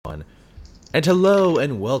And hello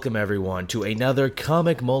and welcome everyone to another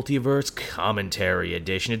Comic Multiverse Commentary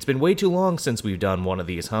Edition. It's been way too long since we've done one of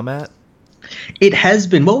these, huh, Matt? It has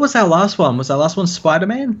been. What was our last one? Was our last one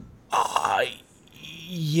Spider-Man? Uh,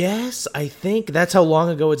 yes, I think that's how long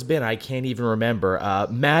ago it's been. I can't even remember.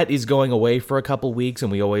 Matt is going away for a couple weeks,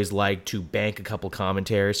 and we always like to bank a couple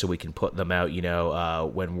commentaries so we can put them out,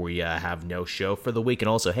 when we have no show for the week. And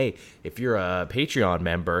also, hey, if you're a Patreon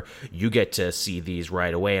member, you get to see these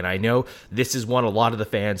right away. And I know this is one a lot of the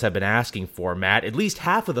fans have been asking for, Matt, at least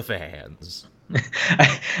half of the fans.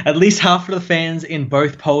 At least half of the fans in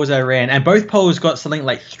both polls I ran, and both polls got something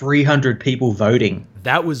like 300 people voting.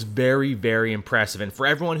 That was very, very impressive. And for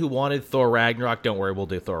everyone who wanted Thor Ragnarok, don't worry, we'll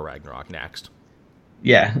do Thor Ragnarok next.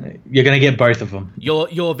 Yeah, you're going to get both of them.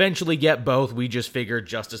 You'll eventually get both. We just figured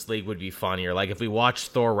Justice League would be funnier. Like, if we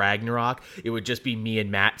watched Thor Ragnarok, it would just be me and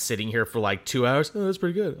Matt sitting here for like 2 hours. Oh, that's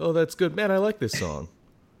pretty good. Oh, that's good. Man, I like this song.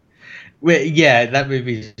 Well, yeah, that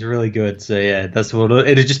movie is really good. So yeah, that's what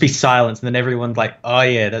it'll just be silence, and then everyone's like, "Oh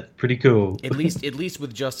yeah, that's pretty cool." At least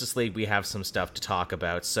with Justice League, we have some stuff to talk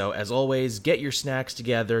about. So as always, get your snacks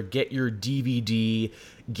together, get your DVD,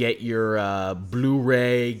 get your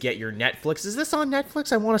Blu-ray, get your Netflix. Is this on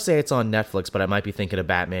Netflix? I want to say it's on Netflix, but I might be thinking of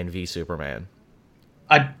Batman v Superman.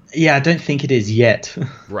 I don't think it is yet.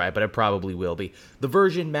 Right, but it probably will be. The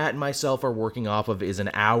version Matt and myself are working off of is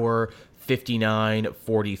an hour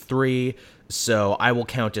 59:43, so I will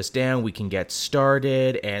count us down. We can get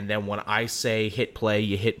started, and then when I say hit play,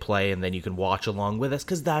 you hit play, and then you can watch along with us,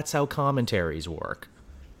 because that's how commentaries work.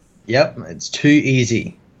 Yep, it's too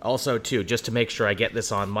easy. Also, too, just to make sure I get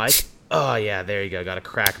this on mic. Oh, yeah, there you go. Got to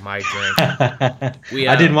crack my drink.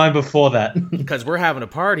 I did mine before that. Because we're having a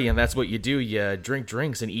party, and that's what you do. You drink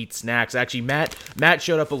drinks and eat snacks. Actually, Matt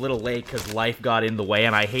showed up a little late because life got in the way,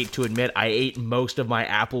 and I hate to admit, I ate most of my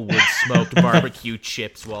Applewood smoked barbecue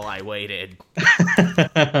chips while I waited.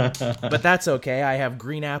 But that's okay. I have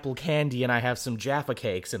green apple candy, and I have some Jaffa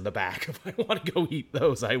cakes in the back. If I want to go eat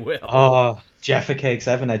those, I will. Oh, Jaffa cakes.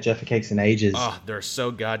 I haven't had Jaffa cakes in ages. Oh, they're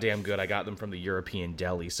so goddamn good. I got them from the European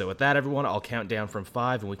deli. So with that, everyone, I'll count down from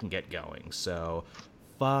 5 and we can get going. So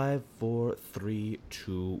 5, 4, 3,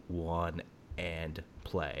 2, 1, and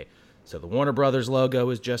play. So the Warner Brothers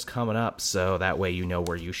logo is just coming up, so that way you know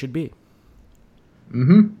where you should be.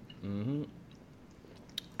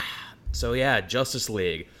 So yeah, Justice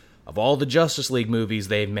League. Of all the Justice League movies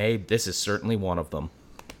they've made, this is certainly one of them.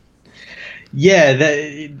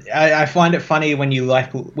 Yeah, I find it funny when you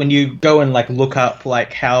go and look up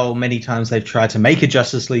how many times they've tried to make a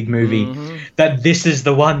Justice League movie, that this is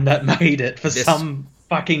the one that made it for some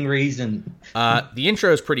fucking reason. The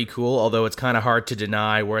intro is pretty cool, although it's kind of hard to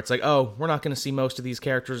deny, where it's like, oh, we're not going to see most of these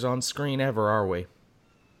characters on screen ever, are we?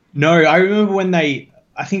 No, I remember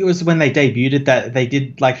I think it was when they debuted that they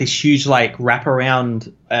did this huge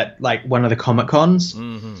wraparound at one of the Comic Cons.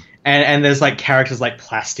 And there's characters like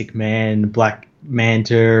Plastic Man, Black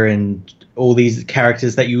Manta, and all these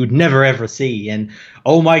characters that you would never ever see. And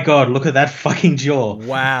oh my god, look at that fucking jaw.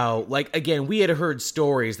 Wow. Again, we had heard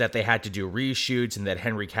stories that they had to do reshoots and that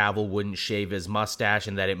Henry Cavill wouldn't shave his mustache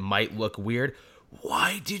and that it might look weird.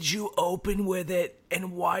 Why did you open with it?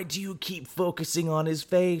 And why do you keep focusing on his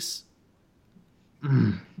face?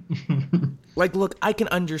 Look, I can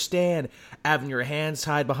understand having your hands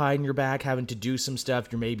tied behind your back, having to do some stuff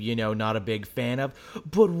you're maybe, not a big fan of,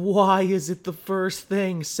 but why is it the first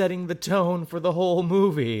thing setting the tone for the whole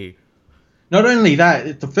movie? Not only that,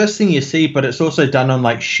 it's the first thing you see, but it's also done on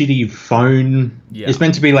shitty phone. Yeah. It's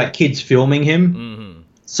meant to be kids filming him,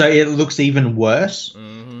 so it looks even worse.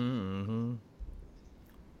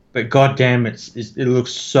 But goddamn, it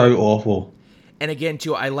looks so awful. And again,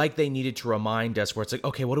 too, I like they needed to remind us where it's like,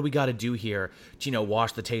 okay, what do we got to do here to,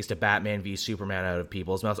 wash the taste of Batman v Superman out of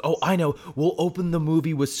people's mouths? Oh, I know. We'll open the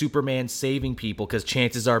movie with Superman saving people because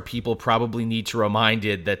chances are people probably need to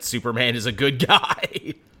reminded that Superman is a good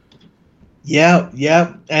guy. Yeah.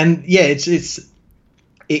 And yeah,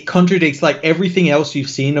 it contradicts everything else you've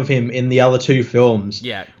seen of him in the other two films.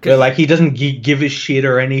 Yeah. Where he doesn't give a shit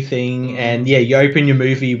or anything. And yeah, you open your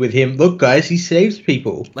movie with him. Look, guys, he saves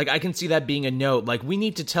people. I can see that being a note. We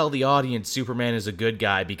need to tell the audience Superman is a good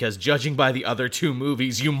guy because judging by the other two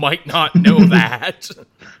movies, you might not know that.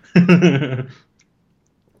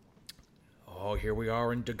 Oh, here we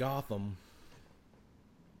are into Gotham.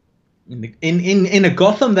 In a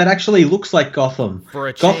Gotham that actually looks like Gotham. For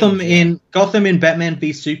a change, Gotham in Batman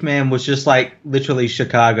v Superman was just literally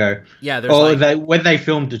Chicago. Yeah, there's when they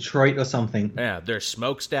filmed Detroit or something. Yeah, there's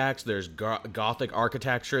smokestacks, there's Gothic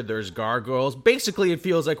architecture, there's gargoyles. Basically, it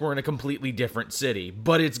feels like we're in a completely different city,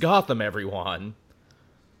 but it's Gotham, everyone.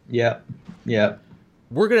 Yeah.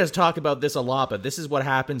 We're going to talk about this a lot, but this is what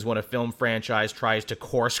happens when a film franchise tries to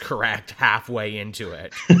course correct halfway into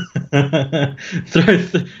it.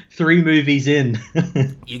 Three movies in.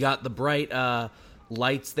 You got the bright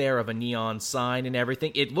lights there of a neon sign and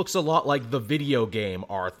everything. It looks a lot like the video game,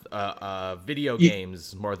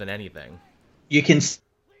 games more than anything. You can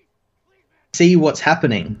see what's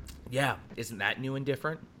happening. Yeah, isn't that new and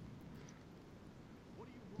different?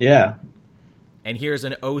 Yeah. And here's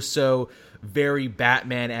an oh-so very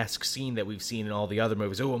Batman-esque scene that we've seen in all the other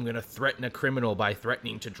movies. Oh, I'm going to threaten a criminal by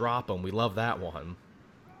threatening to drop him. We love that one.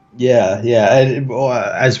 Yeah.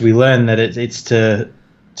 As we learn that it's to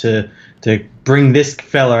bring this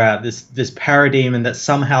fella out, this parademon that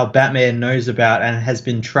somehow Batman knows about and has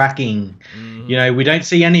been tracking. Mm-hmm. We don't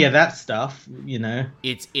see any of that stuff.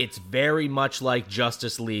 It's very much like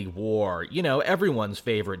Justice League War. Everyone's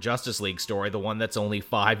favorite Justice League story, the one that's only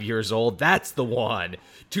 5 years old. That's the one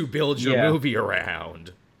to build your movie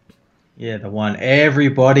around. Yeah, the one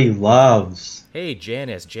everybody loves. Hey,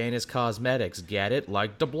 Janice Cosmetics, get it?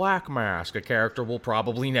 Like the Black Mask, a character we'll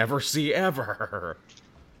probably never see ever.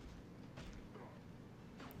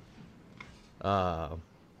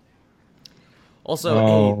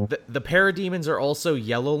 Also, hey, the parademons are also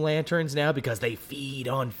yellow lanterns now because they feed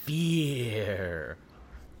on fear.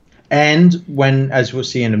 And when, as we'll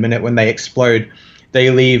see in a minute, when they explode, they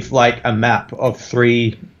leave like a map of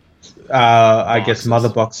three, I guess, mother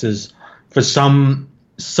boxes for some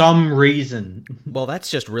reason. Well, that's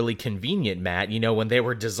just really convenient, Matt. When they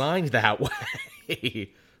were designed that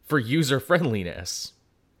way for user friendliness.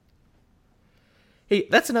 Hey,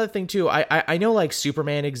 that's another thing, too. I know, like,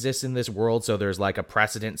 Superman exists in this world, so there's, like, a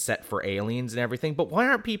precedent set for aliens and everything, but why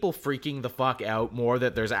aren't people freaking the fuck out more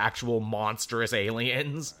that there's actual monstrous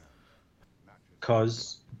aliens?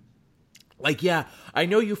 'Cause... Like, yeah, I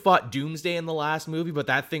know you fought Doomsday in the last movie, but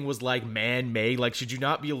that thing was, like, man-made. Like, should you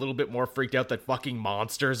not be a little bit more freaked out that fucking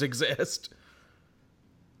monsters exist?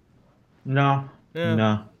 No.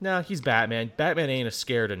 No, he's Batman. Batman ain't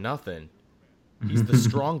scared of nothing. He's the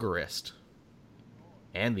strongerest.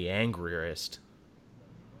 And the angriest.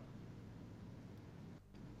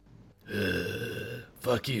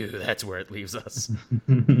 Fuck you. That's where it leaves us.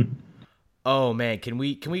 Oh man, can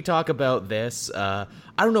we talk about this? I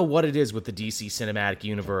don't know what it is with the DC Cinematic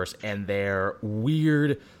Universe and their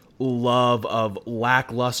weird love of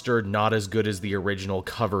lackluster, not as good as the original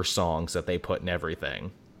cover songs that they put in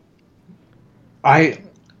everything. I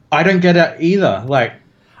don't get it either. Like,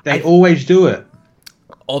 they always do it.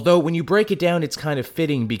 Although, when you break it down, it's kind of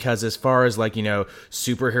fitting because as far as, like,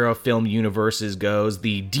 superhero film universes goes,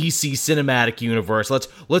 the DC Cinematic Universe,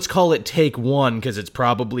 let's call it Take One, because it's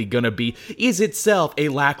probably gonna be, is itself a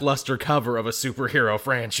lackluster cover of a superhero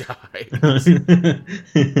franchise.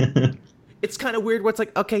 It's kind of weird where it's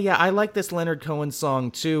like, okay, yeah, I like this Leonard Cohen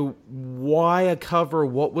song, too. Why a cover?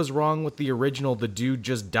 What was wrong with the original? The dude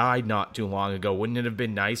just died not too long ago. Wouldn't it have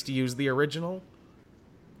been nice to use the original?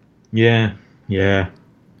 Yeah.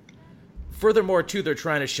 Furthermore, too, they're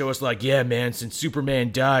trying to show us, like, yeah, man, since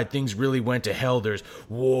Superman died, things really went to hell. There's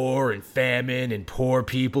war and famine and poor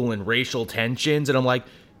people and racial tensions. And I'm like,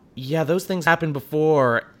 yeah, those things happened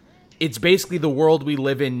before. It's basically the world we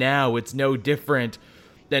live in now. It's no different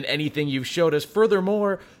than anything you've showed us.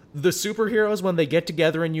 Furthermore, the superheroes, when they get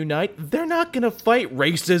together and unite, they're not going to fight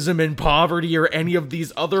racism and poverty or any of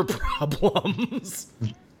these other problems.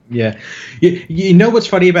 Yeah. You know what's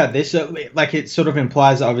funny about this? Like, it sort of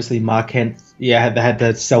implies that obviously Mark Kent, they had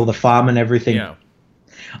to sell the farm and everything. Yeah.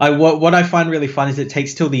 What I find really fun is it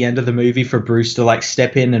takes till the end of the movie for Bruce to, like,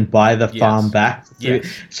 step in and buy the farm back. Yes.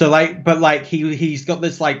 So, like, but, like, he's got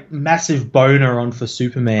this, like, massive boner on for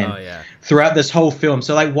Superman throughout this whole film.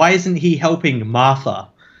 So, like, why isn't he helping Martha?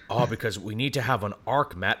 Oh, because we need to have an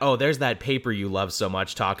arc, Matt. Oh, there's that paper you love so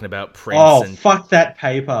much talking about Prince. Oh, fuck that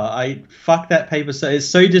paper. Fuck that paper. So it's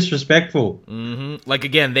so disrespectful. Mm-hmm. Like,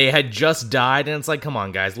 again, they had just died, and it's like, come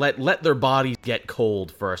on, guys. Let their bodies get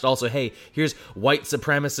cold first. Also, hey, here's white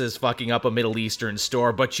supremacists fucking up a Middle Eastern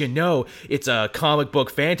store, but it's a comic book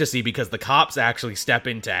fantasy because the cops actually step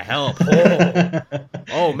in to help.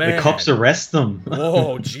 Oh man. The cops arrest them.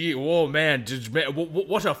 Whoa, gee. Whoa, man.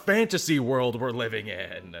 What a fantasy world we're living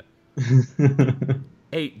in.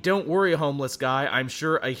 Hey, don't worry, homeless guy. I'm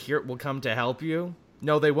sure a Hirt will come to help you.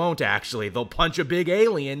 No, they won't, actually. They'll punch a big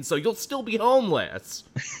alien, so you'll still be homeless.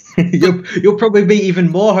 You'll probably be even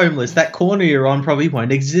more homeless. That corner you're on probably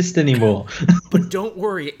won't exist anymore. But don't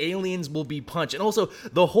worry, aliens will be punched. And also,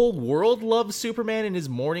 the whole world loves Superman and is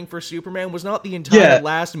mourning for Superman. Was not the entire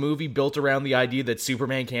last movie built around the idea that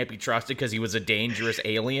Superman can't be trusted because he was a dangerous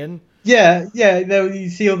alien? Yeah. You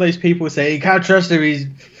see all those people say, you can't trust him, he's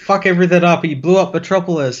fuck everything up. He blew up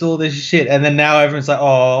Metropolis, all this shit, and then now everyone's like,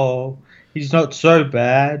 oh, he's not so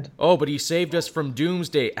bad. Oh, but he saved us from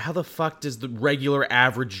Doomsday. How the fuck does the regular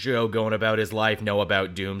average Joe going about his life know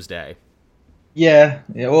about Doomsday? Yeah,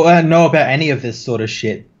 well, I don't know about any of this sort of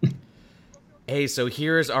shit. Hey, so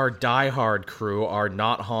here's our Die Hard crew, our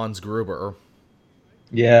not Hans Gruber.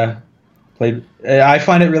 Yeah. I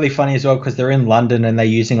find it really funny as well because they're in London and they're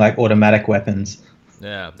using like automatic weapons.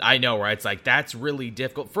 Yeah, I know, right? It's like, that's really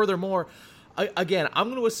difficult. Furthermore, again, I'm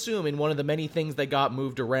going to assume in one of the many things that got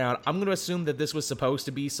moved around, I'm going to assume that this was supposed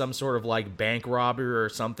to be some sort of like bank robbery or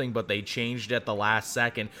something, but they changed it at the last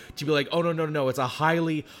second to be like, oh, no, it's a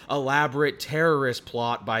highly elaborate terrorist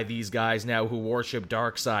plot by these guys now who worship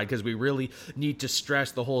Darkseid, because we really need to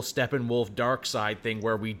stress the whole Steppenwolf Darkseid thing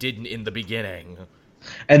where we didn't in the beginning.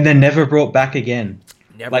 And they're never brought back again.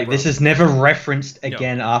 This is never referenced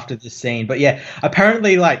again after the scene. But yeah,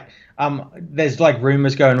 apparently there's like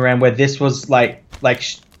rumors going around where this was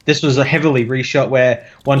this was a heavily reshot where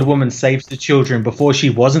Wonder Woman saves the children before she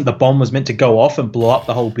wasn't. The bomb was meant to go off and blow up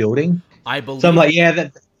the whole building. I believe. So I'm like, yeah,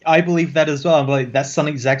 I believe that as well. I'm like, that's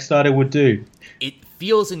something Zack Snyder would do. It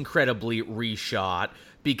feels incredibly reshot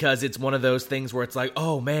because it's one of those things where it's like,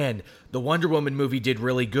 oh man, the Wonder Woman movie did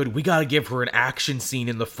really good. We gotta give her an action scene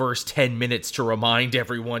in the first 10 minutes to remind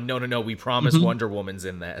everyone, no, we promise Wonder Woman's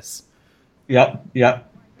in this. Yep.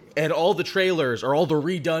 And all the trailers, or all the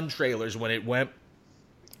redone trailers, when it went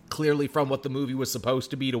clearly from what the movie was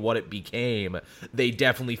supposed to be to what it became, they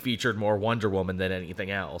definitely featured more Wonder Woman than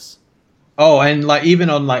anything else. Oh, and like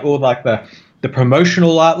even on like all like the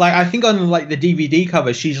promotional art, like I think on like the DVD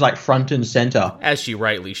cover, she's like front and center, as she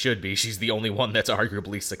rightly should be. She's the only one that's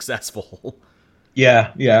arguably successful.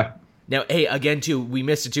 Yeah. Now, hey, again too, we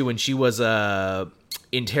missed it too when she was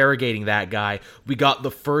interrogating that guy. We got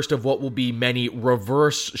the first of what will be many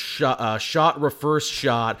reverse shot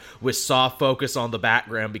with soft focus on the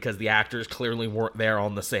background because the actors clearly weren't there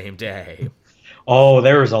on the same day. Oh,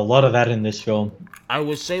 there is a lot of that in this film. I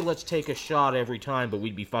would say let's take a shot every time, but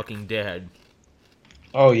we'd be fucking dead.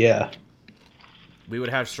 Oh, yeah. We would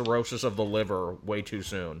have cirrhosis of the liver way too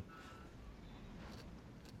soon.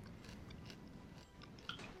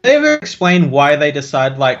 They ever explain why they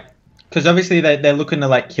decide, like, because obviously they're looking to,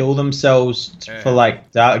 like, kill themselves for,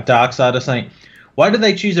 like, Darkseid or something. Why did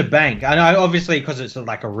they choose a bank? I know, obviously, because it's,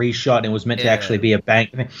 like, a reshot and it was meant to actually be a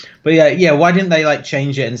bank. But, yeah, why didn't they, like,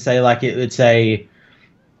 change it and say, like, it's a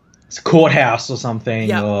courthouse or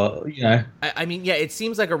something, or, you know. I mean, yeah, it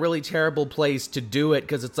seems like a really terrible place to do it,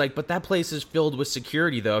 because it's like, but that place is filled with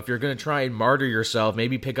security, though. If you're going to try and martyr yourself,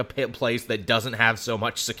 maybe pick a place that doesn't have so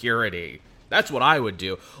much security. That's what I would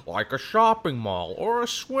do. Like a shopping mall or a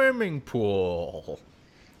swimming pool.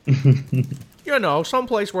 You know,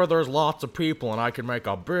 someplace where there's lots of people and I can make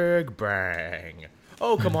a big bang.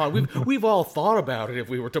 Oh, come on. We've all thought about it if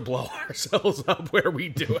we were to blow ourselves up where we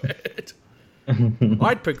do it.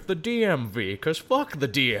 I'd pick the DMV, because fuck the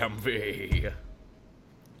DMV.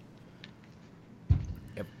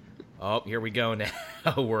 Yep. Oh, here we go now.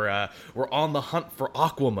 We're on the hunt for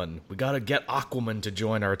Aquaman. We gotta get Aquaman to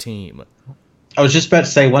join our team. I was just about to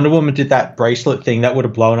say, Wonder Woman did that bracelet thing, that would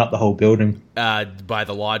have blown up the whole building. By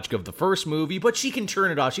the logic of the first movie, but she can turn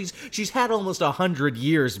it off. She's had almost 100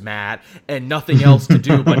 years, Matt, and nothing else to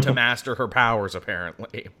do but to master her powers,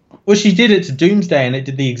 apparently. Well, she did it to Doomsday, and it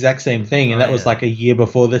did the exact same thing, and that was like a year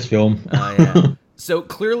before this film. So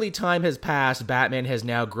clearly time has passed. Batman has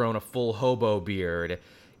now grown a full hobo beard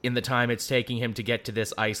in the time it's taking him to get to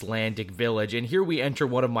this Icelandic village. And here we enter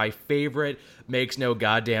one of my favorite makes no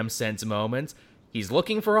goddamn sense moments. He's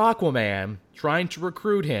looking for Aquaman, trying to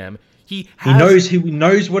recruit him. He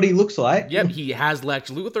knows what he looks like. Yep, he has Lex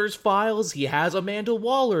Luthor's files, he has Amanda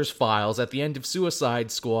Waller's files at the end of Suicide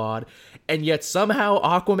Squad, and yet somehow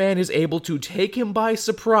Aquaman is able to take him by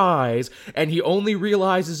surprise, and he only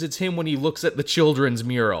realizes it's him when he looks at the children's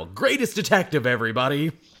mural. Greatest detective,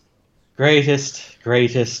 everybody! Greatest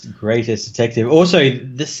detective. Also,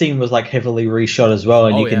 this scene was like heavily reshot as well,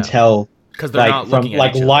 and you can tell because they're not looking at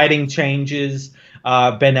each other. Lighting changes.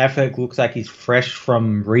 Ben Affleck looks like he's fresh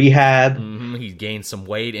from rehab. He gained some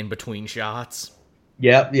weight in between shots.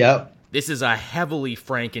 Yep. This is a heavily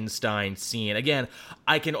Frankenstein scene. Again,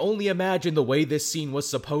 I can only imagine the way this scene was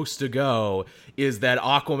supposed to go is that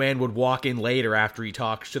Aquaman would walk in later after he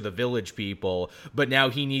talks to the village people, but now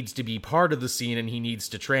he needs to be part of the scene and he needs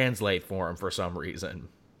to translate for him for some reason.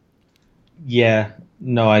 Yeah,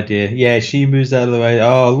 no idea. Yeah, she moves out of the way.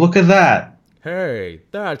 Oh, look at that. Hey,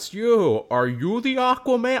 that's you. Are you the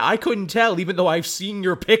Aquaman? I couldn't tell, even though I've seen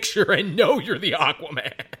your picture and know you're the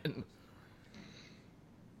Aquaman.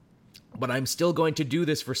 but I'm still going to do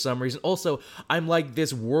this for some reason. Also, I'm like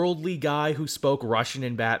this worldly guy who spoke Russian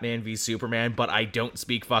in Batman v Superman, but I don't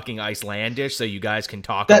speak fucking Icelandish, so you guys can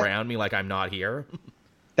talk around me like I'm not here.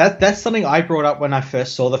 That's something I brought up when I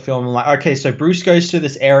first saw the film. I'm like, okay, so Bruce goes to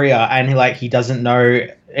this area and he doesn't know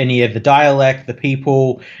any of the dialect, the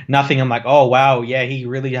people, nothing. I'm like, oh wow, yeah, he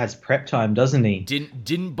really has prep time, doesn't he?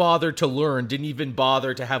 Didn't bother to learn, didn't even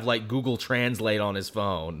bother to have like Google Translate on his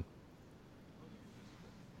phone.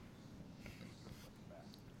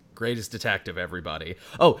 Greatest detective, everybody.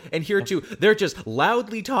 Oh, and here too, they're just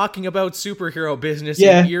loudly talking about superhero business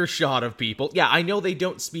in earshot of people. Yeah, I know they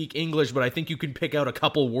don't speak English, but I think you can pick out a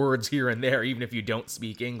couple words here and there, even if you don't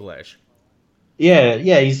speak English. Yeah,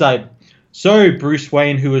 he's like, so Bruce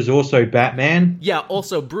Wayne, who is also Batman? Yeah,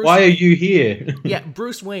 also Bruce... Why are you here? Yeah,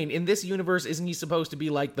 Bruce Wayne, in this universe, isn't he supposed to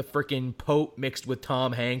be like the frickin' Pope mixed with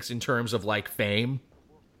Tom Hanks in terms of, like, fame?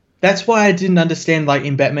 That's why I didn't understand, like,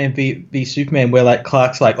 in Batman v Superman, where, like,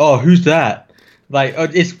 Clark's like, oh, who's that? Like,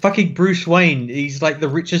 it's fucking Bruce Wayne. He's, like, the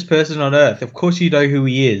richest person on Earth. Of course you know who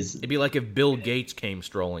he is. It'd be like if Bill Gates came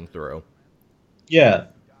strolling through. Yeah.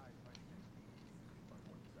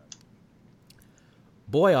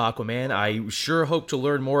 Boy, Aquaman, I sure hope to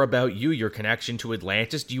learn more about you, your connection to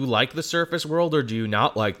Atlantis. Do you like the surface world, or do you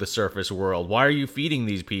not like the surface world? Why are you feeding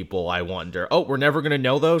these people, I wonder? Oh, we're never gonna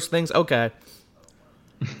know those things? Okay.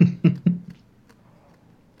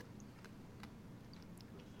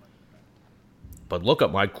 But look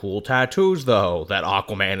at my cool tattoos, though, that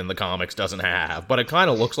Aquaman in the comics doesn't have. But it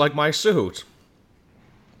kind of looks like my suit.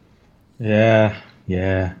 Yeah.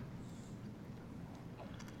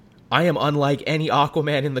 I am unlike any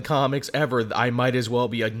Aquaman in the comics ever. I might as well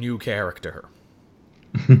be a new character.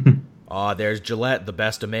 There's Gillette, the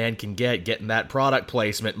best a man can get, getting that product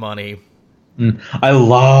placement money. I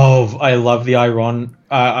love the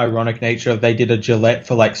ironic nature of they did a Gillette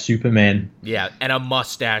for, like, Superman. Yeah, and a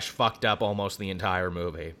mustache fucked up almost the entire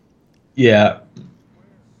movie. Yeah.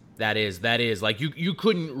 That is. Like, you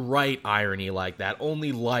couldn't write irony like that.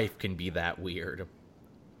 Only life can be that weird.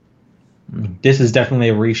 This is definitely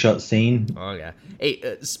a reshot scene. Oh, yeah.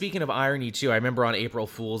 Hey, speaking of irony, too, I remember on April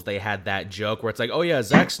Fool's they had that joke where it's like, oh, yeah,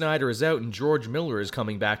 Zack Snyder is out and George Miller is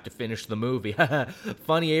coming back to finish the movie.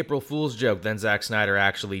 Funny April Fool's joke. Then Zack Snyder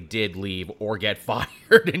actually did leave or get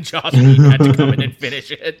fired, and Joss Whedon had to come in and finish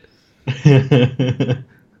it.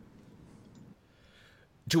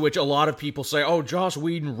 To which a lot of people say, oh, Joss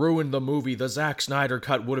Whedon ruined the movie. The Zack Snyder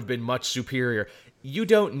cut would have been much superior. You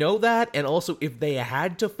don't know that, and also if they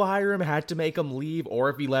had to fire him, had to make him leave,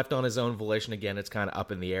 or if he left on his own volition, again, it's kind of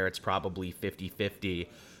up in the air, it's probably 50-50,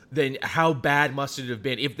 then how bad must it have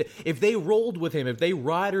been? If they rolled with him, if they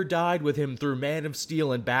ride or died with him through Man of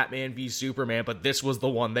Steel and Batman v Superman, but this was the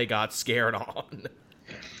one they got scared on.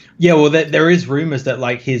 Yeah, well, there is rumors that,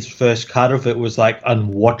 like, his first cut of it was, like,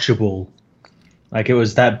 unwatchable. Like, it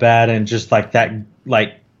was that bad and just, like, that,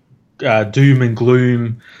 like, doom and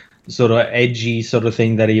gloom sort of edgy sort of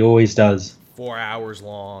thing that he always does. 4 hours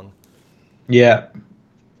long. Yeah.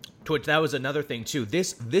 Twitch, that was another thing, too.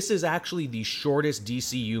 This is actually the shortest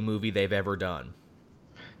DCU movie they've ever done.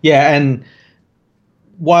 Yeah, and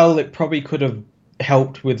while it probably could have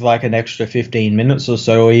helped with, like, an extra 15 minutes or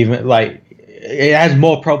so, or even, like, it has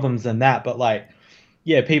more problems than that, but, like,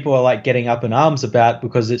 yeah, people are, like, getting up in arms about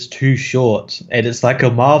because it's too short, and it's like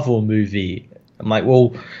a Marvel movie. I'm like,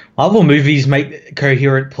 well, Marvel movies make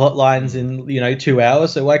coherent plot lines in, 2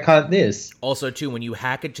 hours, so why can't this? Also, too, when you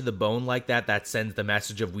hack it to the bone like that, that sends the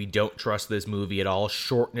message of we don't trust this movie at all.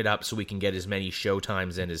 Shorten it up so we can get as many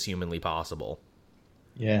showtimes in as humanly possible.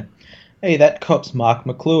 Yeah. Hey, that cop's Mark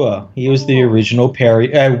McClure. He was the original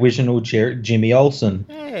Jimmy Olsen.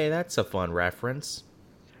 Hey, that's a fun reference.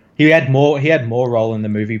 He had more role in the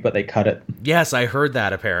movie, but they cut it. Yes, I heard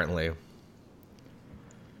that, apparently.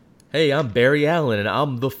 Hey, I'm Barry Allen, and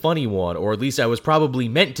I'm the funny one. Or at least I was probably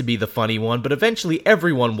meant to be the funny one, but eventually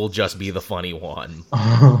everyone will just be the funny one.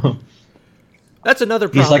 That's another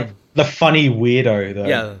problem. He's like the funny weirdo, though.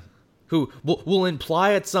 Yeah. Who will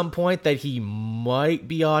imply at some point that he might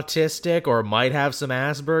be autistic or might have some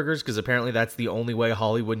Asperger's, because apparently that's the only way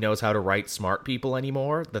Hollywood knows how to write smart people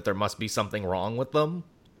anymore, that there must be something wrong with them.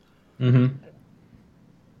 Mm-hmm.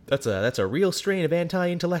 That's a real strain of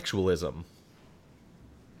anti-intellectualism.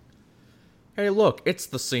 Hey, look, it's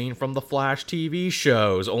the scene from the Flash TV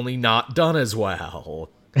shows, only not done as well.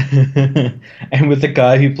 And with the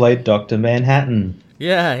guy who played Dr. Manhattan.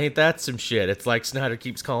 Yeah, ain't that some shit? It's like Snyder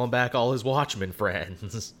keeps calling back all his Watchmen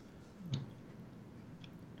friends.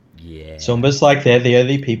 Yeah. It's almost like they're the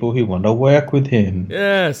only people who want to work with him.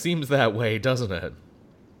 Yeah, seems that way, doesn't it?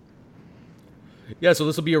 Yeah, so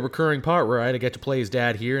this will be a recurring part, right? I get to play his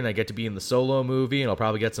dad here, and I get to be in the Solo movie, and I'll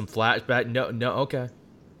probably get some flashback. No, okay.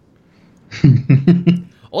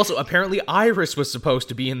 Also, apparently Iris was supposed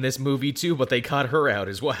to be in this movie too, but they cut her out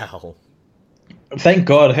as well. Thank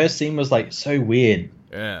God, her scene was like so weird.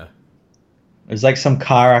 Yeah. It was like some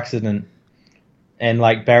car accident, and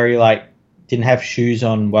like Barry like didn't have shoes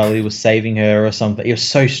on while he was saving her or something. It was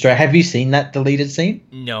so strange. Have you seen that deleted scene?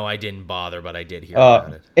 No, I didn't bother, but I did hear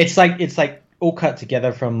about it. It's like all cut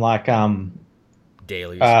together from like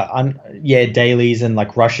Dailies. dailies and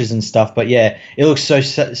like rushes and stuff. But yeah, it looks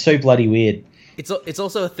so bloody weird. It's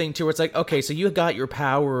also a thing too where it's like, okay, so you got your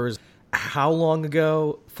powers how long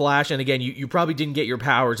ago, Flash? And again, you probably didn't get your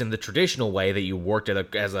powers in the traditional way that you worked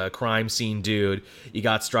as a crime scene dude. You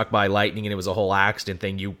got struck by lightning and it was a whole accident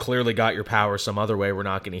thing. You clearly got your powers some other way we're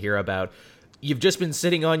not going to hear about. You've just been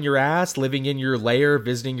sitting on your ass, living in your lair,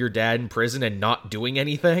 visiting your dad in prison and not doing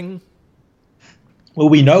anything? Well,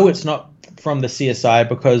 we know it's not from the CSI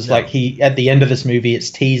because like he at the end of this movie it's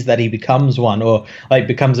teased that he becomes one or like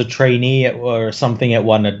becomes a trainee or something at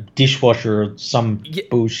one, a dishwasher or some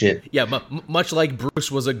bullshit. Yeah, much like Bruce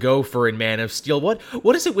was a gopher in Man of Steel.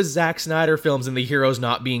 What is it with Zack Snyder films and the heroes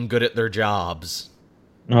not being good at their jobs?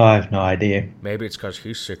 Oh, I have no idea. Maybe it's because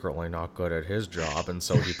he's secretly not good at his job, and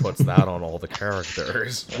so he puts that on all the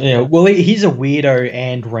characters. Yeah, well, he's a weirdo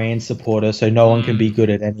and Rand supporter, so no one can be good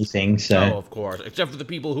at anything. So, oh, of course, except for the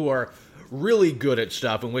people who are really good at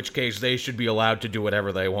stuff, in which case they should be allowed to do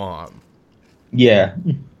whatever they want. Yeah.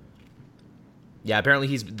 Yeah,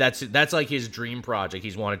 apparently that's like his dream project.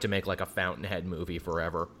 He's wanted to make like a Fountainhead movie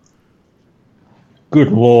forever. Good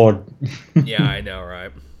lord. Yeah, I know,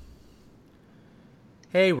 right?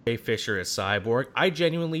 Hey, Ray Fisher is Cyborg. I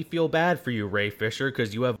genuinely feel bad for you, Ray Fisher,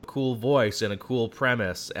 because you have a cool voice and a cool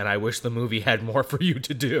premise, and I wish the movie had more for you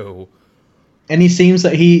to do. And he seems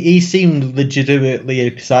that he seemed legitimately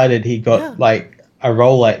excited he got like a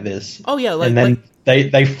role like this. Oh yeah, and then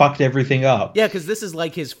they fucked everything up. Yeah, because this is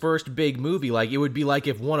like his first big movie. Like it would be like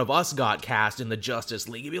if one of us got cast in the Justice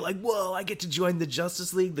League. It'd be like, whoa, I get to join the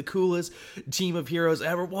Justice League, the coolest team of heroes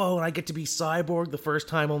ever. Whoa, and I get to be Cyborg the first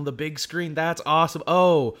time on the big screen. That's awesome.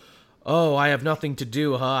 Oh, I have nothing to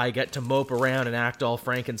do, huh? I get to mope around and act all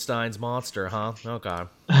Frankenstein's monster, huh? Okay.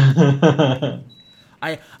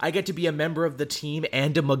 I get to be a member of the team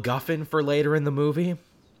and a MacGuffin for later in the movie.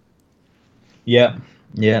 Yeah.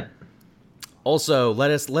 Also, let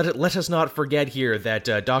us not forget here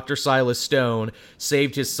that Dr. Silas Stone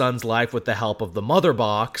saved his son's life with the help of the Mother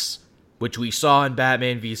Box, which we saw in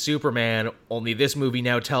Batman v Superman, only this movie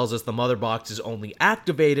now tells us the Mother Box is only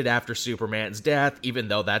activated after Superman's death, even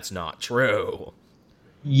though that's not true.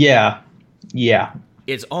 Yeah.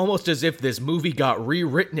 It's almost as if this movie got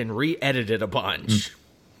rewritten and re-edited a bunch.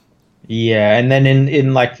 Yeah, and then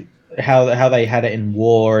in like how they had it in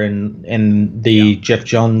War and the Jeff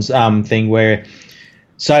Johns thing where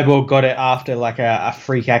Cyborg got it after like a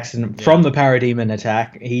freak accident from the Parademon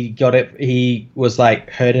attack. He got it. He was like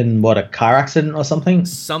hurt in a car accident or something.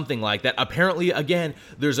 Something like that. Apparently, again,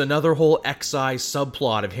 there's another whole excise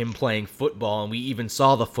subplot of him playing football, and we even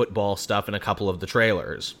saw the football stuff in a couple of the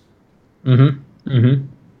trailers.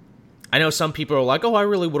 I know some people are like, oh, I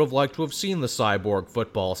really would have liked to have seen the Cyborg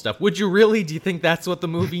football stuff. Would you really? Do you think that's what the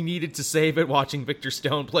movie needed to save it, watching Victor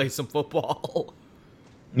Stone play some football?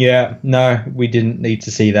 Yeah, no, we didn't need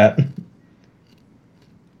to see that.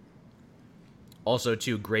 Also,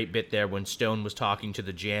 too, great bit there when Stone was talking to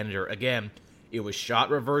the janitor. Again, it was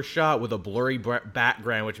reverse shot with a blurry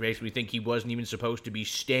background, which makes me think he wasn't even supposed to be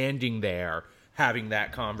standing there having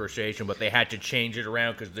that conversation, but they had to change it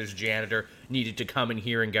around because this janitor needed to come in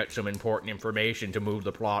here and get some important information to move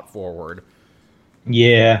the plot forward.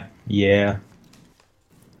 Yeah.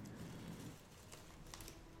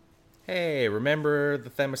 Hey, remember the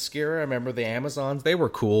Themyscira? Remember the Amazons? They were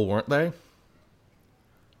cool, weren't they?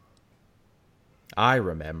 I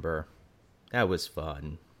remember. That was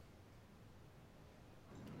fun.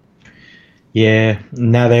 Yeah,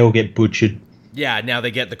 now they all get butchered. Yeah, now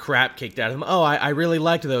they get the crap kicked out of them. Oh, I really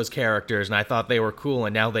liked those characters, and I thought they were cool,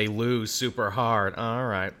 and now they lose super hard. All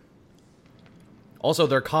right. Also,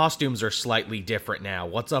 their costumes are slightly different now.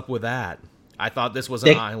 What's up with that? I thought this was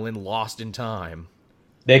an island lost in time.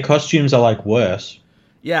 Their costumes are, like, worse.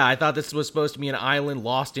 Yeah, I thought this was supposed to be an island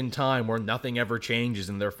lost in time where nothing ever changes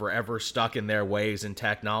and they're forever stuck in their ways and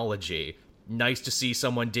technology. Nice to see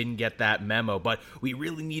someone didn't get that memo, but we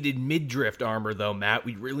really needed midriff armor, though, Matt.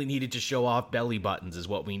 We really needed to show off belly buttons is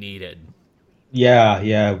what we needed.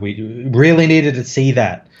 Yeah, we really needed to see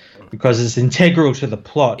that because it's integral to the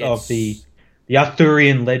plot of the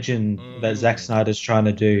Arthurian legend that Zack Snyder's trying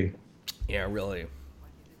to do. Yeah, really.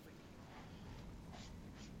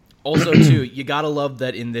 Also, too, you gotta love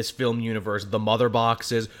that in this film universe, the mother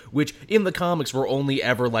boxes, which in the comics were only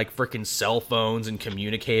ever like frickin' cell phones and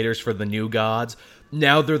communicators for the new gods,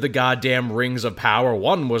 now they're the goddamn rings of power.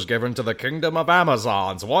 One was given to the kingdom of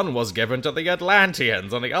Amazons, one was given to the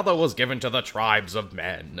Atlanteans, and the other was given to the tribes of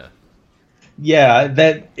men. Yeah,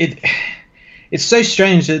 it's so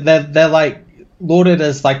strange that they're like lauded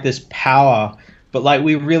as like this power, but like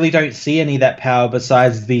we really don't see any of that power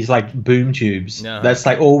besides these like boom tubes. That's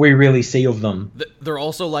like all we really see of them. They're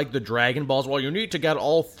also like the Dragon Balls. Well, you need to get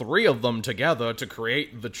all three of them together to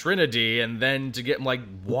create the Trinity, and then to get them, like,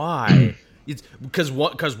 why? It's because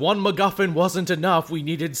one MacGuffin wasn't enough. We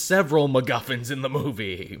needed several MacGuffins in the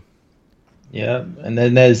movie. Yeah, and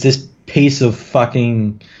then there's this piece of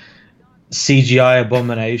fucking CGI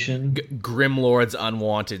abomination. Grimlord's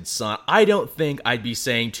unwanted son. I don't think I'd be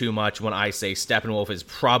saying too much when I say Steppenwolf is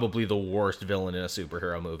probably the worst villain in a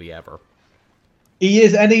superhero movie ever. He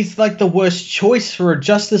is, and he's like the worst choice for a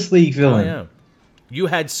Justice League villain. Oh, yeah. You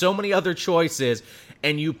had so many other choices,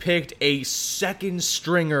 and you picked a second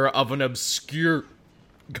stringer of an obscure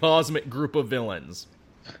cosmic group of villains.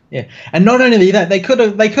 Yeah, and not only that, they could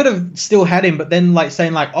have still had him, but then like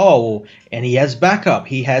saying like, oh, and he has backup.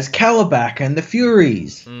 He has Calabac and the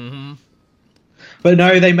Furies. Mm-hmm. But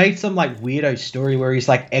no, they made some like weirdo story where he's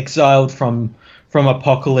like exiled from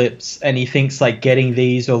Apocalypse, and he thinks like getting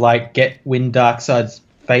these or like win Darkseid's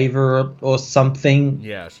favor or something.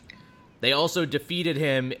 Yes. They also defeated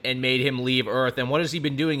him and made him leave Earth. And what has he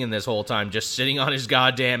been doing in this whole time? Just sitting on his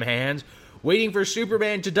goddamn hands? Waiting for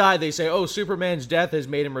Superman to die. They say, oh, Superman's death has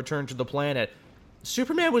made him return to the planet.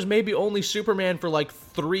 Superman was maybe only Superman for like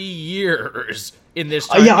 3 years in this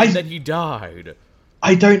time, and then he died.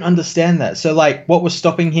 I don't understand that. So, like, what was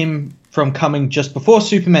stopping him from coming just before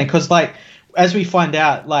Superman? Because, like, as we find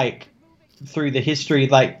out, like, through the history,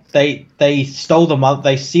 like, they sealed the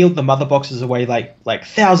mother boxes away, like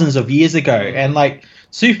thousands of years ago. And, like,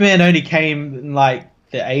 Superman only came in, like,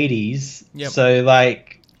 the 80s. Yep. So,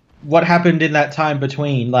 like, what happened in that time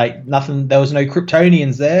between? Like, nothing. There was no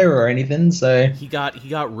Kryptonians there or anything. So he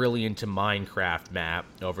got really into Minecraft, Matt,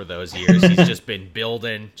 over those years. He's just been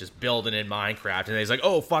building in Minecraft, and he's like,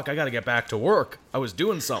 "Oh fuck, I got to get back to work. I was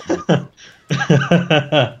doing something."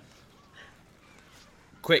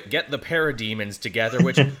 Quick, get the parademons together.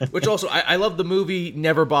 Which also, I love the movie.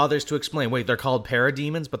 Never bothers to explain. Wait, they're called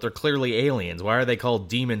parademons, but they're clearly aliens. Why are they called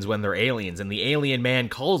demons when they're aliens? And the alien man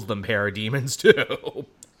calls them parademons too.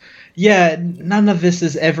 Yeah, none of this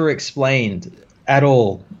is ever explained at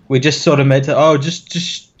all. We're just sort of meant to,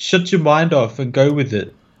 just shut your mind off and go with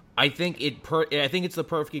it. I think it's the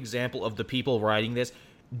perfect example of the people writing this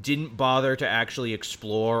didn't bother to actually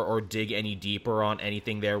explore or dig any deeper on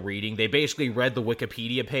anything they're reading. They basically read the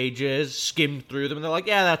Wikipedia pages, skimmed through them, and they're like,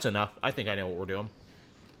 yeah, that's enough. I think I know what we're doing.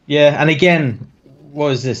 Yeah, and again, what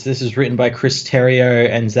was this? This is written by Chris Terrio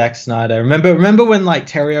and Zack Snyder. Remember when like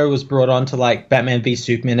Terrio was brought on to like Batman v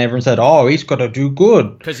Superman? Everyone said, "Oh, he's got to do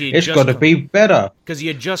good. It's got to be better." Because he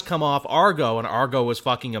had just come off Argo, and Argo was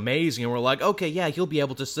fucking amazing. And we're like, "Okay, yeah, he'll be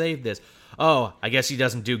able to save this." Oh, I guess he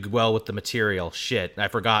doesn't do well with the material. Shit, I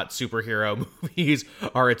forgot superhero movies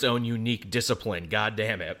are its own unique discipline. God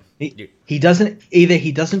damn it. He doesn't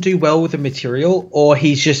do well with the material, or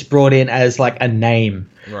he's just brought in as like a name.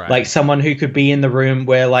 Right. Like someone who could be in the room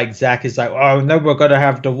where like Zack is like, oh no, we're gonna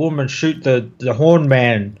have the woman shoot the Horn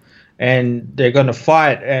Man, and they're gonna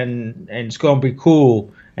fight, and it's gonna be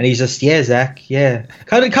cool. And he's just, yeah, Zack, yeah,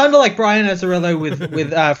 kind of like Brian Azzarello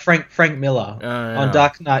with Frank Miller on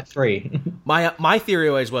Dark Knight 3. My theory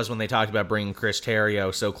always was when they talked about bringing Chris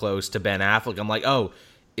Terrio so close to Ben Affleck, I'm like, oh,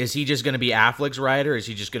 is he just going to be Affleck's writer? Is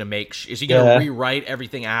he just going to rewrite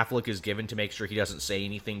everything Affleck is given to make sure he doesn't say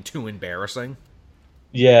anything too embarrassing?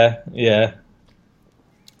 Yeah.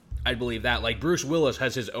 I'd believe that. Like, Bruce Willis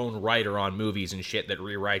has his own writer on movies and shit that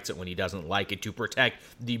rewrites it when he doesn't like it to protect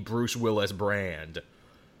the Bruce Willis brand.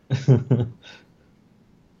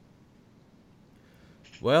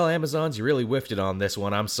 Well, Amazons, you really whiffed it on this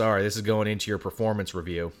one. I'm sorry. This is going into your performance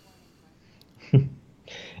review.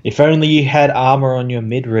 If only you had armor on your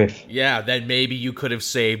midriff. Yeah, then maybe you could have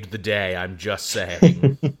saved the day. I'm just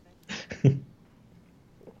saying.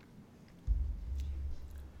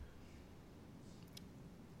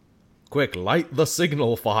 Quick, light the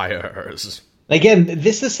signal fires. Again,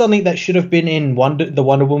 this is something that should have been in the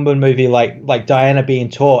Wonder Woman movie, like Diana being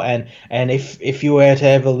taught, and if you were to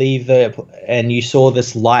ever leave and you saw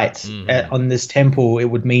this light on this temple, it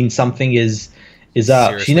would mean something is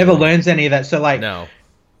up. Seriously, she never learns any of that. So like, no.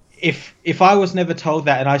 If I was never told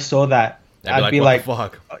that and I saw that, I'd be like,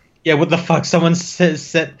 what the fuck? Yeah, what the fuck? Someone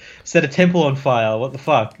set a temple on fire. What the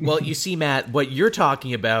fuck? Well, you see, Matt, what you're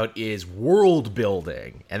talking about is world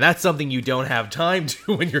building, and that's something you don't have time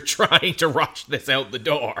to when you're trying to rush this out the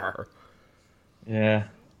door. Yeah.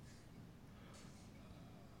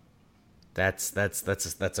 That's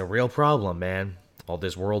a real problem, man. All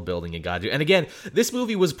this world building you gotta do. And again, this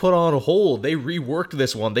movie was put on hold. They reworked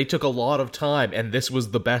this one. They took a lot of time, and this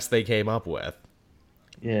was the best they came up with.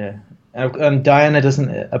 Yeah. Diana doesn't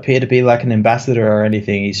appear to be like an ambassador or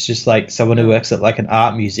anything. He's just like someone who works at like an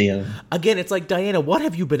art museum. Again, it's like, Diana, what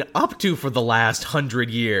have you been up to for the last 100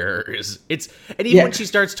 yeers? And even when she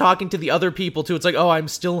starts talking to the other people too, it's like, oh, I'm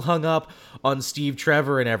still hung up on Steve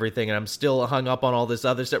Trevor and everything, and I'm still hung up on all this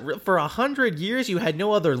other stuff. For 100 years, you had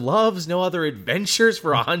no other loves, no other adventures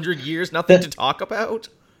for 100 years, nothing to talk about?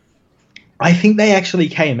 I think they actually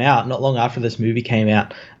came out not long after this movie came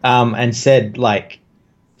out, and said like,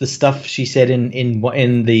 the stuff she said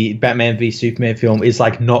in the Batman v Superman film is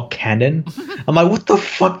like not canon. I'm like, what the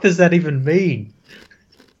fuck does that even mean?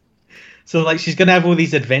 So like, she's gonna have all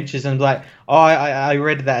these adventures, and like, oh, I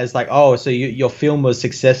read that as like, oh, so your film was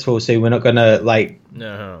successful, so we're not gonna like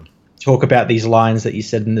talk about these lines that you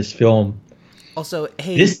said in this film. Also,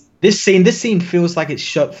 hey, this scene feels like it's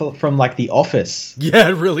shot from like The Office. Yeah,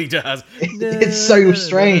 it really does. It's so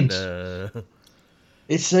strange.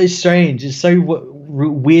 It's so strange. It's so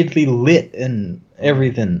weirdly lit and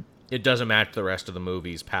everything. It doesn't match the rest of the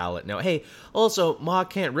movie's palette. Now, hey, also, Ma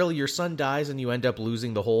Kent, really, your son dies and you end up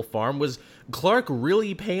losing the whole farm. Was Clark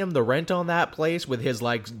really paying the rent on that place with his,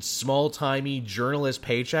 like, small-timey journalist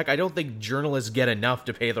paycheck? I don't think journalists get enough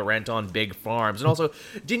to pay the rent on big farms. And also,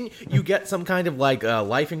 didn't you get some kind of, like,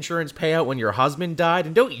 life insurance payout when your husband died?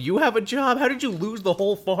 And don't you have a job? How did you lose the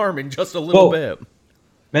whole farm in just a little bit?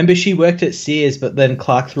 Remember, she worked at Sears, but then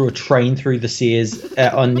Clark threw a train through the Sears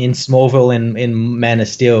in Smallville in Man of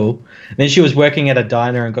Steel. And then she was working at a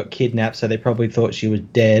diner and got kidnapped, so they probably thought she was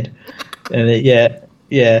dead. And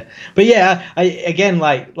but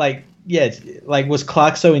was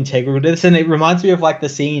Clark so integral to this? And it reminds me of like the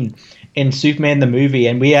scene in Superman the movie,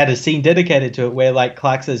 and we had a scene dedicated to it where like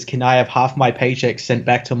Clark says, "Can I have half my paycheck sent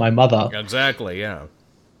back to my mother?" Exactly, yeah.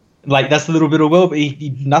 Like, that's a little bit of will, but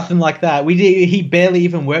he nothing like that. He barely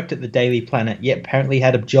even worked at the Daily Planet, yet apparently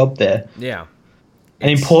had a job there. Yeah. An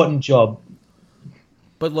important job.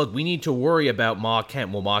 But look, we need to worry about Ma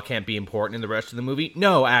Kent. Will Ma Kent be important in the rest of the movie?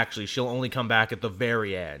 No, actually, she'll only come back at the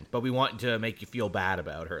very end. But we want to make you feel bad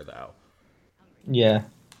about her, though. Yeah.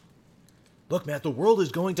 Look, Matt, the world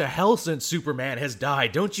is going to hell since Superman has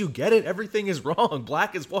died. Don't you get it? Everything is wrong.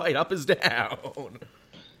 Black is white, up is down.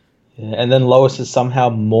 Yeah, and then Lois is somehow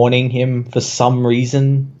mourning him for some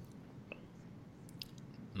reason.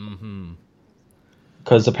 Mm-hmm.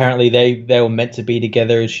 Because apparently they were meant to be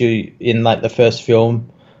together in like the first film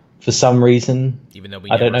for some reason. Even though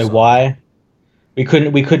I don't know why. We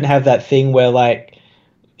couldn't have that thing where like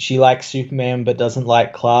she likes Superman but doesn't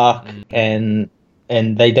like Clark, and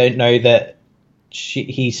they don't know that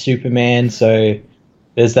he's Superman. So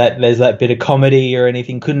there's that bit of comedy or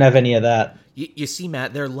anything. Couldn't have any of that. You see,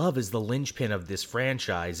 Matt, their love is the linchpin of this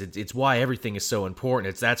franchise. It's why everything is so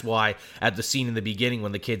important. That's why at the scene in the beginning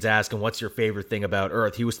when the kid's asking, what's your favorite thing about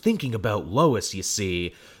Earth? He was thinking about Lois, you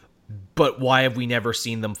see. But why have we never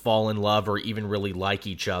seen them fall in love or even really like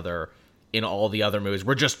each other in all the other movies?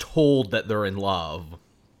 We're just told that they're in love.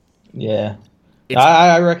 Yeah.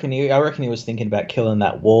 I reckon he was thinking about killing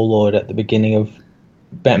that warlord at the beginning of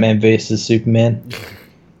Batman vs. Superman.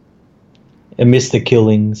 I miss the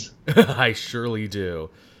killings. I surely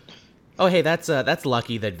do. Oh, hey, that's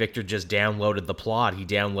lucky that Victor just downloaded the plot. He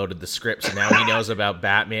downloaded the script, so now he knows about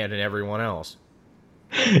Batman and everyone else.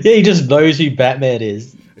 Yeah, he just knows who Batman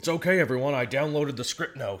is. It's okay, everyone. I downloaded the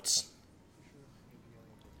script notes.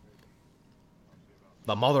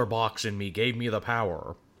 The mother box in me gave me the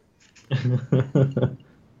power.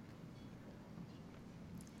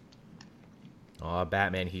 Aw,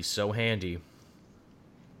 Batman, he's so handy.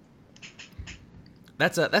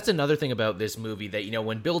 That's another thing about this movie that,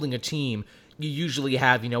 when building a team, you usually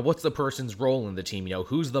have, what's the person's role in the team?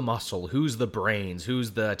 Who's the muscle? Who's the brains? Who's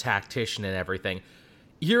the tactician and everything?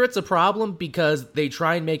 Here it's a problem because they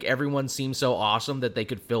try and make everyone seem so awesome that they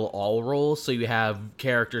could fill all roles, so you have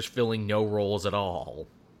characters filling no roles at all.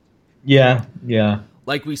 Yeah.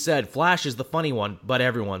 Like we said, Flash is the funny one, but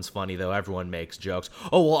everyone's funny, though. Everyone makes jokes.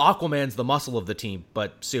 Oh, well, Aquaman's the muscle of the team,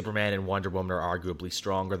 but Superman and Wonder Woman are arguably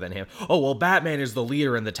stronger than him. Oh, well, Batman is the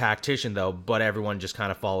leader and the tactician, though, but everyone just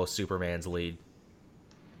kind of follows Superman's lead.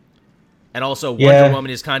 And also, Wonder Woman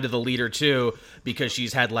is kind of the leader, too, because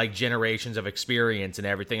she's had, like, generations of experience and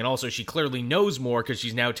everything. And also, she clearly knows more because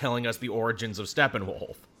she's now telling us the origins of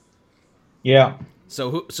Steppenwolf. Yeah.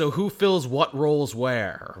 So who fills what roles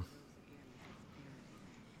where?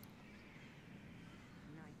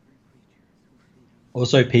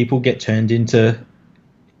 Also, people get turned Parademons.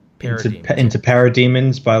 into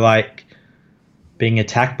parademons by like being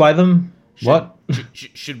attacked by them. Should, What?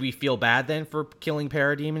 should we feel bad then for killing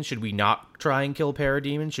parademons? Should we not try and kill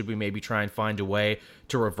parademons? Should we maybe try and find a way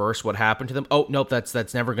to reverse what happened to them? Oh nope,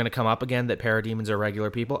 that's never going to come up again. That parademons are regular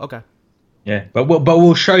people. Okay, Yeah, but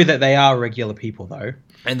we'll show that they are regular people though.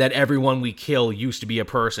 and that everyone we kill used to be a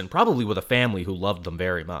person, probably with a family who loved them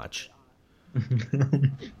very much.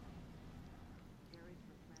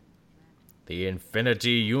 The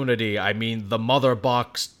Infinity Unity. I mean, the Mother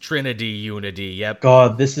Box Trinity Unity. Yep.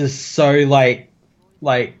 God, this is so like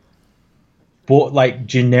like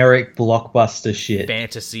generic blockbuster shit.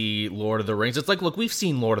 Fantasy Lord of the Rings. It's like, look, we've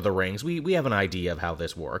seen Lord of the Rings. We have an idea of how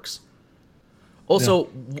this works. Also,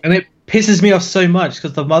 And it pisses me off so much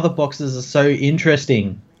because the mother boxes are so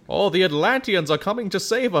interesting. oh, the Atlanteans are coming to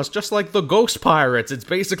save us, just like the Ghost Pirates. It's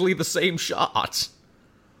basically the same shot.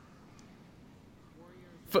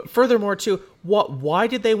 Furthermore, too, why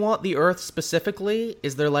did they want the Earth specifically?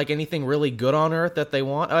 Is there, like, anything really good on Earth that they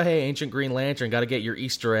want? Oh, hey, Ancient Green Lantern, gotta get your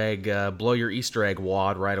Easter egg, blow your Easter egg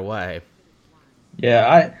wad right away.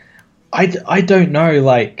 Yeah, I don't know.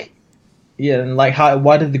 Like, yeah, and like,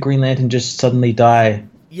 why did the Green Lantern just suddenly die?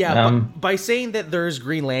 Yeah, but by saying that there's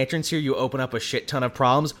Green Lanterns here, you open up a shit ton of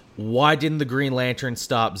problems. Why didn't the Green Lantern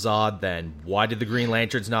stop Zod then? Why did the Green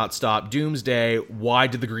Lanterns not stop Doomsday? Why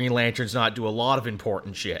did the Green Lanterns not do a lot of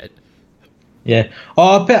important shit? Yeah.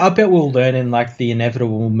 Oh, I bet we'll learn in like the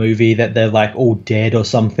inevitable movie that they're like all dead or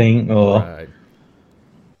something, or Right.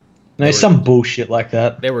 no, some bullshit like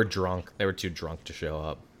that. They were drunk. They were too drunk to show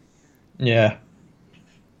up. Yeah.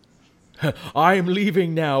 I'm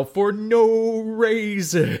leaving now for no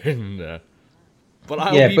reason. But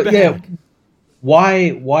I'll be back. Yeah.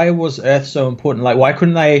 Why was Earth so important? Like, why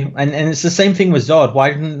couldn't they? And it's the same thing with Zod.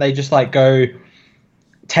 Why didn't they just like go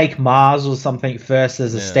take Mars or something first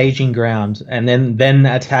as a staging ground, and then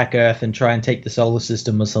attack Earth and try and take the solar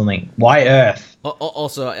system or something? Why Earth?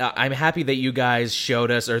 Also, I'm happy that you guys showed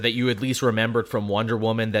us, or that you at least remembered from Wonder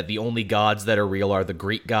Woman, that the only gods that are real are the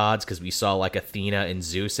Greek gods, because we saw like Athena and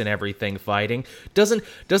Zeus and everything fighting. Doesn't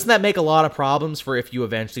that make a lot of problems for if you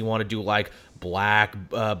eventually want to do like Black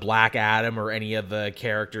Adam or any of the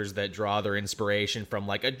characters that draw their inspiration from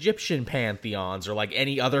like Egyptian pantheons or like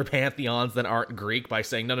any other pantheons that aren't Greek, by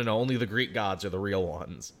saying no, only the Greek gods are the real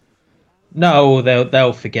ones? No,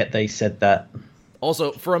 they'll forget they said that.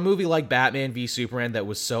 Also, for a movie like Batman v Superman that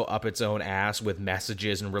was so up its own ass with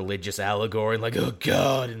messages and religious allegory and like, oh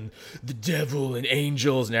God, and the devil and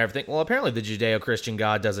angels and everything, well, apparently the Judeo-Christian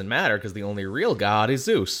God doesn't matter because the only real God is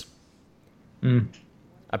Zeus.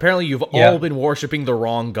 Apparently you've all been worshipping the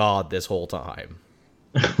wrong god this whole time.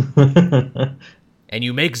 And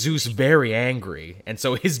you make Zeus very angry, and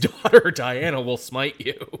so his daughter Diana will smite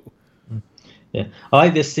you. Yeah, I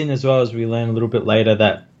like this scene as well, as we learn a little bit later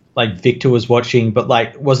that like Victor was watching, but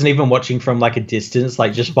like wasn't even watching from like a distance,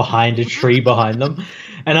 like just behind a tree behind them.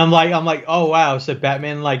 And I'm like, oh wow, so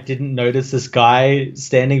Batman like didn't notice this guy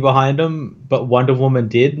standing behind him, but Wonder Woman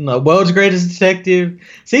did. And, like, world's greatest detective.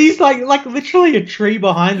 See, he's like literally a tree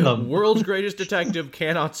behind them. World's greatest detective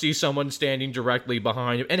cannot see someone standing directly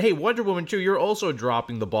behind him. And hey, Wonder Woman too, you're also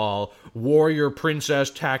dropping the ball. Warrior, princess,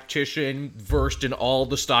 tactician, versed in all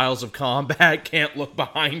the styles of combat, can't look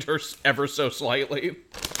behind her ever so slightly.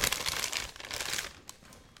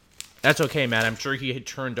 That's okay, man. I'm sure he had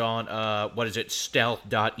turned on,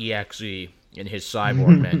 stealth.exe in his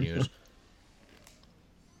cyborg menus.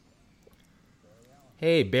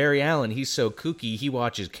 Hey, Barry Allen, he's so kooky, he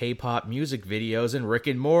watches K-pop music videos and Rick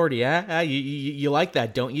and Morty. You like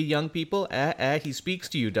that, don't you, young people? He speaks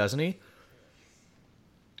to you, doesn't he?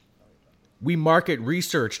 We market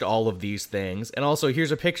researched all of these things, and also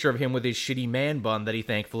here's a picture of him with his shitty man bun that he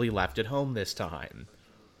thankfully left at home this time.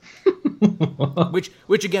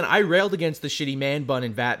 Which again, I railed against the shitty man bun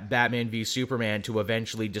in Batman v Superman to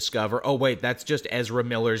eventually discover, oh wait, that's just Ezra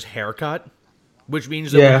Miller's haircut. Which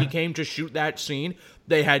means that when he came to shoot that scene,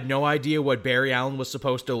 they had no idea what Barry Allen was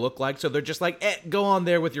supposed to look like, so they're just like, go on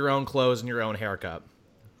there with your own clothes and your own haircut.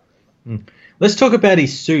 Let's talk about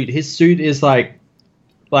his suit. His suit is like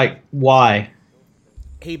why?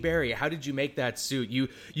 Hey Barry, how did you make that suit?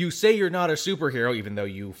 You say you're not a superhero, even though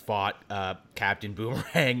you fought Captain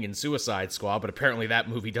Boomerang in Suicide Squad, but apparently that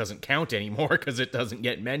movie doesn't count anymore because it doesn't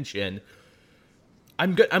get mentioned.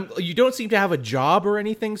 You don't seem to have a job or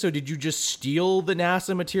anything, so did you just steal the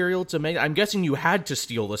NASA material to make? I'm guessing you had to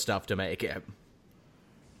steal the stuff to make it.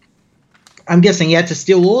 I'm guessing he had to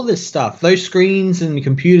steal all this stuff. Those screens and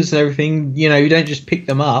computers and everything, you don't just pick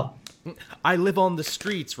them up. I live on the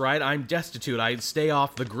streets, right? I'm destitute. I stay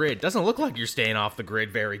off the grid. Doesn't look like you're staying off the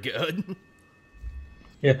grid very good.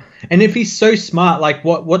 Yeah. And if he's so smart, like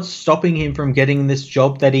what's stopping him from getting this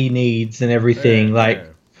job that he needs and everything?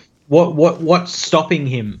 What's stopping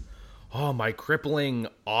him? Oh, my crippling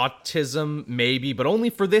autism, maybe, but only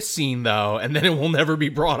for this scene, though, and then it will never be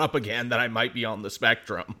brought up again that I might be on the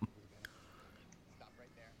spectrum.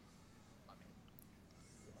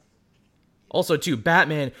 Also, too,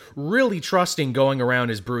 Batman really trusting going around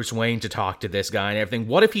as Bruce Wayne to talk to this guy and everything.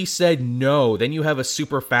 What if he said no? Then you have a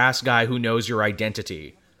super fast guy who knows your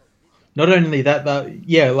identity. Not only that,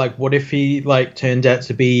 like, what if he, like, turned out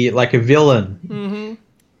to be, like, a villain? Mm-hmm.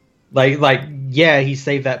 Yeah, he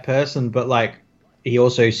saved that person, but, like, he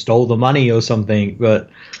also stole the money or something. But,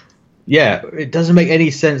 yeah, it doesn't make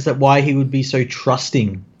any sense that why he would be so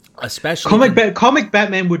trusting. Especially comic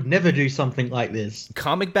Batman would never do something like this.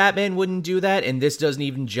 Comic Batman wouldn't do that, and this doesn't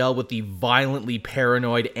even gel with the violently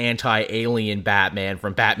paranoid anti-alien Batman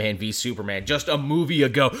from Batman v Superman. Just a movie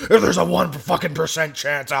ago, if there's a 1%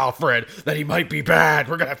 chance, Alfred, that he might be bad,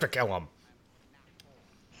 we're gonna have to kill him.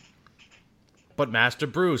 But Master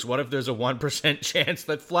Bruce, what if there's a 1% chance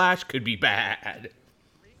that Flash could be bad?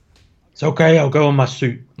 It's okay, I'll go in my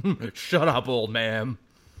suit. Shut up, old man.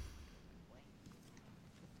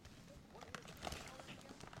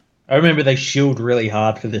 I remember they shilled really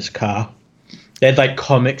hard for this car. They had like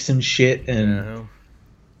comics and shit and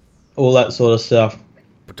all that sort of stuff.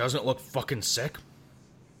 But doesn't it look fucking sick?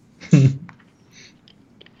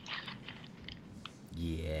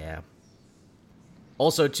 Yeah.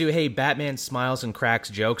 Also, too, hey, Batman smiles and cracks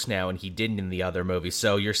jokes now, and he didn't in the other movie.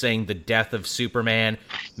 So you're saying the death of Superman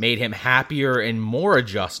made him happier and more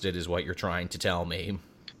adjusted is what you're trying to tell me.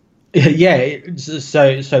 Yeah,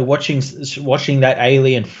 so watching that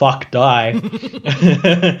alien fuck die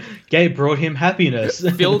brought him happiness.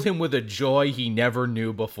 Filled him with a joy he never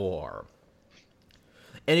knew before.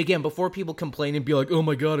 And again, before people complain and be like, oh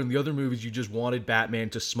my god, in the other movies you just wanted Batman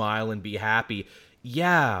to smile and be happy.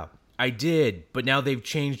 Yeah, I did, but now they've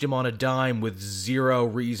changed him on a dime with zero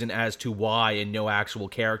reason as to why and no actual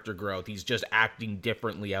character growth. He's just acting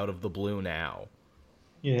differently out of the blue now.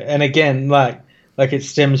 Yeah, and again, like it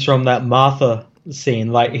stems from that Martha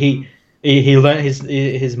scene. Like he learned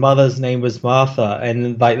his mother's name was Martha,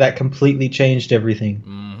 and like that completely changed everything.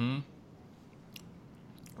 Mm-hmm.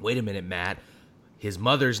 Wait a minute, Matt.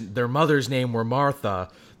 Their mother's name were Martha.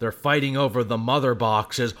 They're fighting over the mother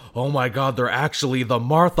boxes. Oh my god, they're actually the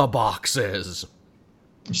Martha boxes.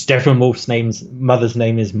 Steppenwolf's mother's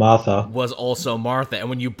name is Martha. Was also Martha.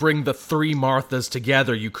 And when you bring the three Marthas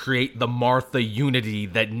together, you create the Martha unity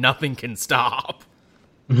that nothing can stop.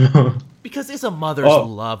 Because is a mother's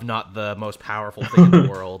love not the most powerful thing in the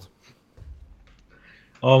world?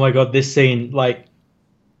 Oh my god, this scene, like,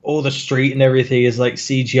 all the street and everything is like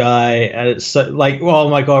CGI, and it's so, like, oh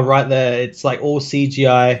my god, right there, it's like all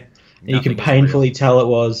CGI, and you can painfully tell it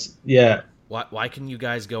was, yeah. Why can you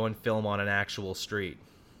guys go and film on an actual street?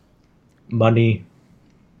 Money.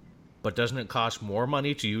 But doesn't it cost more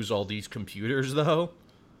money to use all these computers, though?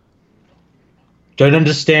 Don't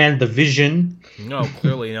understand the vision. No,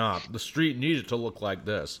 clearly not. The street needed to look like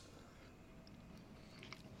this.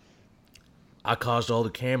 I caused all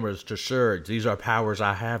the cameras to surge. These are powers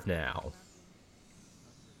I have now.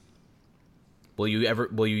 Will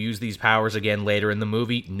you use these powers again later in the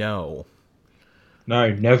movie? No.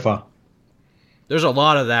 No, never. There's a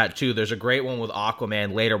lot of that, too. There's a great one with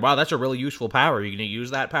Aquaman later. Wow, that's a really useful power. Are you going to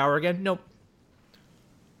use that power again? Nope.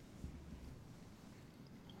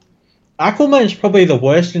 Aquaman's probably the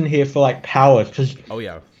worst in here for, like, powers, because... Oh,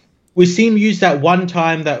 yeah. We see him use that one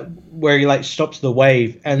time where he, like, stops the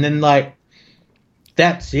wave, and then, like,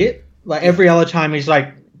 that's it. Like, every other time he's,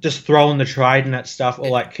 like, just throwing the trident at stuff or,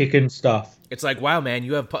 like, kicking stuff. It's like, wow, man,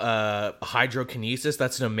 you have hydrokinesis.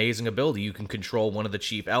 That's an amazing ability. You can control one of the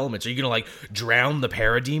chief elements. Are you going to, like, drown the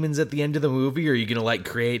parademons at the end of the movie? Or are you going to, like,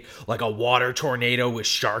 create, like, a water tornado with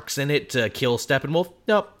sharks in it to kill Steppenwolf?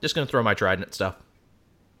 Nope, just going to throw my trident at stuff.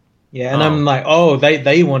 Yeah, and I'm like, oh,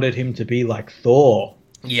 they wanted him to be like Thor.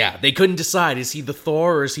 Yeah, they couldn't decide. Is he the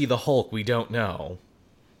Thor or is he the Hulk? We don't know.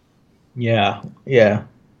 Yeah.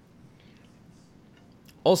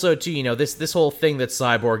 Also, too, you know, this whole thing that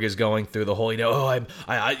Cyborg is going through, the whole, you know,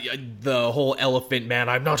 the whole elephant man,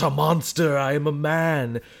 I'm not a monster, I am a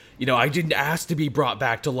man. You know, I didn't ask to be brought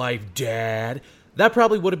back to life, Dad. That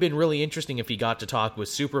probably would have been really interesting if he got to talk with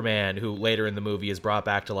Superman, who later in the movie is brought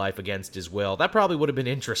back to life against his will. That probably would have been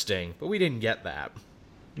interesting, but we didn't get that.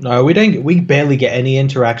 No, we don't. We barely get any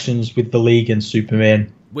interactions with the League and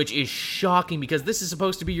Superman. Which is shocking because this is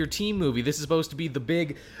supposed to be your team movie. This is supposed to be the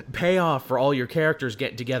big payoff for all your characters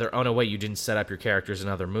getting together. Oh, no, wait, you didn't set up your characters in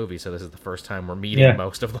other movies, so this is the first time we're meeting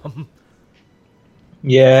most of them.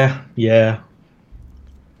 Yeah, yeah.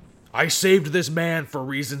 I saved this man for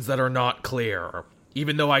reasons that are not clear.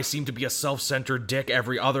 Even though I seem to be a self-centered dick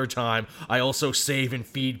every other time, I also save and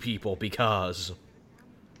feed people because...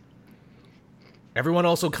 Everyone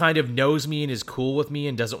also kind of knows me and is cool with me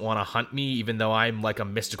and doesn't want to hunt me, even though I'm like a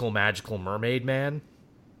mystical, magical mermaid man.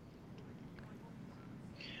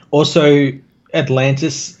 Also,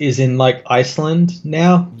 Atlantis is in, like, Iceland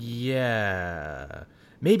now. Yeah.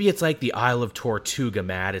 Maybe it's like the Isle of Tortuga,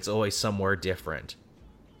 Matt. It's always somewhere different.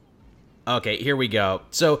 Okay, here we go.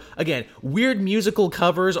 So, again, weird musical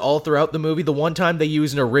covers all throughout the movie. The one time they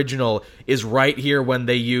use an original is right here when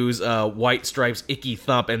they use White Stripes' Icky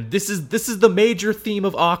Thump, and this is the major theme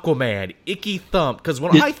of Aquaman, Icky Thump, because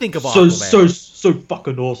when I think of Aquaman... So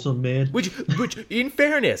fucking awesome, man. Which, in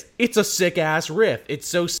fairness, it's a sick-ass riff. It's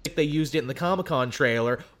so sick they used it in the Comic-Con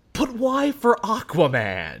trailer, but why for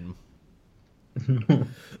Aquaman?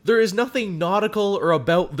 There is nothing nautical or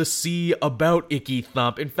about the sea about Icky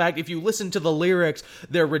Thump. In fact, if you listen to the lyrics,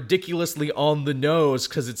 they're ridiculously on the nose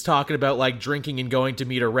because it's talking about, like, drinking and going to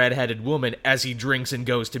meet a redheaded woman as he drinks and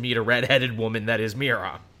goes to meet a redheaded woman that is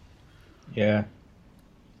Mira. Yeah.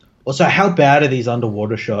 Also, how bad are these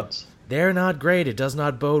underwater shots? They're not great. It does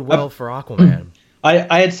not bode well for Aquaman.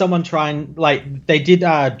 I had someone try and, like, they did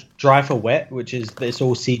Dry for Wet, which is, it's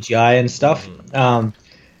all CGI and stuff.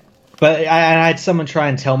 But I had someone try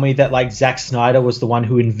and tell me that, like, Zack Snyder was the one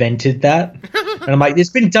who invented that. And I'm like, it's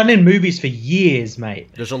been done in movies for years, mate.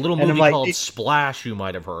 There's a little movie called Splash you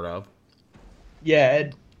might have heard of. Yeah,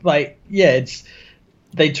 it's...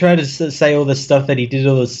 They try to say all this stuff that he did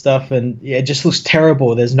all this stuff, and yeah, it just looks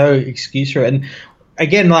terrible. There's no excuse for it. And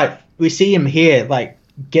again, like, we see him here, like,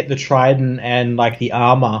 get the trident and, like, the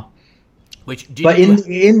armor.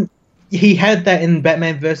 He had that in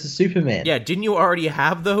Batman vs. Superman. Yeah, didn't you already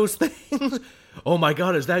have those things? Oh my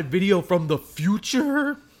god, is that video from the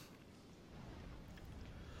future?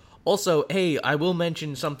 Also, hey, I will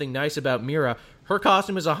mention something nice about Mira. Her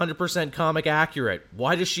costume is 100% comic accurate.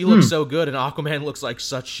 Why does she look so good and Aquaman looks like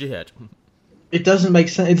such shit? It doesn't make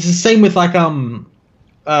sense. It's the same with, like,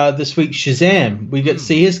 this week's Shazam. We get to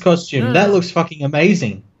see his costume. Yeah. That looks fucking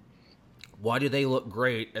amazing. Why do they look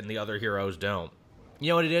great and the other heroes don't? You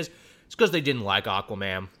know what it is? It's because they didn't like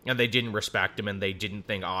Aquaman, and they didn't respect him, and they didn't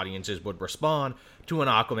think audiences would respond to an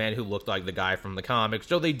Aquaman who looked like the guy from the comics,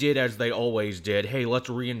 so they did as they always did. Hey, let's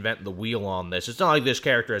reinvent the wheel on this. It's not like this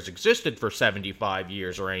character has existed for 75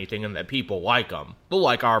 years or anything, and that people like him. They'll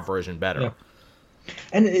like our version better. Yeah.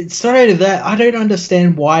 And sorry to that, I don't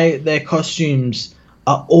understand why their costumes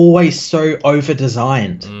are always so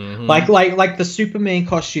over-designed. Like the Superman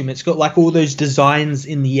costume, it's got, like, all those designs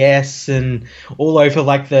in the S and all over,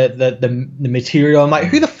 like, the material. I'm like,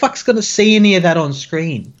 who the fuck's gonna see any of that on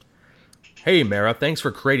screen? Hey, Mara, thanks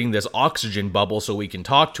for creating this oxygen bubble so we can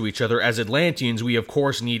talk to each other. As Atlanteans, we of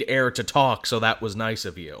course need air to talk, so that was nice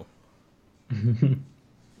of you.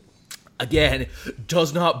 Again,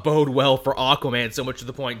 does not bode well for Aquaman, so much to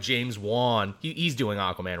the point James Wan, he's doing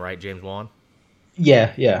Aquaman, right, James Wan?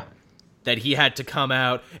 Yeah. That he had to come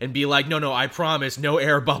out and be like, no, I promise, no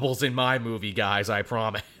air bubbles in my movie, guys, I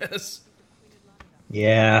promise.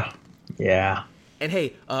 Yeah. And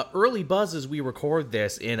hey, early buzz as we record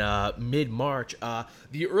this in mid-March,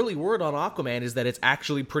 the early word on Aquaman is that it's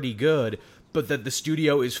actually pretty good, but that the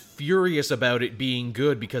studio is furious about it being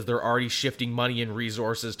good because they're already shifting money and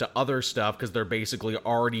resources to other stuff because they're basically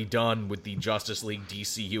already done with the Justice League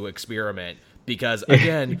DCU experiment. Because,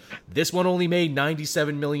 again, this one only made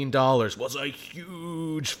 $97 million, was a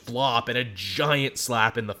huge flop and a giant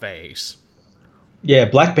slap in the face. Yeah,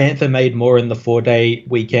 Black Panther made more in the 4-day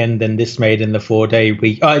weekend than this made in the 4-day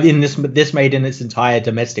week. This made in its entire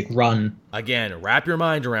domestic run. Again, wrap your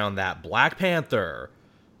mind around that. Black Panther,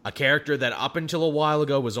 a character that up until a while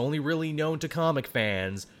ago was only really known to comic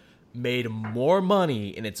fans, made more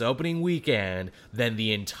money in its opening weekend than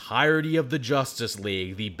the entirety of the Justice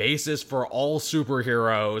League, the basis for all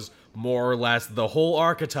superheroes, more or less the whole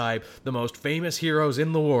archetype, the most famous heroes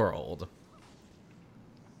in the world.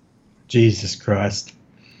 Jesus Christ.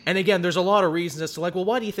 And again, there's a lot of reasons as to, like, well,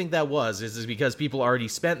 why do you think that was? Is it because people already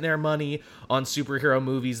spent their money on superhero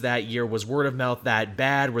movies that year? Was word of mouth that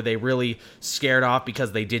bad? Were they really scared off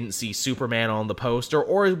because they didn't see Superman on the poster?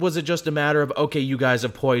 Or was it just a matter of, okay, you guys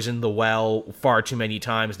have poisoned the well far too many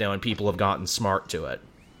times now and people have gotten smart to it?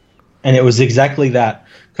 And it was exactly that,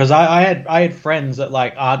 because I had friends that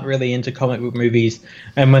like aren't really into comic book movies,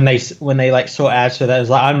 and when they like saw ads for that, it was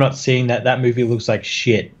like, I'm not seeing that. That movie looks like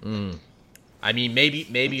shit. I mean, maybe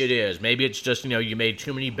it is. Maybe it's just, you made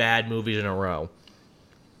too many bad movies in a row.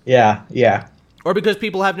 Yeah, yeah. Or because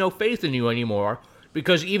people have no faith in you anymore.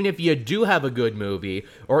 Because even if you do have a good movie,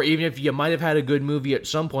 or even if you might have had a good movie at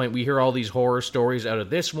some point, we hear all these horror stories out of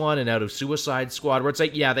this one and out of Suicide Squad, where it's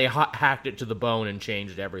like, yeah, they hacked it to the bone and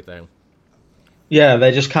changed everything. Yeah,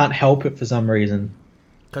 they just can't help it for some reason.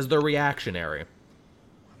 Because they're reactionary.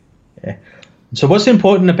 Yeah. So what's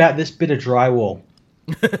important about this bit of drywall?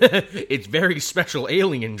 It's very special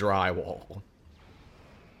alien drywall.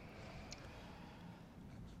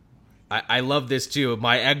 I love this too.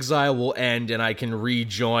 My exile will end and I can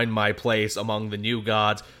rejoin my place among the new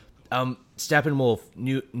gods. Steppenwolf,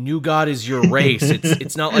 new god is your race.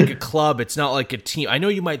 It's not like a club. It's not like a team. I know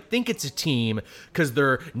you might think it's a team because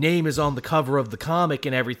their name is on the cover of the comic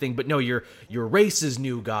and everything, but no, your race is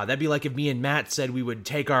new god. That'd be like if me and Matt said we would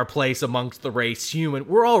take our place amongst the race human.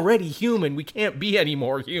 We're already human. We can't be any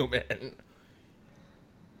more human.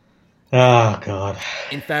 Oh, God.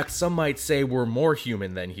 In fact, some might say we're more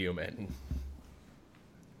human than human.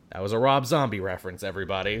 That was a Rob Zombie reference,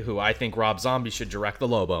 everybody, who I think Rob Zombie should direct the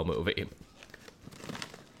Lobo movie.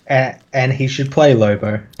 And he should play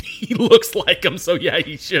Lobo. He looks like him, so yeah,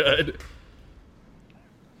 he should.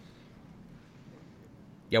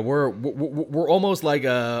 Yeah, we're almost like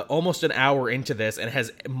almost an hour into this, and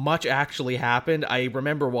has much actually happened. I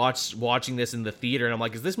remember watching this in the theater, and I'm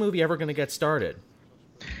like, is this movie ever going to get started?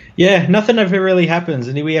 Yeah, nothing ever really happens,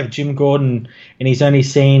 and here we have Jim Gordon, and he's only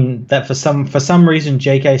seen that for some reason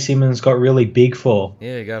J.K. Simmons got really big for.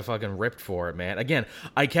 Yeah, he got fucking ripped for it, man. Again,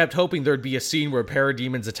 I kept hoping there'd be a scene where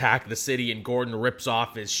parademons attack the city, and Gordon rips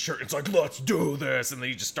off his shirt. It's like, let's do this, and then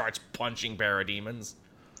he just starts punching parademons.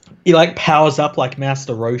 He like powers up like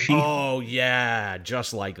Master Roshi. Oh yeah,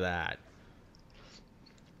 just like that.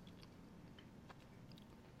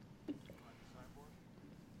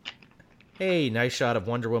 Hey, nice shot of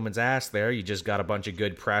Wonder Woman's ass there. You just got a bunch of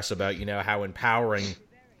good press about, how empowering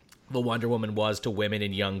the Wonder Woman was to women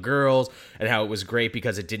and young girls, and how it was great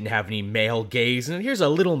because it didn't have any male gaze. And here's a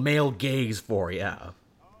little male gaze for you.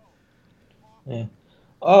 Yeah.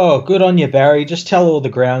 Oh, good on you, Barry. Just tell all the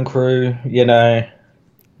ground crew,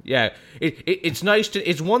 Yeah, it's nice to.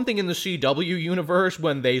 It's one thing in the CW universe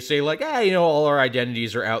when they say like, all our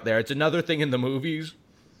identities are out there. It's another thing in the movies.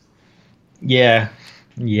 Yeah.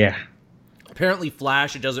 Apparently,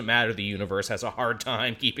 Flash, it doesn't matter. The universe has a hard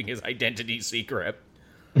time keeping his identity secret.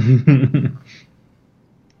 What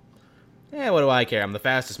do I care? I'm the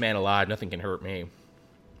fastest man alive. Nothing can hurt me.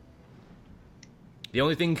 The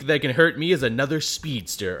only thing that can hurt me is another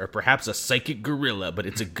speedster, or perhaps a psychic gorilla, but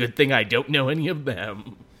it's a good thing I don't know any of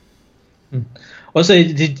them. Also,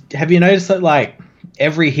 have you noticed that, like,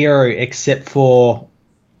 every hero except for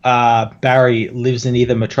Barry lives in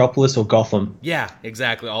either Metropolis or Gotham? Yeah,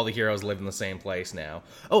 exactly. All the heroes live in the same place now.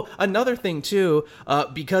 Oh, another thing, too,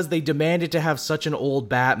 because they demanded to have such an old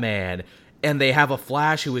Batman, and they have a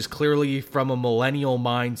Flash who is clearly from a millennial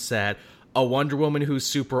mindset, a Wonder Woman who's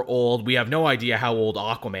super old. We have no idea how old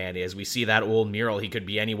Aquaman is. We see that old mural. He could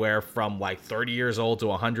be anywhere from, 30 years old to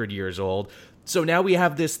 100 years old. So now we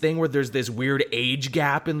have this thing where there's this weird age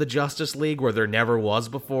gap in the Justice League where there never was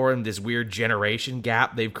before, and this weird generation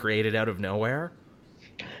gap they've created out of nowhere.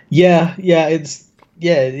 Yeah, it's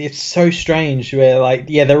so strange where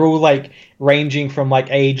they're all ranging from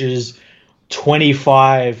ages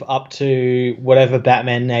 25 up to whatever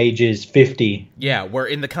Batman age is, 50. Yeah, where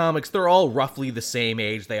in the comics, they're all roughly the same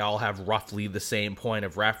age. They all have roughly the same point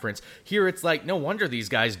of reference. Here, it's like, no wonder these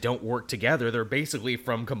guys don't work together. They're basically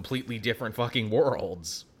from completely different fucking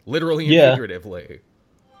worlds. Literally and figuratively.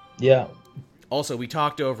 Yeah. Also, we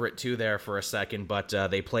talked over it, too, there for a second, but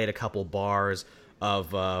they played a couple bars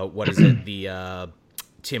of, the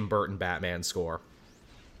Tim Burton Batman score.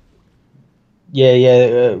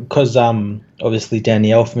 Yeah, because obviously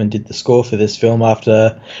Danny Elfman did the score for this film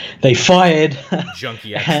after they fired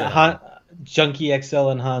Junkie XL. Junkie XL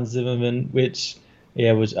and Hans Zimmerman, which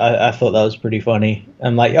I thought that was pretty funny.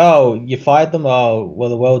 I'm like, oh, you fired them? Oh, well,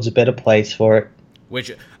 the world's a better place for it.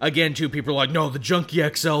 Which, again, too, people are like, no, the Junkie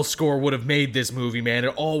XL score would have made this movie, man.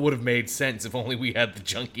 It all would have made sense if only we had the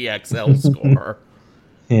Junkie XL score.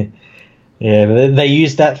 Yeah, they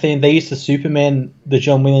used that theme. They used the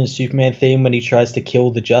John Williams Superman theme when he tries to kill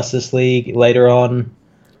the Justice League later on.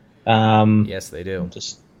 Yes, they do.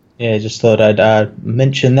 Yeah, just thought I'd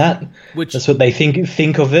mention that. Which That's what they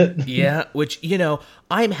think of it. Yeah, which,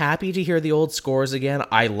 I'm happy to hear the old scores again.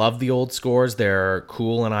 I love the old scores. They're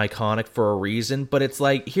cool and iconic for a reason. But it's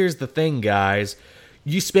like, here's the thing, guys.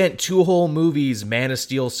 You spent 2 whole movies, Man of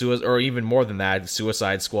Steel, or even more than that,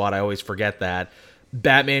 Suicide Squad, I always forget that,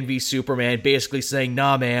 Batman v Superman, basically saying,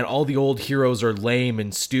 nah, man, all the old heroes are lame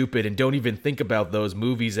and stupid and don't even think about those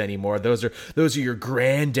movies anymore. Those are your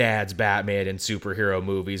granddad's Batman and superhero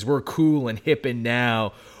movies. We're cool and hip and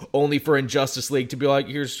now, only for Injustice League to be like,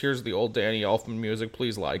 here's the old Danny Elfman music,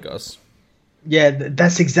 please like us. Yeah,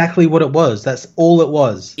 that's exactly what it was. That's all it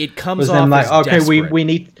was. It comes off like, as okay, desperate. we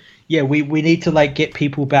need... Yeah, we need to like get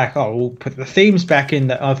people back. Oh, we'll put the themes back in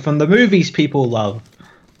from the movies people love.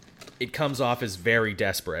 It comes off as very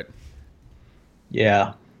desperate.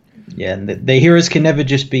 Yeah, and the heroes can never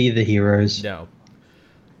just be the heroes. No.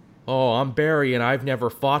 Oh, I'm Barry and I've never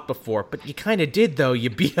fought before, but you kind of did though.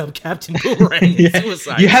 You beat up Captain Boomerang in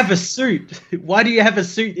Suicide. You have a suit. Why do you have a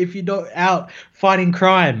suit if you're not out fighting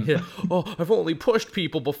crime? Yeah. Oh, I've only pushed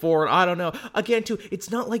people before, and I don't know. Again, too,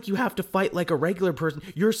 it's not like you have to fight like a regular person.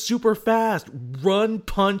 You're super fast. Run,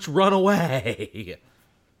 punch, run away.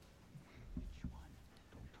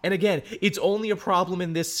 And again, it's only a problem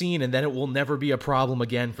in this scene, and then it will never be a problem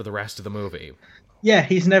again for the rest of the movie. Yeah,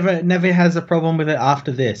 he's never has a problem with it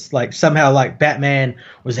after this. Like, somehow, like, Batman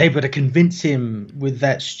was able to convince him with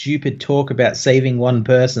that stupid talk about saving one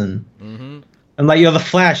person. Mm-hmm. And, like, you're the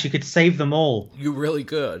Flash, you could save them all. You really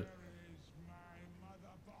could.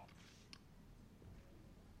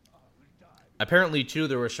 Apparently, too,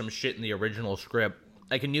 there was some shit in the original script.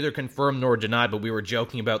 I can neither confirm nor deny, but we were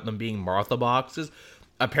joking about them being Martha boxes.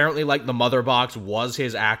 Apparently, like, the mother box was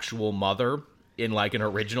his actual mother in, like, an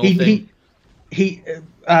original thing.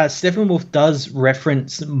 Steppenwolf does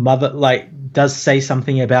reference mother, like, does say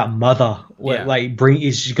something about mother, Yeah. like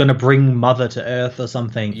is going to bring mother to Earth or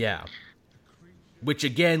something. Yeah. Which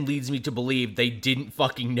again leads me to believe they didn't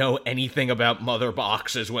fucking know anything about mother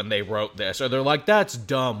boxes when they wrote this, or they're like, that's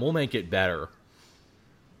dumb, we'll make it better.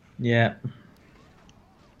 Yeah.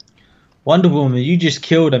 Wonder Woman, you just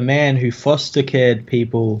killed a man who foster cared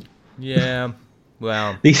people. Yeah.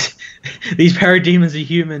 Well, these parademons are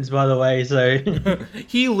humans, by the way, so...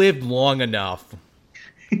 He lived long enough.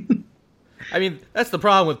 I mean, that's the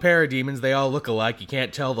problem with parademons. They all look alike. You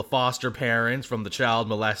can't tell the foster parents from the child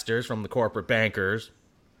molesters from the corporate bankers.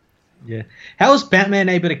 Yeah. How is Batman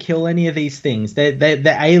able to kill any of these things? They're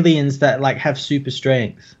aliens that, like, have super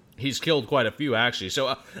strength. He's killed quite a few, actually.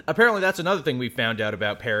 So, apparently that's another thing we found out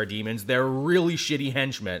about parademons. They're really shitty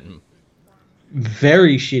henchmen.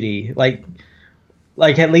 Very shitty.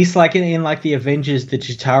 Like at least like in like the Avengers, the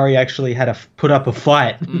Chitauri actually had to put up a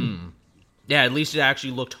fight. Yeah, at least it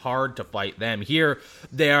actually looked hard to fight them. Here,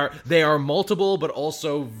 they are multiple, but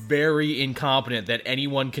also very incompetent that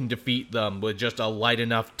anyone can defeat them with just a light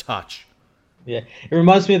enough touch. Yeah, it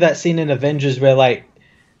reminds me of that scene in Avengers where like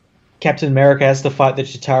Captain America has to fight the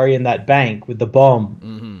Chitauri in that bank with the bomb.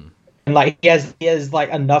 Mm-hmm. And like he has like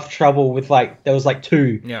enough trouble with like there was like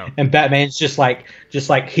 2, yeah. And Batman's just like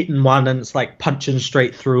hitting one and it's like punching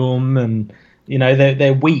straight through them, and you know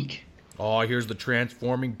they're weak. Oh, here's the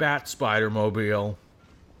transforming Bat Spider Mobile.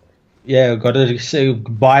 Yeah, got to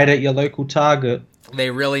buy it at your local Target. They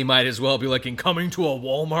really might as well be like coming to a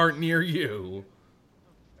Walmart near you.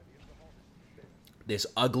 This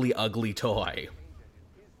ugly, ugly toy.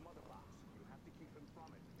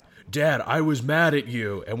 Dad, I was mad at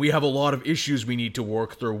you, and we have a lot of issues we need to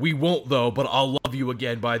work through. We won't, though, but I'll love you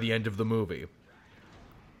again by the end of the movie.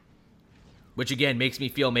 Which, again, makes me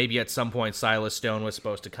feel maybe at some point Silas Stone was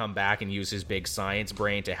supposed to come back and use his big science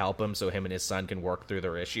brain to help him so him and his son can work through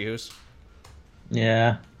their issues.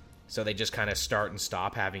 Yeah. So they just kind of start and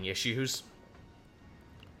stop having issues.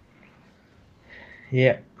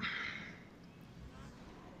 Yeah.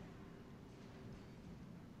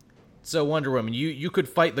 So Wonder Woman, you could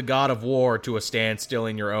fight the God of War to a standstill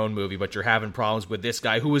in your own movie, but you're having problems with this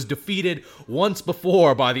guy who was defeated once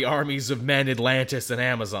before by the armies of men, Atlantis, and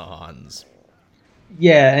Amazons.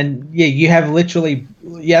 Yeah, and yeah, you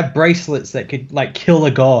have bracelets that could like kill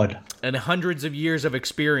a god. And hundreds of years of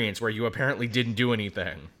experience where you apparently didn't do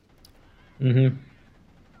anything. Mm-hmm.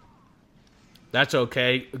 That's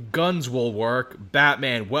okay. Guns will work.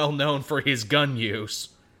 Batman, well known for his gun use.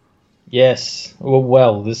 Yes.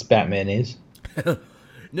 Well, this Batman is.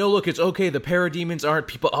 No, look, it's okay. The parademons aren't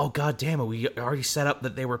people. Oh, god damn it. We already set up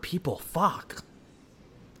that they were people. Fuck.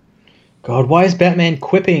 God, why is Batman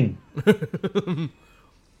quipping?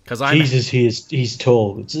 Because Jesus, he's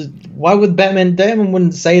tall. Why would Batman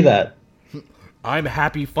wouldn't say that? I'm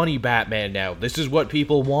happy, funny Batman now. This is what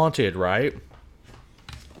people wanted, right?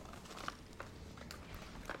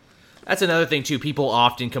 That's another thing, too. People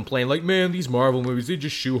often complain, like, man, these Marvel movies, they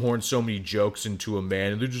just shoehorn so many jokes into them,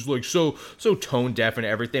 man. And they're just, like, so tone-deaf and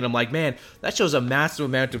everything. I'm like, man, that shows a massive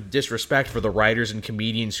amount of disrespect for the writers and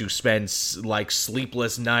comedians who spend, like,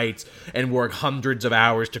 sleepless nights and work hundreds of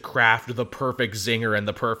hours to craft the perfect zinger and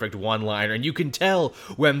the perfect one-liner. And you can tell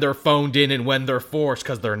when they're phoned in and when they're forced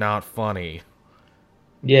because they're not funny.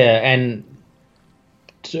 Yeah, and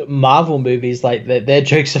Marvel movies, like, their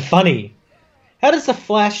jokes are funny. How does the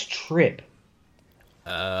Flash trip?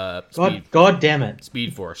 God damn it.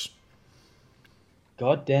 Speed Force.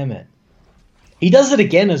 God damn it. He does it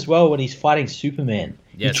again as well when he's fighting Superman.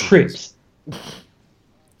 Yes, he trips.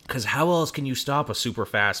 Because how else can you stop a super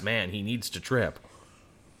fast man? He needs to trip.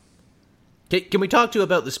 Can we talk to you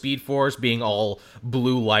about the Speed Force being all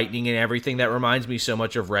blue lightning and everything? That reminds me so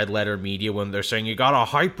much of Red Letter Media when they're saying you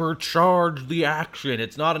gotta hypercharge the action.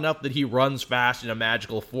 It's not enough that he runs fast in a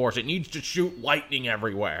magical force. It needs to shoot lightning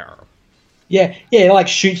everywhere. Yeah, like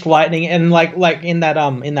shoots lightning, and like in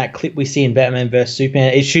that clip we see in Batman vs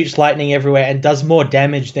Superman, it shoots lightning everywhere and does more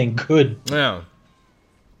damage than good. Yeah.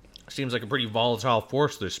 Seems like a pretty volatile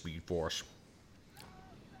force, this Speed Force.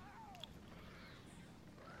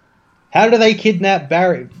 How do they kidnap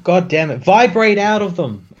Barry? God damn it. Vibrate out of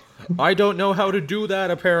them. I don't know how to do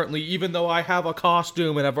that, apparently. Even though I have a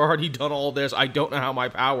costume and I've already done all this, I don't know how my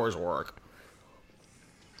powers work.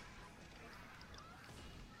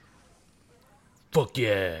 Fuck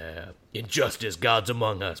yeah. Injustice, Gods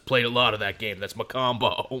Among Us. Played a lot of that game. That's my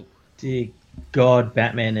combo. Dear God,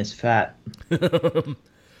 Batman is fat.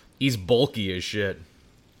 He's bulky as shit.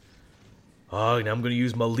 Oh, and I'm going to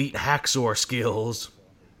use my elite hacksaw skills.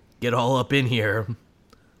 Get all up in here.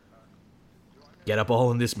 Get up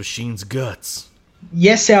all in this machine's guts.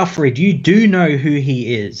 Yes, Alfred, you do know who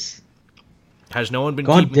he is. Has no one been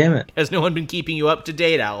damn it. Has no one been keeping you up to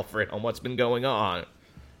date, Alfred, on what's been going on?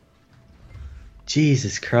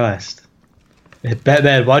 Jesus Christ.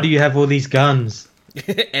 Batman, why do you have all these guns?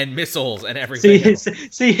 And missiles and everything.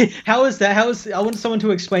 See, how is that? I want someone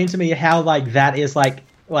to explain to me how like that is like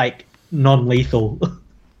non-lethal.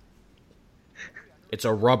 It's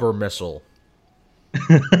a rubber missile.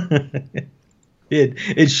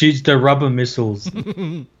 It shoots the rubber missiles.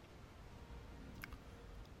 And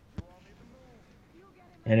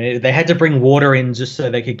they had to bring water in just so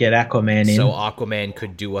they could get Aquaman in. So Aquaman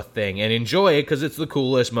could do a thing and enjoy it because it's the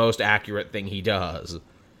coolest, most accurate thing he does.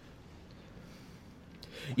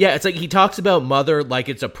 Yeah, it's like he talks about Mother like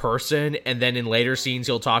it's a person, and then in later scenes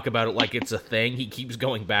he'll talk about it like it's a thing. He keeps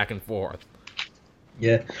going back and forth.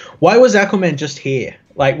 Yeah. Why was Aquaman just here?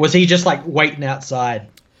 Like, was he just, like, waiting outside?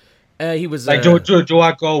 He was... Like, do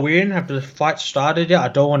I go in? Have the fight started yet? I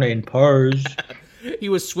don't want to impose. He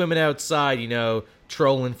was swimming outside,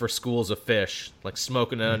 trolling for schools of fish. Like,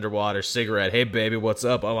 smoking an underwater cigarette. Hey, baby, what's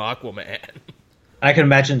up? I'm Aquaman. I can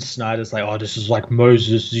imagine Snyder's like, oh, this is like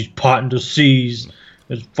Moses. He's parting the seas.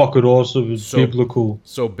 It's fucking awesome. It's biblical.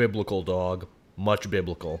 So biblical, dog. Much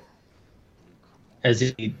biblical. As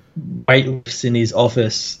he weightlifts in his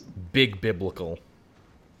office. Big biblical.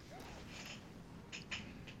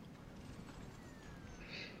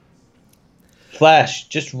 Flash,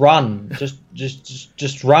 just run.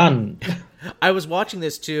 Just run. I was watching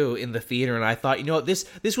this too in the theater, and I thought,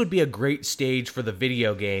 this would be a great stage for the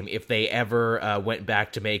video game if they ever went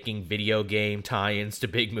back to making video game tie-ins to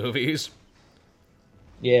big movies.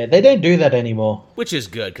 Yeah, they don't do that anymore. Which is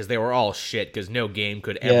good, because they were all shit, because no game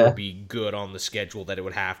could ever be good on the schedule that it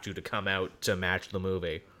would have to come out to match the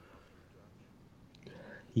movie.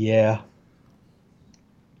 Yeah.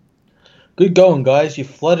 Good going, guys. You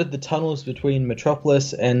flooded the tunnels between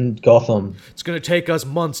Metropolis and Gotham. It's going to take us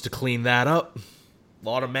months to clean that up. A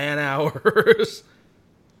lot of man hours.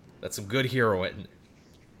 That's some good heroing.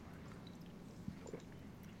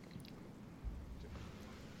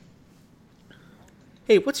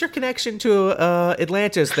 Hey, what's your connection to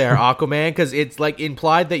Atlantis there, Aquaman? Because it's like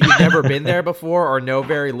implied that you've never been there before or know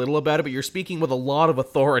very little about it, but you're speaking with a lot of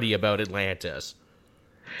authority about Atlantis.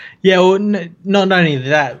 Yeah, well, not only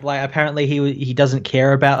that, like apparently he doesn't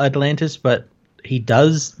care about Atlantis, but he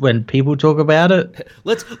does when people talk about it.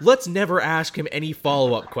 Let's never ask him any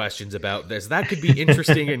follow-up questions about this. That could be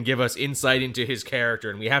interesting and give us insight into his character,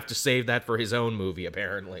 and we have to save that for his own movie,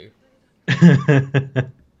 apparently.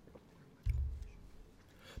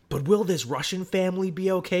 But will this Russian family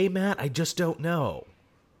be okay, Matt? I just don't know.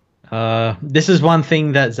 This is one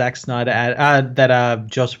thing that Zack Snyder that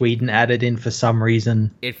Joss Whedon added in for some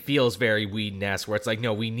reason. It feels very Whedon-esque, where it's like,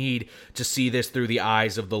 no, we need to see this through the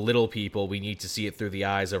eyes of the little people. We need to see it through the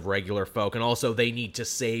eyes of regular folk, and also they need to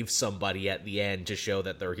save somebody at the end to show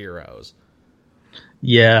that they're heroes.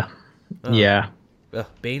 Yeah, yeah.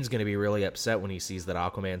 Bane's going to be really upset when he sees that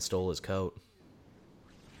Aquaman stole his coat.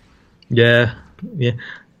 Yeah.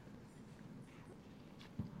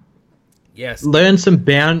 Yes. Learn some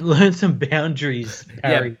boundaries,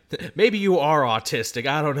 Harry. Yeah, maybe you are autistic.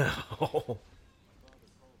 I don't know.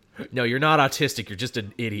 No, you're not autistic. You're just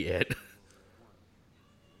an idiot.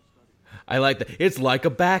 I like that. It's like a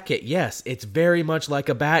bat cave. Yes, it's very much like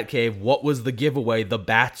a bat cave. What was the giveaway? The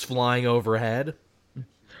bats flying overhead?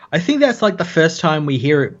 I think that's like the first time we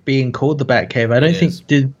hear it being called the Bat Cave. I don't think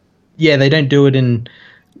they don't do it in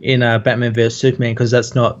Batman vs Superman because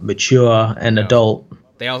that's not mature and adult.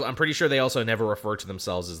 I'm pretty sure they also never refer to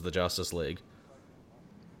themselves as the Justice League.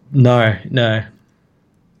 No.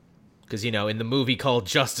 Because, in the movie called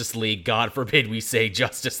Justice League, God forbid we say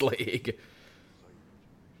Justice League.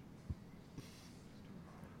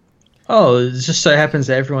 Oh, it just so happens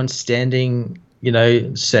that everyone's standing,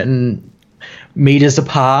 certain meters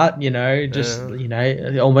apart,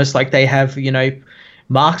 almost like they have,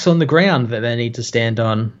 marks on the ground that they need to stand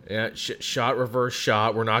on. Yeah, shot, reverse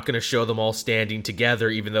shot. We're not going to show them all standing together,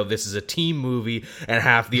 even though this is a team movie, and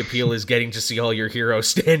half the appeal is getting to see all your heroes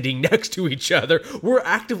standing next to each other. We're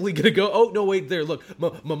actively going to go, oh, no, wait, there, look,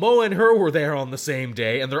 Momoa and her were there on the same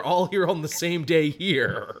day, and they're all here on the same day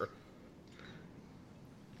here.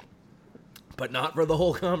 But not for the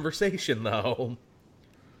whole conversation, though.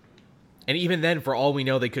 And even then, for all we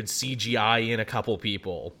know, they could CGI in a couple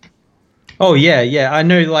people. Oh, yeah. I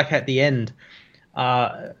know, like, at the end,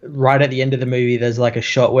 right at the end of the movie, there's, like, a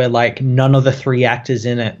shot where, like, none of the three actors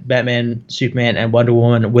in it, Batman, Superman, and Wonder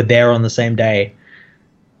Woman, were there on the same day.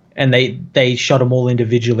 And they shot them all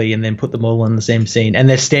individually and then put them all in the same scene. And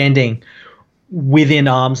they're standing within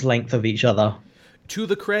arm's length of each other. To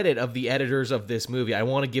the credit of the editors of this movie, I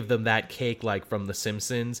want to give them that cake like from The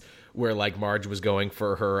Simpsons, where like Marge was going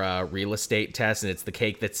for her real estate test, and it's the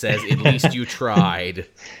cake that says, "At least you tried."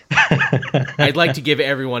 I'd like to give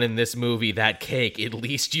everyone in this movie that cake. At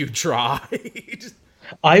least you tried.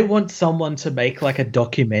 I want someone to make like a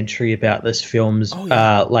documentary about this film's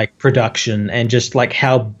like production and just like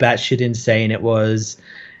how batshit insane it was,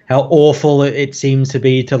 how awful it seems to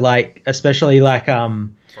be to like, especially like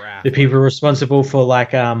the people responsible for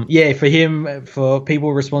like for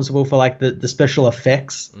people responsible for like the special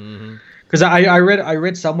effects. Because I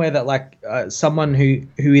read somewhere that like someone who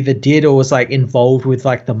either did or was like involved with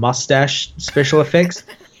like the mustache special effects,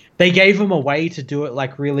 they gave him a way to do it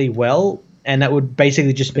like really well, and that would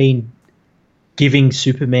basically just mean giving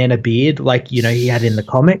Superman a beard like he had in the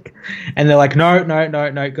comic, and they're like no,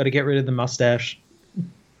 got to get rid of the mustache.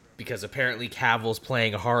 Because apparently Cavill's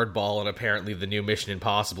playing hardball, and apparently the new Mission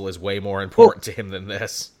Impossible is way more important to him than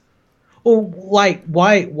this. Well, like,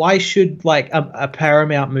 why should like a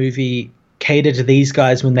Paramount movie cater to these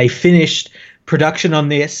guys when they finished production on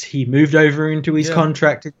this? He moved over into his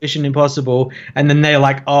contract at Mission Impossible, and then they're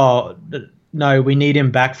like, "Oh, no, we need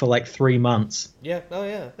him back for like 3 months." Yeah. Oh,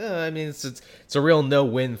 yeah. I mean, it's a real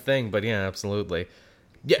no-win thing, but yeah, absolutely.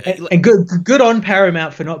 Yeah, and good on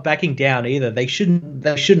Paramount for not backing down either. They shouldn't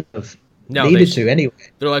have needed to anyway.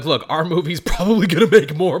 They're like, look, our movie's probably gonna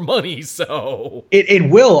make more money, so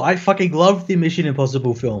it will. I fucking love the Mission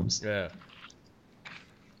Impossible films. Yeah.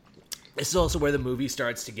 This is also where the movie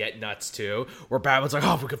starts to get nuts too, where Batman's like,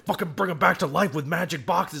 oh, we could fucking bring him back to life with magic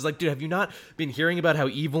boxes. Like, dude, have you not been hearing about how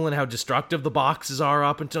evil and how destructive the boxes are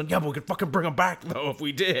up until? Yeah, but we could fucking bring him back though if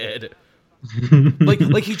we did.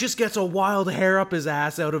 like he just gets a wild hair up his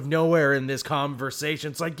ass out of nowhere in this conversation.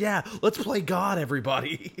 It's like, yeah, let's play God,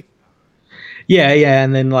 everybody. Yeah,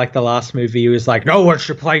 and then like the last movie, he was like, no one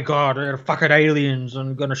should play God. They're fucking aliens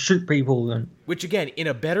and gonna shoot people. And which again, in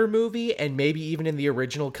a better movie, and maybe even in the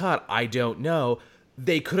original cut, I don't know,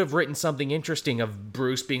 they could have written something interesting of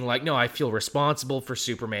Bruce being like, no, I feel responsible for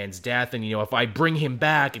Superman's death, and if I bring him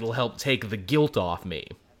back, it'll help take the guilt off me.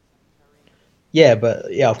 Yeah,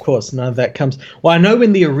 but yeah, of course, none of that comes. Well, I know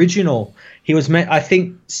in the original, he was meant. I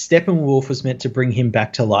think Steppenwolf was meant to bring him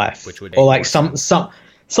back to life, which would or like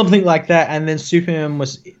something like that. And then Superman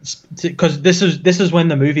was, because this is when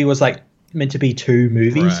the movie was like meant to be 2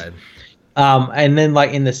 movies, right. And then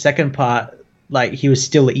like in the second part, like he was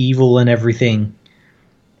still evil and everything.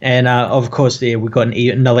 And of course, we got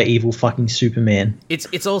another evil fucking Superman.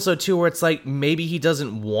 It's also too where it's like maybe he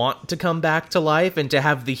doesn't want to come back to life, and to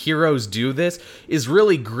have the heroes do this is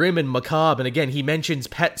really grim and macabre. And again, he mentions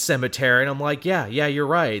Pet Cemetery, and I'm like, yeah, you're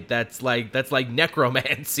right. That's like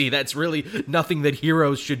necromancy. That's really nothing that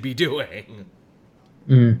heroes should be doing.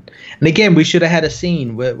 And again, we should have had a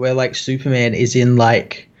scene where like Superman is in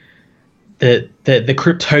like the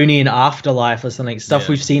Kryptonian afterlife or something, stuff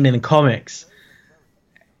we've seen in the comics.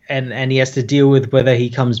 And he has to deal with whether he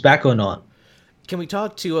comes back or not. Can we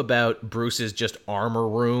talk too about Bruce's just armor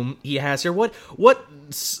room he has here? What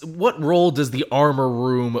role does the armor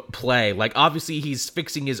room play? Like, obviously he's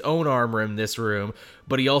fixing his own armor in this room,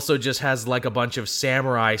 but he also just has like a bunch of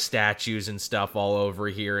samurai statues and stuff all over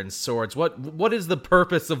here and swords. What is the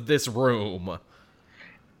purpose of this room?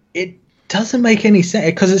 It doesn't make any sense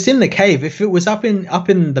because it's in the cave. If it was up in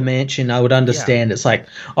the mansion, I would understand. Yeah. It's like,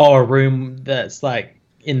 oh, a room that's like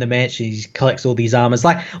in the mansion, he collects all these armors,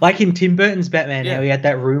 like in Tim Burton's Batman, how he had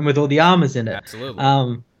that room with all the armors in it. Absolutely.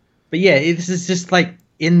 But yeah, this is just like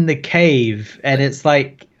in the cave, and it's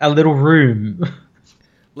like a little room.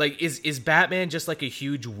 Like, is Batman just like a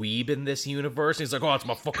huge weeb in this universe? And he's like, oh, it's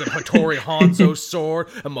my fucking Hattori Hanzo sword,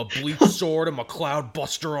 and my Bleach sword, and my Cloud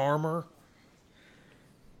Buster armor.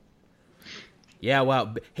 Yeah,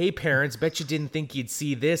 wow. Hey, parents, bet you didn't think you'd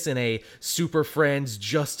see this in a Super Friends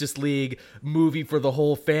Justice League movie for the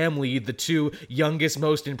whole family. The two youngest,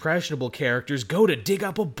 most impressionable characters go to dig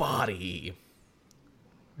up a body.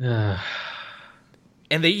 And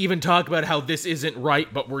they even talk about how this isn't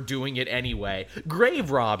right, but we're doing it anyway. Grave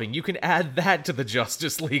robbing. You can add that to the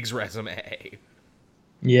Justice League's resume.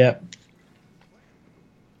 Yeah.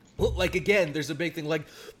 Like, again, there's a big thing. Like,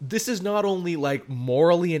 this is not only, like,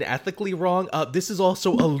 morally and ethically wrong, this is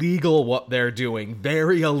also illegal what they're doing.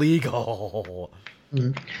 Very illegal.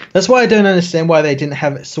 That's why I don't understand why they didn't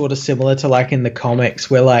have it sort of similar to, like, in the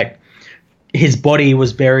comics, where, like, his body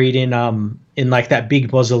was buried in like, that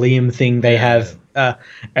big mausoleum thing they have,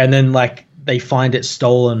 and then, like, they find it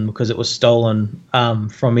stolen because it was stolen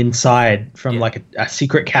from inside, from, like, a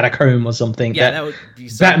secret catacomb or something. Yeah, that would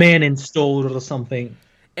be Batman installed or something.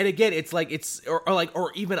 And again, it's like,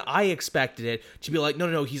 or even I expected it to be like,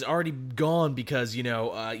 no, he's already gone because, you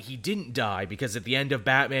know, he didn't die, because at the end of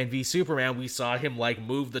Batman v Superman, we saw him, like,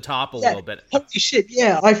 move the top a little bit. Holy shit,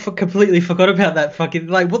 yeah, I completely forgot about that fucking,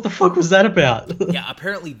 like, what the fuck was that about? Yeah,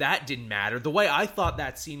 apparently that didn't matter. The way I thought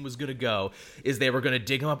that scene was gonna go is they were gonna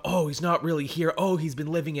dig him up. Oh, he's not really here. Oh, he's been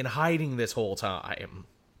living in hiding this whole time.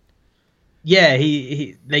 Yeah,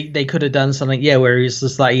 they could have done something, where he was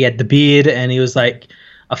just like, he had the beard and he was like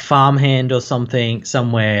a farmhand or something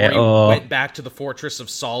somewhere, or he went back to the Fortress of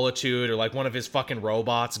Solitude, or like one of his fucking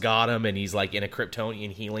robots got him and he's like in a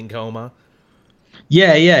Kryptonian healing coma.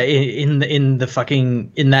 Yeah, in the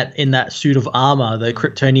fucking in that suit of armor, the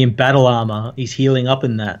Kryptonian battle armor, he's healing up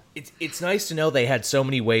in that. It's nice to know they had so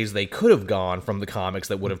many ways they could have gone from the comics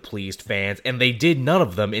that would have pleased fans, and they did none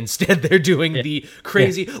of them. Instead, they're doing the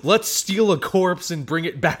crazy, let's steal a corpse and bring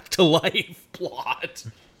it back to life plot.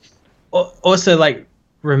 Also, like,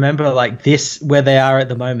 remember, like, this, where they are at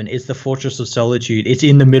the moment, is the Fortress of Solitude. It's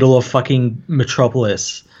in the middle of fucking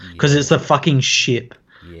Metropolis, because it's a fucking ship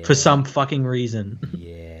for some fucking reason.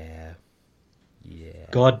 Yeah.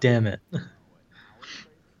 God damn it.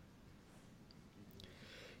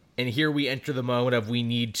 And here we enter the moment of we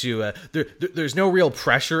need to... there's no real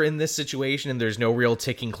pressure in this situation, and there's no real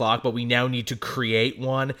ticking clock, but we now need to create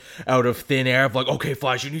one out of thin air of like, okay,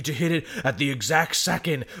 Flash, you need to hit it at the exact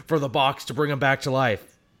second for the box to bring him back to life.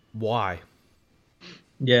 Why?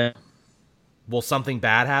 Yeah. Will something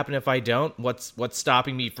bad happen if I don't? What's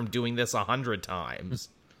stopping me from doing this 100 times?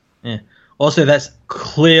 Yeah. Also, that's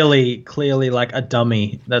clearly like a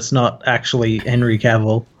dummy. That's not actually Henry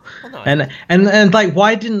Cavill. Well, no, and like,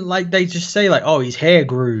 why didn't, like, they just say like, oh, his hair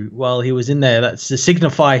grew while he was in there? That's to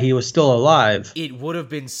signify he was still alive. It would have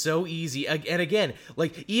been so easy. And again,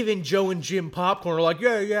 like, even Joe and Jim Popcorn are like,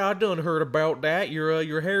 yeah, I done heard about that.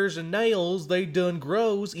 Your hairs and nails, they done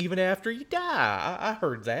grows even after you die. I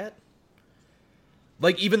heard that.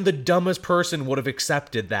 Like, even the dumbest person would have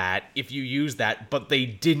accepted that if you used that, but they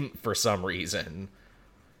didn't for some reason.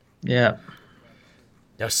 Yeah.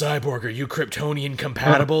 Now, Cyborg, are you Kryptonian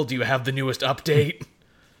compatible? Do you have the newest update?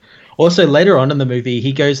 Also, later on in the movie,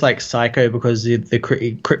 he goes, like, psycho because the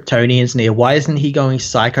Kryptonian's near. Why isn't he going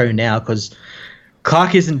psycho now? Because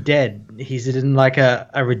Clark isn't dead. He's in, like, a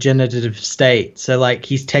regenerative state. So, like,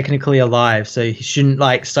 he's technically alive. So he shouldn't,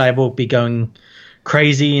 like, Cyborg be going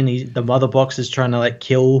crazy, and the mother box is trying to, like,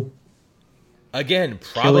 kill him.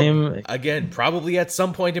 Probably at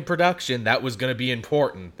some point in production that was going to be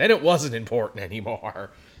important. Then it wasn't important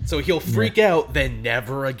anymore. So he'll freak out, then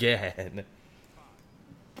never again.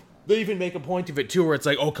 They even make a point of it too, where it's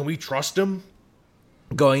like, oh, can we trust him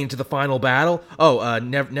going into the final battle? Oh,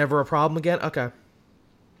 never a problem again? Okay.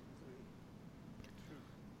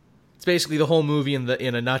 It's basically the whole movie in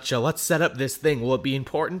a nutshell. Let's set up this thing. Will it be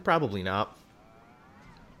important? Probably not.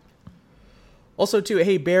 Also, too,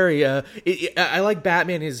 hey, Barry, I like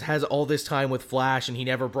Batman has all this time with Flash, and he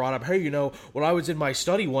never brought up, hey, you know, when I was in my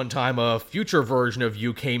study one time, a future version of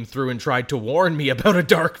you came through and tried to warn me about a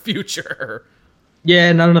dark future.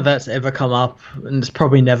 Yeah, none of that's ever come up, and it's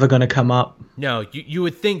probably never going to come up. No, you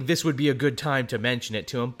would think this would be a good time to mention it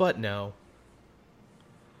to him, but no.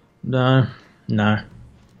 No, no.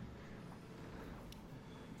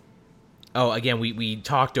 Oh, again, we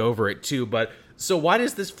talked over it too, but so why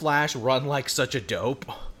does this Flash run like such a dope?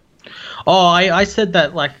 Oh, I said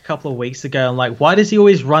that like a couple of weeks ago. I'm like, why does he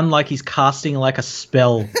always run like he's casting like a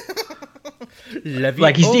spell?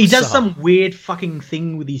 Like he does some weird fucking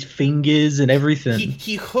thing with his fingers and everything.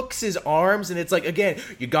 He hooks his arms, and it's like, again,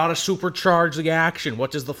 you gotta supercharge the action.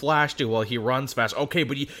 What does the Flash do? Well, he runs fast. Okay,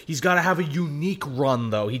 but he's gotta have a unique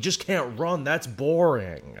run, though. He just can't run. That's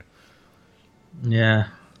boring. Yeah.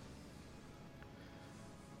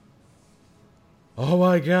 Oh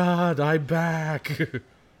my god, I'm back.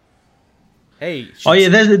 Hey. Oh yeah,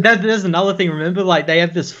 there's another thing. Remember, like they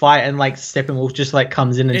have this fight, and like Steppenwolf just like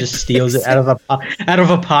comes in and just steals it out of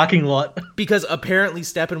a parking lot. Because apparently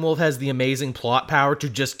Steppenwolf has the amazing plot power to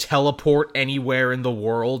just teleport anywhere in the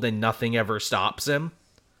world, and nothing ever stops him.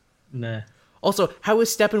 Nah. Also, how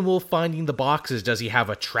is Steppenwolf finding the boxes? Does he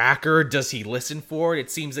have a tracker? Does he listen for it?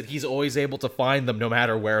 It seems that he's always able to find them no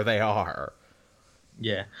matter where they are.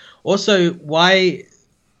 Yeah. Also, why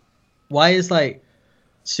is like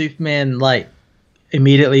Superman like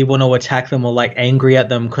immediately want to attack them or like angry at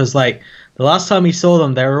them? Because like the last time he saw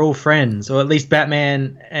them, they were all friends, or at least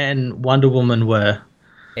Batman and Wonder Woman were.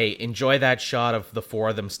 Hey, enjoy that shot of the four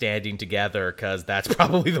of them standing together, because that's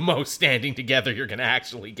probably the most standing together you're gonna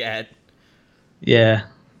actually get. Yeah.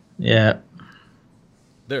 Yeah.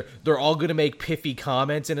 They're all going to make piffy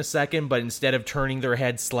comments in a second, but instead of turning their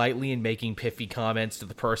head slightly and making piffy comments to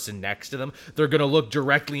the person next to them, they're going to look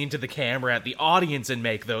directly into the camera at the audience and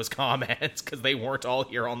make those comments, because they weren't all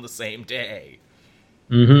here on the same day.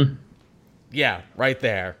 Mm-hmm. Yeah, right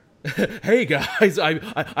there. Hey guys,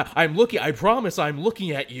 I'm looking. I promise I'm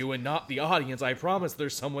looking at you and not the audience. I promise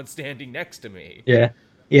there's someone standing next to me. Yeah.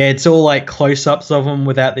 Yeah, it's all like close-ups of them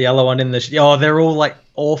without the other one in the... Oh, they're all like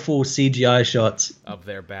awful CGI shots. Of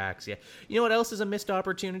their backs, yeah. You know what else is a missed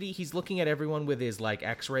opportunity? He's looking at everyone with his like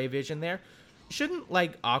X-ray vision there. Shouldn't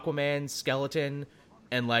like Aquaman's skeleton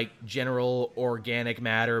and like general organic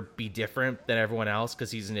matter be different than everyone else because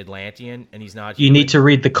he's an Atlantean and he's not human? You need to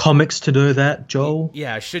read the comics to know that, Joel.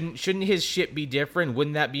 Yeah, shouldn't his shit be different?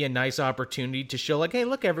 Wouldn't that be a nice opportunity to show like, hey,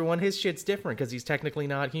 look everyone, his shit's different because he's technically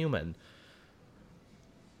not human?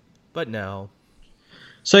 But no.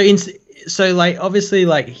 So like obviously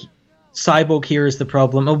like Cyborg here is the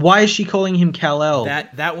problem. And why is she calling him Kal-El?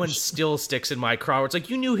 That one still sticks in my craw. It's like,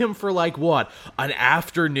 you knew him for like what, an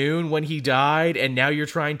afternoon when he died, and now you're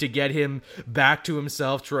trying to get him back to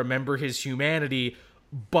himself to remember his humanity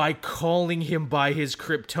by calling him by his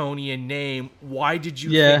Kryptonian name. Why did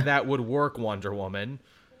you think that would work, Wonder Woman?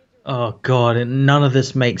 Oh god, and none of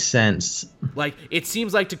this makes sense. Like, it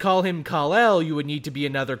seems like to call him Kal-El, you would need to be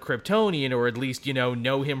another Kryptonian, or at least,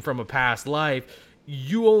 know him from a past life.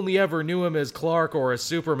 You only ever knew him as Clark or as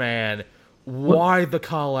Superman. Why the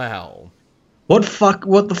Kal-El? What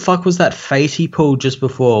the fuck was that face he pulled just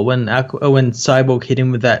before when Cyborg hit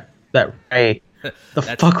him with that ray? The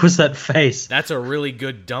fuck was that face? That's a really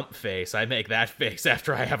good dump face. I make that face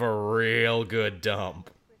after I have a real good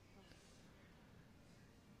dump.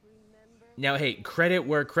 Now, hey, credit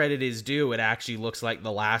where credit is due. It actually looks like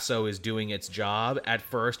the lasso is doing its job at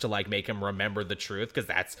first to like make him remember the truth, because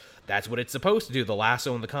that's what it's supposed to do. The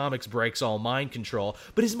lasso in the comics breaks all mind control,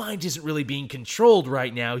 but his mind isn't really being controlled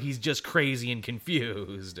right now. He's just crazy and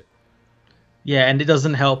confused. Yeah, and it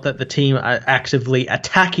doesn't help that the team are actively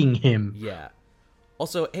attacking him. Yeah.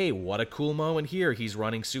 Also, hey, what a cool moment here. He's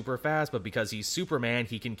running super fast, but because he's Superman,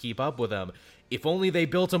 he can keep up with him. If only they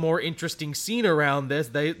built a more interesting scene around this,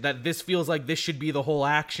 that this feels like this should be the whole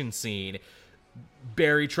action scene.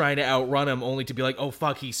 Barry trying to outrun him only to be like, oh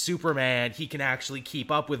fuck, he's Superman. He can actually keep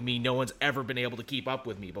up with me. No one's ever been able to keep up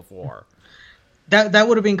with me before. That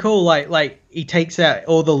would have been cool. Like he takes out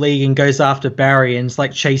all the League and goes after Barry and it's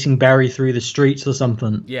like chasing Barry through the streets or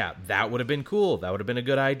something. Yeah, that would have been cool. That would have been a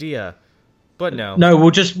good idea. But no. No,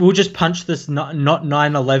 we'll just punch this not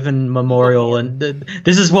 9/11 memorial, and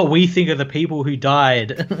this is what we think of the people who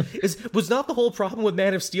died. Was not the whole problem with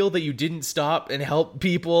Man of Steel that you didn't stop and help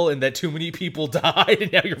people, and that too many people died,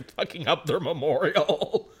 and now you're fucking up their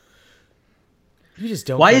memorial? You just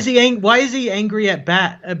don't. Why is he angry at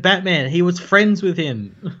Batman? He was friends with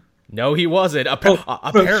him. No, he wasn't.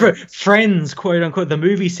 Friends, quote unquote. The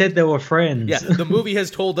movie said they were friends. Yeah, the movie has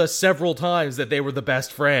told us several times that they were the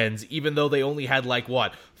best friends, even though they only had,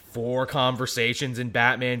 4 conversations in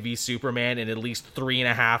Batman v Superman, and at least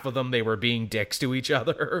 3.5 of them they were being dicks to each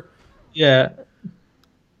other. Yeah.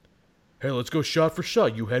 Hey, let's go shot for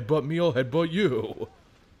shot. You headbutt me, I'll headbutt you.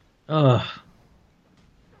 Ugh.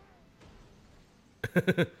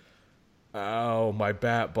 Ow, my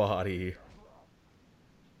bat body.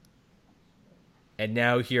 And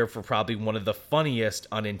now here for probably one of the funniest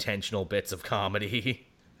unintentional bits of comedy.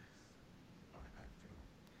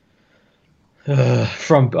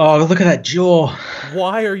 Oh, look at that jaw.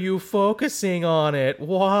 Why are you focusing on it?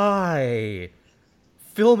 Why?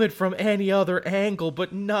 Film it from any other angle,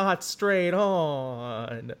 but not straight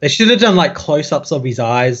on. They should have done like close-ups of his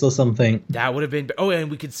eyes or something. That would have been... Oh,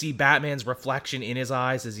 and we could see Batman's reflection in his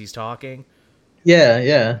eyes as he's talking.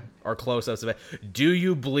 Yeah. Or close-ups of it. Do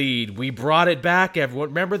you bleed? We brought it back, everyone.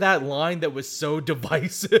 Remember that line that was so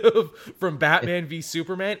divisive from Batman v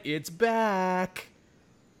Superman? It's back.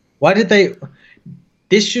 Why did they...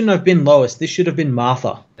 This shouldn't have been Lois. This should have been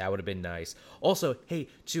Martha. That would have been nice. Also, hey,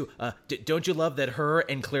 too, don't you love that her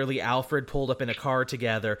and clearly Alfred pulled up in a car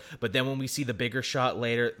together, but then when we see the bigger shot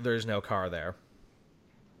later, there's no car there?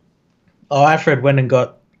 Oh, Alfred went and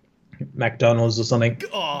got McDonald's or something.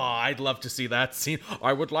 Oh, I'd love to see that scene.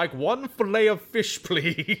 I would like one fillet of fish,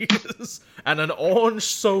 please, and an orange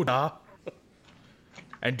soda.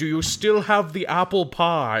 And do you still have the apple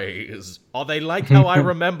pies? Are they like how I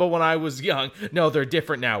remember when I was young? No, they're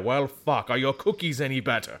different now. Well, fuck. Are your cookies any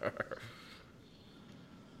better?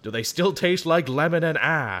 Do they still taste like lemon and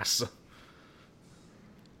ass?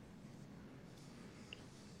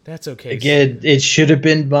 That's okay. Again, it should have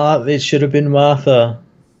been Martha.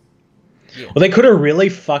 Yeah. Well, they could have really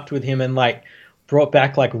fucked with him and like brought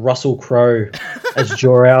back like Russell Crowe as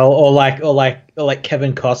Jor-El, or like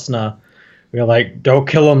Kevin Costner. We're like, don't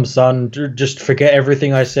kill them, son. Just forget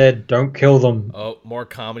everything I said. Don't kill them. Oh, more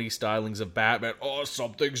comedy stylings of Batman. Oh,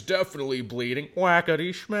 something's definitely bleeding. Whackity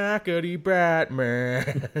schmackity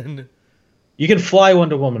Batman. You can fly,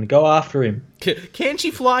 Wonder Woman. Go after him. Can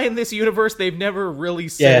she fly in this universe? They've never really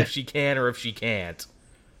said if she can or if she can't.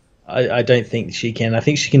 I don't think she can. I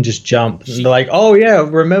think she can just jump. And they're like, oh yeah,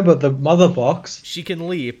 remember the mother box? She can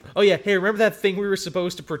leap. Oh yeah, hey, remember that thing we were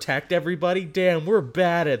supposed to protect everybody? Damn, we're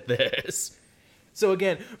bad at this. So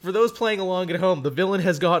again, for those playing along at home, the villain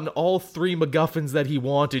has gotten all 3 MacGuffins that he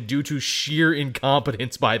wanted due to sheer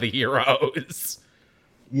incompetence by the heroes.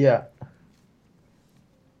 Yeah.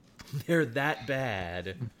 They're that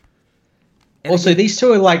bad. And also, again, these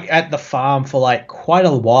two are like at the farm for like quite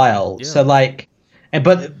a while. Yeah. So like,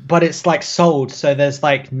 but it's like sold. So there's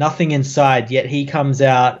like nothing inside. Yet he comes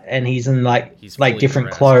out and he's in like different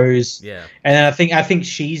dressed. Clothes. Yeah. And I think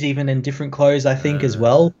she's even in different clothes. I think as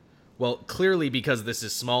well. Well, clearly because this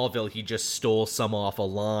is Smallville, he just stole some off a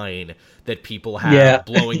line that people have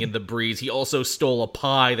blowing in the breeze. He also stole a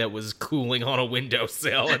pie that was cooling on a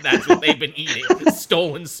windowsill, and that's what they've been eating.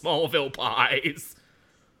 Stolen Smallville pies.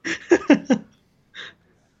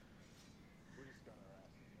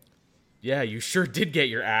 Yeah, you sure did get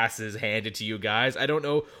your asses handed to you guys. I don't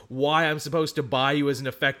know why I'm supposed to buy you as an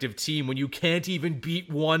effective team when you can't even beat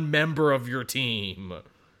one member of your team.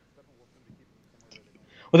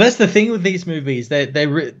 Well, that's the thing with these movies.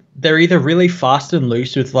 They're either really fast and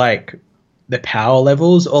loose with like the power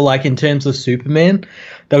levels, or like in terms of Superman,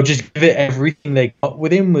 they'll just give it everything they got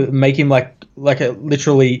with him, make him like a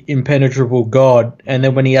literally impenetrable god, and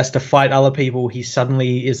then when he has to fight other people, he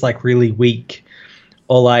suddenly is like really weak,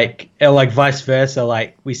 or like vice versa.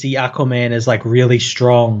 Like we see Aquaman as like really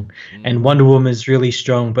strong, and Wonder Woman is really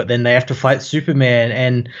strong, but then they have to fight Superman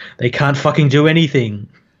and they can't fucking do anything.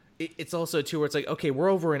 It's also, too, where it's like, okay, we're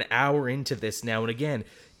over an hour into this now, and again,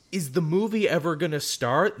 is the movie ever gonna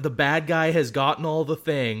start? The bad guy has gotten all the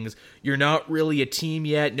things, you're not really a team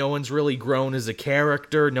yet, no one's really grown as a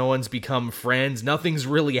character, no one's become friends, nothing's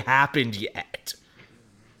really happened yet.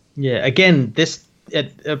 Yeah, again,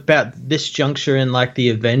 about this juncture in, like, the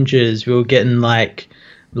Avengers, we were getting, like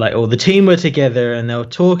all the team were together, and they were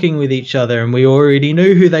talking with each other, and we already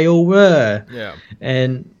knew who they all were. Yeah.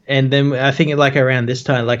 And then I think like around this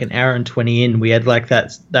time, like an hour and 20 in, we had like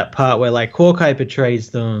that part where like Hawkeye betrays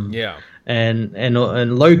them. Yeah. And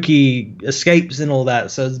Loki escapes and all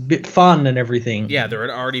that. So it's a bit fun and everything. Yeah, there had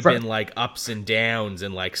already been like ups and downs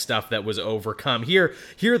and like stuff that was overcome. Here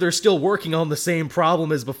they're still working on the same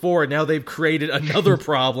problem as before. And now they've created another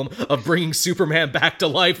problem of bringing Superman back to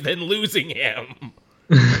life, then losing him.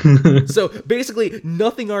 So basically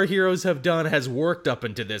nothing our heroes have done has worked up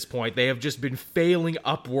until this point. They have just been failing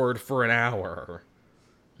upward for an hour.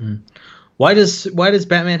 Why does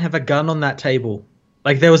Batman have a gun on that table?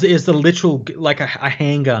 Like is the literal like a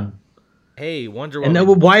handgun. hey, Wonder And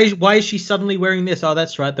Woman. why is she suddenly wearing this? Oh,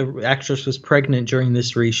 that's right. The actress was pregnant during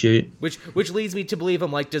this reshoot. Which leads me to believe,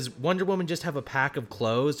 I'm like, does Wonder Woman just have a pack of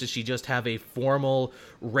clothes? Does she just have a formal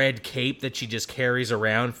red cape that she just carries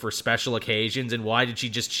around for special occasions? And why did she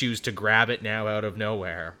just choose to grab it now out of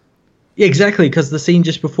nowhere? Yeah, exactly. Because the scene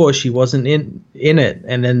just before she wasn't in it,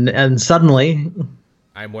 and suddenly,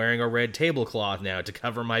 I'm wearing a red tablecloth now to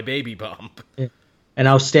cover my baby bump. and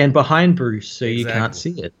I'll stand behind Bruce so you Exactly. can't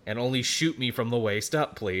see it. And only shoot me from the waist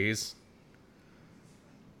up, please.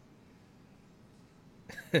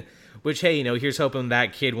 Which, hey, here's hoping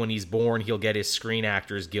that kid, when he's born, he'll get his Screen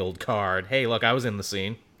Actors Guild card. Hey, look, I was in the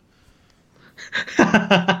scene.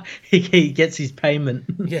 He gets his payment.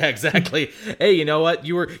 Yeah, exactly. Hey, you know what?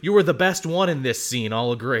 You were the best one in this scene,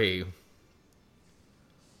 I'll agree.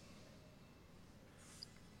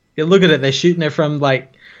 Yeah, look at it. They're shooting her from,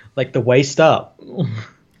 like the waist up.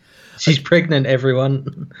 She's pregnant,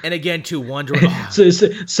 everyone. And again, too, Wonder so is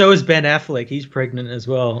Ben Affleck. He's pregnant as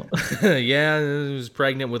well. Yeah, he was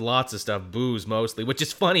pregnant with lots of stuff, booze mostly, which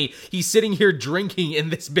is funny. He's sitting here drinking in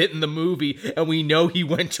this bit in the movie, and we know he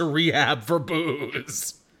went to rehab for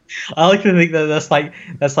booze. I like to think that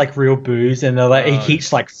that's like real booze, and he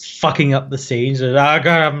keeps like fucking up the scenes. And I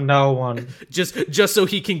got no one. Just so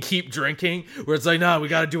he can keep drinking, where it's like, no, we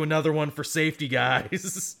got to do another one for safety,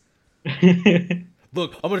 guys.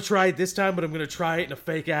 Look, I'm going to try it this time, but I'm going to try it in a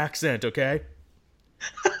fake accent, okay?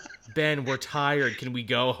 Ben, we're tired. Can we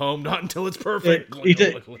go home? Not until it's perfect. He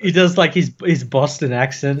does like his Boston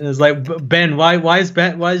accent. And it's like, Ben, why is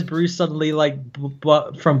Bruce suddenly like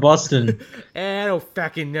from Boston? I don't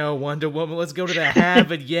fucking know, Wonder Woman. Let's go to the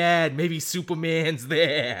Harvard Yard. Maybe Superman's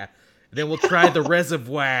there. Then we'll try the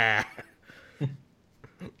reservoir.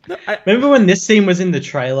 Remember when this scene was in the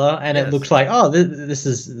trailer and Yes. it looked like, oh, this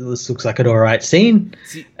looks like an alright scene,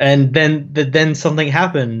 and then something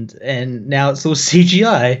happened and now it's all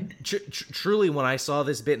CGI. Truly, when I saw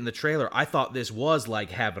this bit in the trailer, I thought this was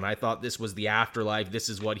like heaven. I thought this was the afterlife. This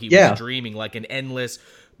is what he was dreaming, like an endless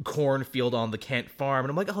cornfield on the Kent farm.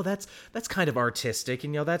 And I'm like, oh, that's kind of artistic,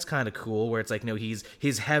 and that's kind of cool. Where it's like, no,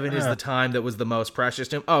 his heaven is the time that was the most precious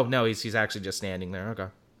to him. Oh no, he's actually just standing there. Okay.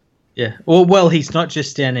 Yeah. Well, he's not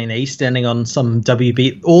just standing there. He's standing on some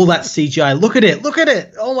WB. All that CGI. Look at it. Look at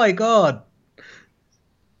it. Oh my god.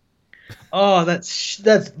 Oh, that's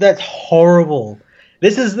horrible.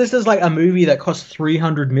 This is like a movie that cost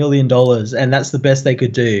 $300 million, and that's the best they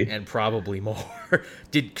could do. And probably more.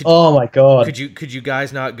 Oh my god. Could you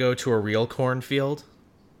guys not go to a real cornfield?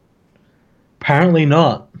 Apparently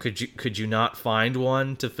not. Could you not find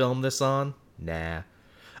one to film this on? Nah.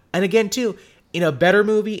 And again, too, in a better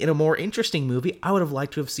movie, in a more interesting movie, I would have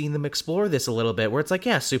liked to have seen them explore this a little bit, where it's like,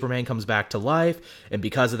 yeah, Superman comes back to life, and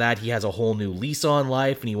because of that, he has a whole new lease on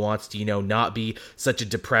life, and he wants to, not be such a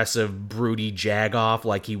depressive, broody jagoff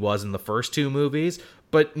like he was in the first two movies.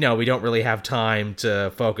 But no, we don't really have time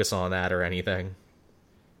to focus on that or anything.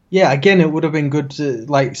 Yeah, again, it would have been good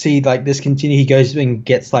to see this continue. He goes and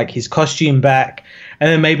gets his costume back, and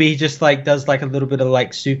then maybe he just does a little bit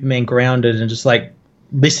of Superman grounded and just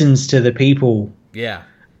listens to the people. Yeah.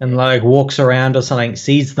 And walks around or something,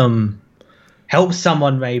 sees them, helps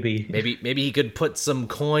someone maybe. Maybe he could put some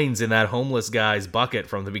coins in that homeless guy's bucket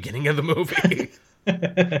from the beginning of the movie.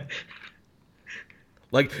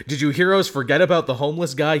 Did you heroes forget about the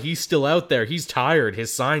homeless guy? He's still out there. He's tired.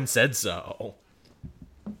 His sign said so.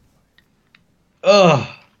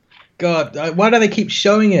 Oh, God. Why do they keep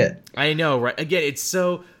showing it? I know, right? Again, it's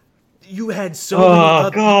so... You had so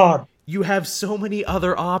many... God. You have so many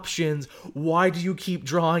other options. Why do you keep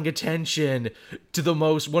drawing attention to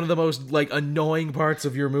one of the most annoying parts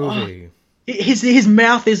of your movie? His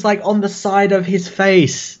mouth is on the side of his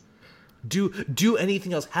face. Do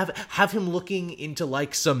anything else. Have him looking into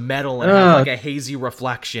some metal and have a hazy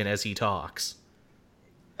reflection as he talks.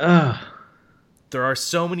 There are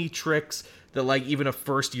so many tricks that even a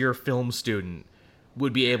first year film student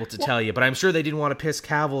would be able to tell you, but I'm sure they didn't want to piss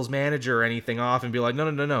Cavill's manager or anything off and be like,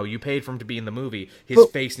 no, you paid for him to be in the movie. His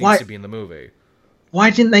face needs to be in the movie. Why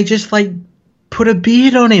didn't they just put a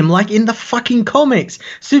beard on him in the fucking comics?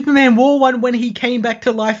 Superman wore one when he came back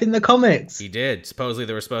to life in the comics. He did. Supposedly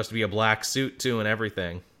there was supposed to be a black suit too and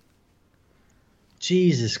everything.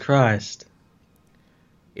 Jesus Christ.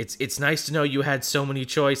 It's nice to know you had so many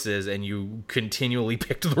choices and you continually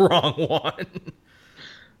picked the wrong one.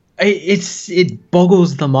 It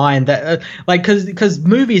boggles the mind that because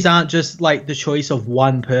movies aren't just the choice of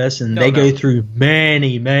one person. They go through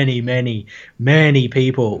many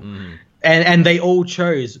people, and they all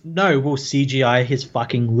chose we'll CGI his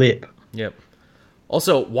fucking lip. Yep.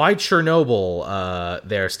 Also, why Chernobyl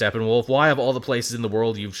there, Steppenwolf? Why of all the places in the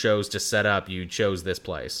world you've chose to set up, you chose this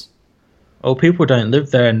place? Oh, people don't live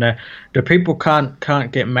there, and the people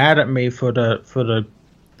can't get mad at me for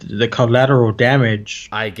the collateral damage.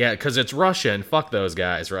 I get, because it's Russia, and fuck those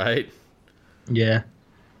guys, right? Yeah.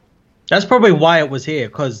 That's probably why it was here,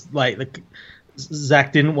 because like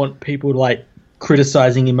Zach didn't want people like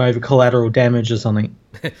criticizing him over collateral damage or something.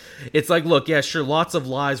 It's like, look, yeah, sure, lots of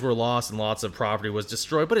lives were lost and lots of property was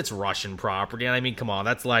destroyed, but it's Russian property, and I mean, come on,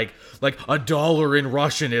 that's like $1 in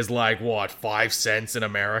Russian is like, what, 5 cents in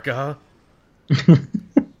America?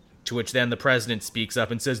 To which then the president speaks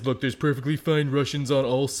up and says, look, there's perfectly fine Russians on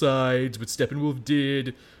all sides. What Steppenwolf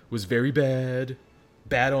did was very bad.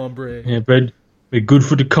 Bad hombre. Yeah, but good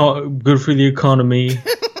for the economy.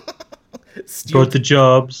 Brought the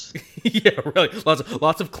jobs. Yeah, really.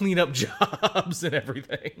 Lots of cleanup jobs and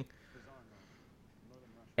everything.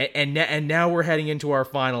 And now we're heading into our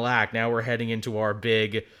final act. Now we're heading into our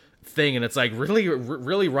big thing, and it's like,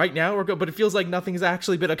 really right now but it feels like nothing's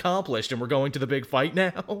actually been accomplished, and we're going to the big fight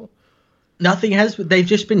now. Nothing has. They've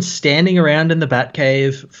just been standing around in the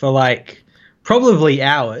Batcave for like probably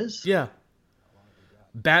hours. Yeah.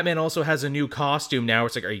 Batman also has a new costume now.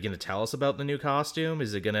 It's like, are you going to tell us about the new costume?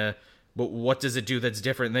 Is it going to... But what does it do that's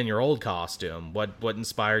different than your old costume? What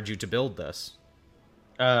inspired you to build this?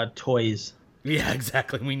 Toys. Yeah,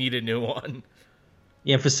 exactly. We need a new one.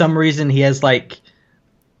 Yeah, for some reason he has like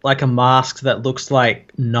a mask that looks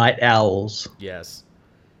like night owls. Yes.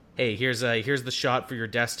 Hey, here's the shot for your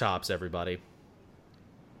desktops, everybody.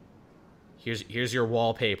 Here's your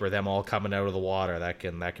wallpaper. Them all coming out of the water. That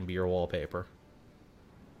can be your wallpaper.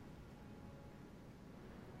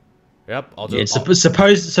 Yep,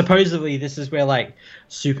 supposedly this is where like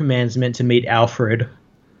Superman's meant to meet Alfred.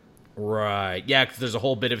 Right. Yeah, because there's a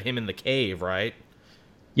whole bit of him in the cave, right?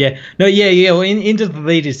 Yeah. No. Yeah. Well, into the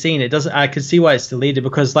deleted scene, it doesn't. I can see why it's deleted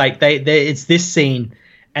because like it's this scene,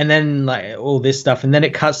 and then like all this stuff, and then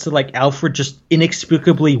it cuts to like Alfred just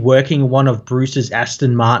inexplicably working one of Bruce's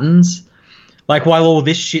Aston Martins, like while all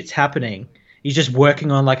this shit's happening, he's just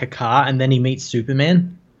working on like a car, and then he meets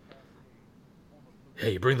Superman.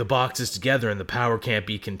 Hey, you bring the boxes together and the power can't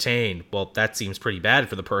be contained. Well, that seems pretty bad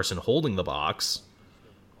for the person holding the box.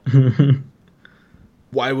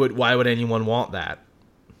 Why would anyone want that?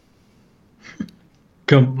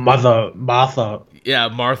 Martha. Yeah,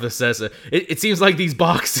 Martha says it. It seems like these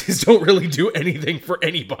boxes don't really do anything for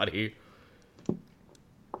anybody.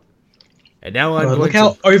 And now look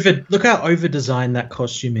how over designed that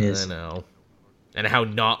costume is. I know. And how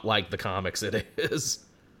not like the comics it is.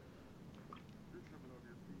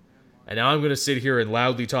 And now I'm going to sit here and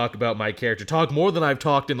loudly talk about my character. Talk more than I've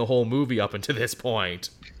talked in the whole movie up until this point.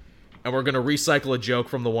 And we're going to recycle a joke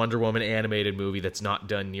from the Wonder Woman animated movie that's not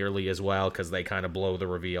done nearly as well because they kind of blow the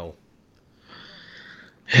reveal.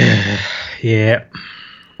 Yeah.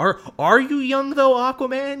 Are you young, though,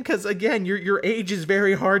 Aquaman? Because, again, your age is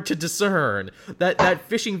very hard to discern. That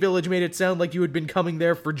fishing village made it sound like you had been coming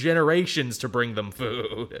there for generations to bring them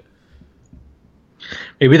food.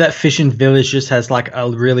 Maybe that fishing village just has like a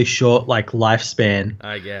really short like lifespan.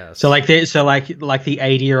 I guess. So like the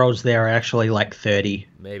 80-year-olds there are actually like 30.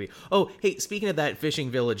 Maybe. Oh, hey, speaking of that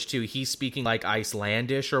fishing village too, he's speaking like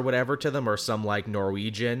Icelandish or whatever to them, or some like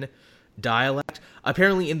Norwegian dialect.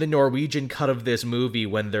 Apparently in the Norwegian cut of this movie,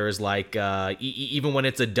 when there's like even when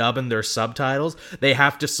it's a dub and there's subtitles, they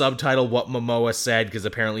have to subtitle what Momoa said because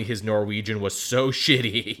apparently his Norwegian was so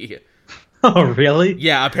shitty. Oh, really?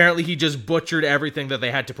 Yeah, apparently he just butchered everything that they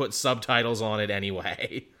had to put subtitles on it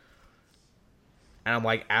anyway. And I'm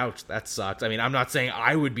like, ouch, that sucks. I mean, I'm not saying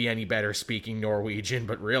I would be any better speaking Norwegian,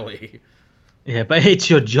 but really. Yeah, but it's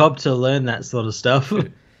your job to learn that sort of stuff.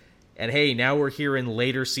 And hey, now we're here in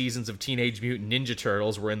later seasons of Teenage Mutant Ninja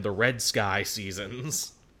Turtles. We're in the Red Sky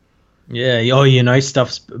seasons. Yeah, oh,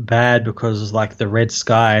 stuff's bad because it's like the red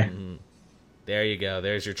sky. Mm-hmm. There you go.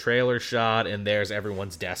 There's your trailer shot, and there's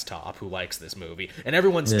everyone's desktop who likes this movie, and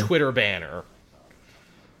everyone's Twitter banner.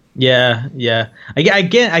 Yeah.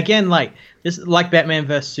 Again, like this, like Batman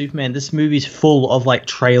vs Superman. This movie's full of like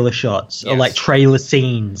trailer shots or like trailer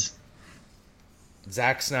scenes.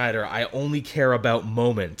 Zack Snyder, I only care about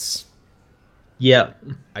moments. Yeah.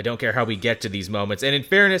 I don't care how we get to these moments. And in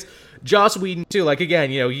fairness, Joss Whedon too. Like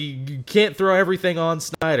again, you can't throw everything on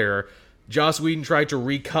Snyder. Joss Whedon tried to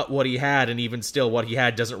recut what he had, and even still, what he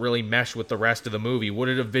had doesn't really mesh with the rest of the movie. Would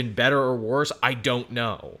it have been better or worse? I don't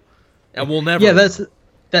know, and we'll never. Yeah,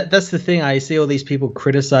 that's the thing. I see all these people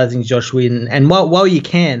criticizing Joss Whedon, and while you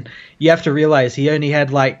can, you have to realize he only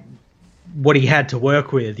had like what he had to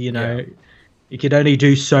work with. He could only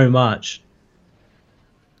do so much.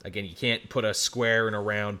 Again, you can't put a square in a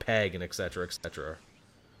round peg and etc. etc.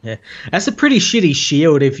 Yeah, that's a pretty shitty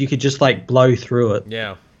shield if you could just like blow through it.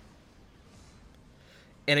 Yeah.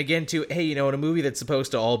 And again, too, hey, you know, in a movie that's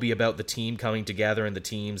supposed to all be about the team coming together and the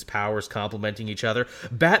team's powers complementing each other,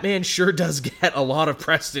 Batman sure does get a lot of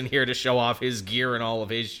press in here to show off his gear and all of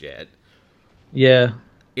his shit. Yeah.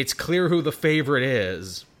 It's clear who the favorite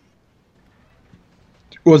is.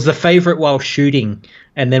 Was the favorite while shooting,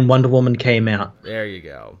 and then Wonder Woman came out. There you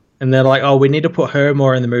go. And they're like, oh, we need to put her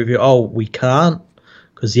more in the movie. Oh, we can't?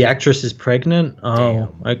 Because the actress is pregnant? Oh,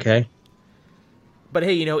 damn. Okay. But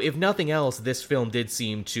hey, you know, if nothing else, this film did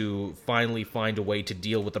seem to finally find a way to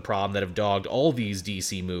deal with the problem that have dogged all these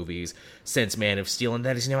DC movies since Man of Steel, and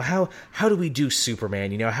that is, you know, how do we do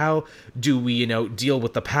Superman? You know, how do we, you know, deal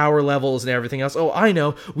with the power levels and everything else? Oh, I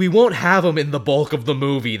know, we won't have him in the bulk of the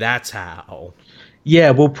movie, that's how.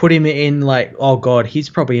 Yeah, we'll put him in, like, oh god, he's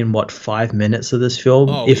probably in, what, 5 minutes of this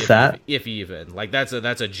film, if that? If even. Like, that's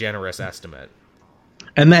a generous estimate.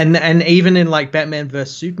 And even in like Batman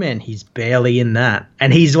vs Superman, he's barely in that,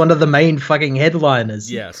 and he's one of the main fucking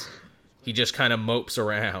headliners. Yes, he just kind of mopes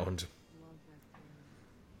around.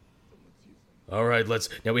 All right,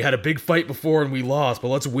 now we had a big fight before and we lost, but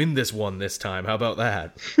let's win this one this time. How about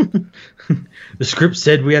that? The script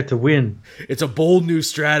said we had to win. It's a bold new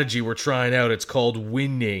strategy we're trying out. It's called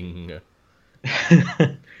winning.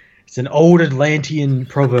 It's an old Atlantean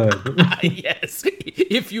proverb. Yes.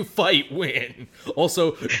 If you fight, win.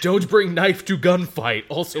 Also, don't bring knife to gunfight.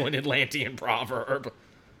 Also an Atlantean proverb.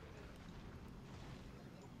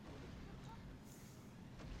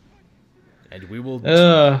 And we will...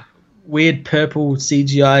 weird purple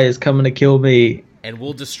CGI is coming to kill me. And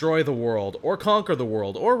we'll destroy the world, or conquer the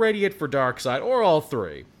world, or ready it for Darkseid, or all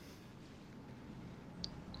three.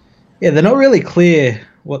 Yeah, they're not really clear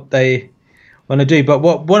what they want to do, but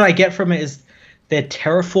what I get from it is they're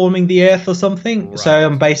terraforming the Earth or something. Right. So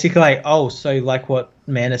I'm basically like, oh, so like what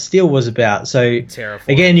Man of Steel was about. So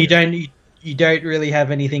again, you don't really have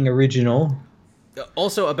anything original.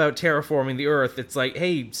 Also about terraforming the Earth, it's like,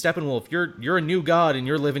 hey, Steppenwolf, you're a new god and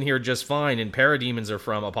you're living here just fine, and parademons are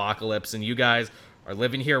from Apocalypse, and you guys are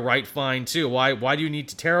living here right fine too. Why do you need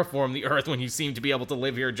to terraform the Earth when you seem to be able to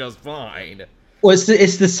live here just fine? Well, it's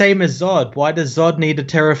the same as Zod. Why does Zod need to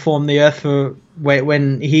terraform the Earth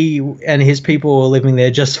when he and his people are living there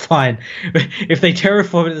just fine? If they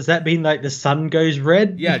terraform it, does that mean like the sun goes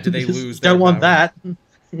red? Yeah, do they lose their Don't want power?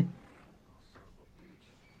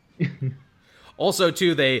 That. Also,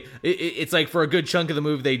 too, it's like for a good chunk of the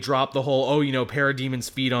movie, they drop the whole, oh, you know, parademons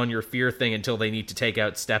feed on your fear thing until they need to take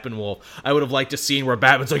out Steppenwolf. I would have liked a scene where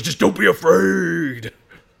Batman's like, just don't be afraid!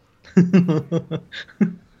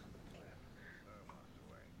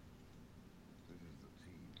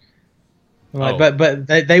 Right, but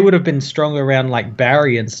they would have been strong around like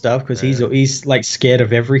Barry and stuff because he's like scared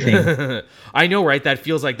of everything. I know, right? That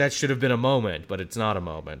feels like that should have been a moment, but it's not a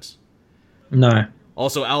moment. No.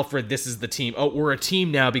 Also, Alfred, this is the team. Oh, we're a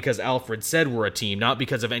team now because Alfred said we're a team, not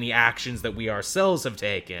because of any actions that we ourselves have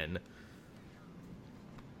taken,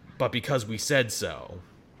 but because we said so.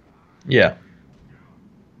 Yeah.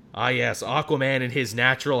 Ah, yes, Aquaman in his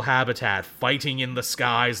natural habitat, fighting in the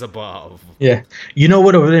skies above. Yeah. You know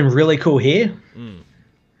what would have been really cool here?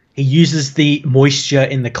 He uses the moisture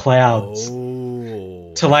in the clouds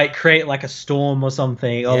to like create like a storm or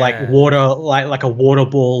something, or like water, like a water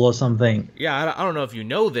ball or something. Yeah, I don't know if you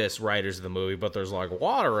know this, writers of the movie, but there's like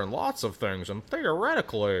water and lots of things, and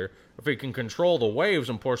theoretically, if he can control the waves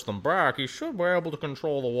and push them back, he should be able to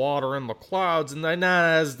control the water in the clouds. And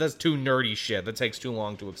that's too nerdy shit. That takes too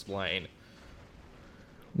long to explain.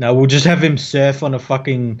 No, we'll just have him surf on a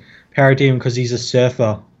fucking parademon because he's a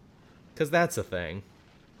surfer. Because that's a thing.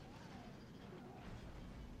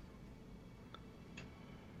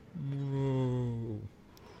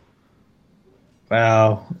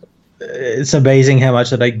 Wow. It's amazing how much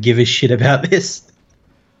that I give a shit about this.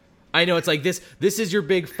 I know, it's like, this is your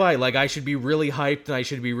big fight. Like, I should be really hyped and I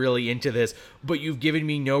should be really into this, but you've given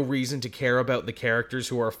me no reason to care about the characters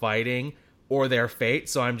who are fighting or their fate,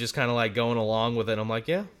 so I'm just kind of like going along with it. I'm like,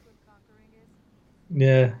 yeah.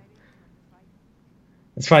 Yeah.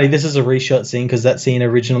 It's funny, this is a reshot scene because that scene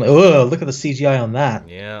originally... Oh, look at the CGI on that.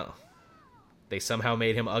 Yeah. They somehow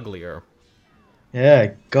made him uglier.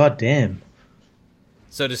 Yeah, goddamn.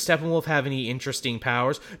 So does Steppenwolf have any interesting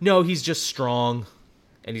powers? No, he's just strong.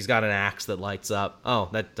 And he's got an axe that lights up. Oh,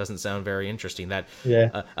 that doesn't sound very interesting.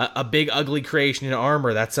 A big ugly creation in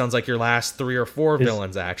armor. That sounds like your last 3 or 4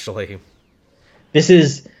 villains, actually. This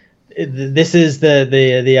is the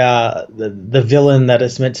villain that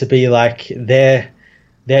is meant to be like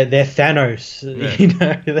they're Thanos. Yeah.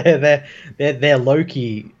 You know, they're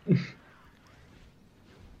Loki.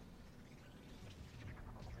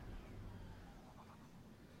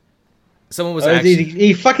 Someone was Oh, actually...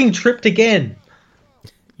 he fucking tripped again.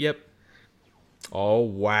 Yep. Oh,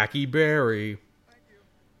 wacky Barry.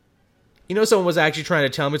 You know, someone was actually trying to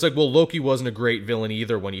tell me, it's like, well, Loki wasn't a great villain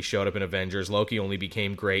either when he showed up in Avengers. Loki only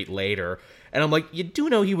became great later. And I'm like, you do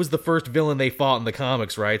know he was the first villain they fought in the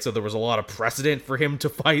comics, right? So there was a lot of precedent for him to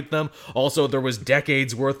fight them. Also, there was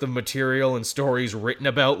decades worth of material and stories written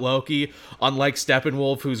about Loki. Unlike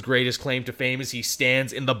Steppenwolf, whose greatest claim to fame is he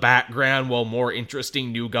stands in the background while more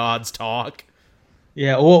interesting new gods talk.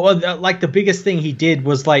 Yeah, or like the biggest thing he did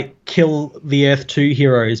was like kill the Earth 2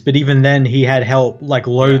 heroes, but even then he had help, like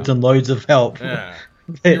loads and loads of help. Yeah.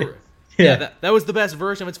 Yeah. That was the best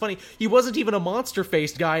version. It's funny, he wasn't even a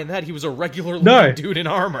monster-faced guy in that. He was a regular dude in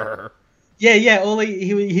armor. Yeah. All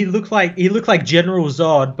he looked like General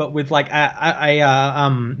Zod, but with like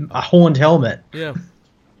a horned helmet. Yeah.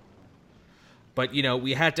 But, you know,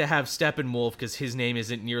 we had to have Steppenwolf because his name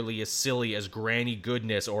isn't nearly as silly as Granny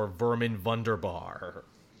Goodness or Vermin Wunderbar.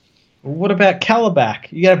 What about Calabac?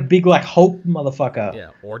 You got a big, like, Hulk motherfucker.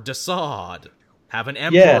 Yeah, or Desaad. Have an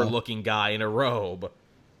emperor-looking guy in a robe.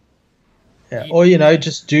 Yeah, or, you know,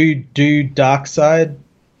 just do Darkseid.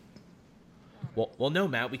 Well, no,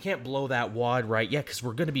 Matt, we can't blow that wad right yet because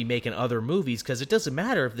we're going to be making other movies because it doesn't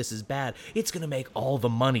matter if this is bad. It's going to make all the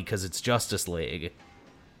money because it's Justice League.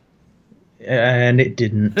 And it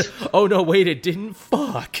didn't. Oh, no, wait, it didn't?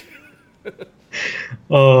 Fuck.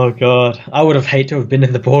 Oh, God. I would have hated to have been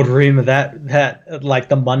in the boardroom of that like,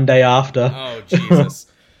 the Monday after. Oh, Jesus.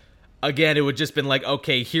 Again, it would just been like,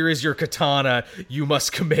 okay, here is your katana. You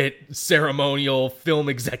must commit ceremonial film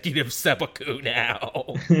executive seppuku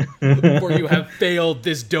now. For you have failed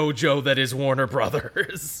this dojo that is Warner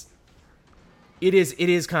Brothers. It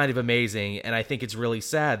is kind of amazing, and I think it's really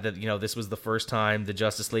sad that, you know, this was the first time the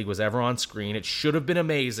Justice League was ever on screen. It should have been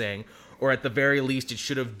amazing, or at the very least, it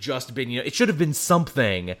should have just been, you know, it should have been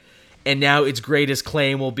something. And now its greatest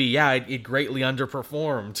claim will be, it greatly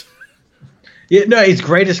underperformed. Yeah, no, its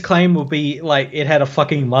greatest claim will be, like, it had a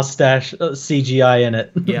fucking mustache CGI in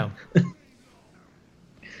it. Yeah.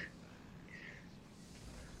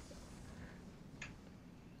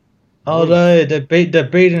 Although they're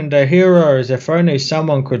beating the heroes, if only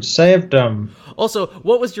someone could save them. Also,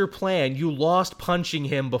 what was your plan? You lost punching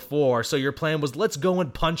him before, so your plan was, let's go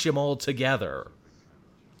and punch him all together.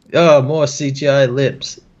 Oh, more CGI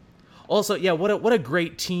lips. Also, yeah, what a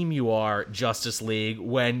great team you are, Justice League,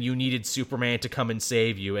 when you needed Superman to come and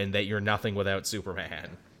save you, and that you're nothing without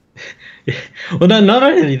Superman. Well, no, not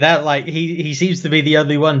only that, like, he seems to be the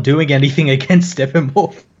only one doing anything against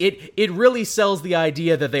Steppenwolf. It really sells the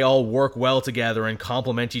idea that they all work well together and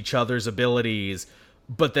complement each other's abilities,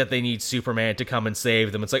 but that they need Superman to come and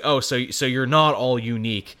save them. It's like, oh, so you're not all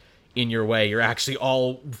unique in your way. You're actually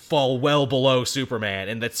all fall well below Superman,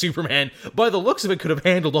 and that Superman, by the looks of it, could have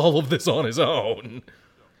handled all of this on his own.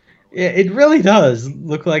 Yeah, it really does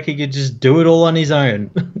look like he could just do it all on his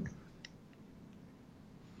own.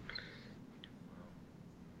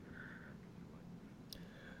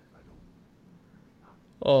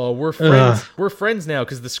 Oh, we're friends. We're friends now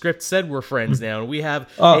because the script said we're friends now, and we have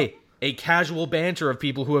a casual banter of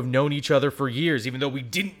people who have known each other for years, even though we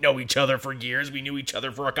didn't know each other for years. We knew each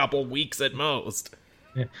other for a couple weeks at most.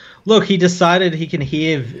 Yeah. Look, he decided he can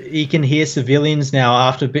hear civilians now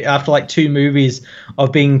after like 2 movies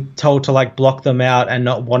of being told to like block them out and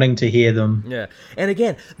not wanting to hear them. Yeah, and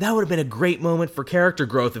again, that would have been a great moment for character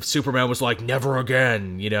growth if Superman was like, never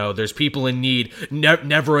again, you know, there's people in need.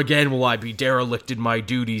 Never again will I be derelict in my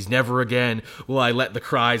duties. Never again will I let the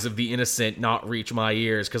cries of the innocent not reach my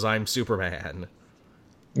ears because I'm Superman.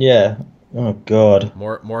 Yeah. Oh God.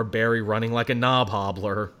 More Barry running like a knob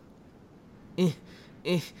hobbler. He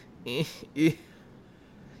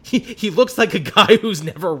looks like a guy who's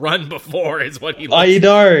never run before is what he looks like. I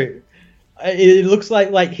know. It looks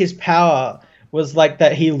like his power was like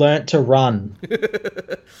that he learnt to run.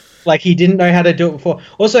 Like he didn't know how to do it before.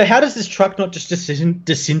 Also, how does this truck not just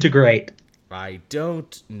disintegrate? I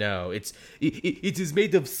don't know. It is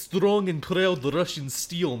made of strong and proud Russian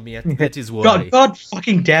steel, mate. That is why. God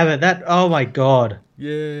fucking damn it. That, oh my God.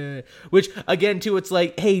 Yeah. Which, again, too, it's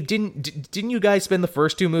like, hey, didn't you guys spend the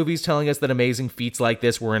first 2 movies telling us that amazing feats like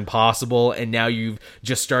this were impossible, and now you've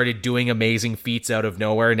just started doing amazing feats out of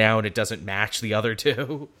nowhere now, and it doesn't match the other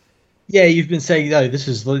 2? Yeah, you've been saying, oh, this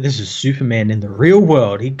is Superman in the real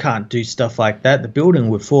world. He can't do stuff like that. The building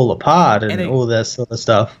would fall apart and all that sort of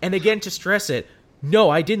stuff. And again, to stress it,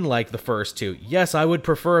 No, I didn't like the first two. Yes, I would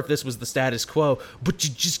prefer if this was the status quo, but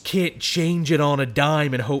you just can't change it on a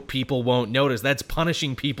dime and hope people won't notice. That's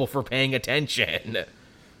punishing people for paying attention.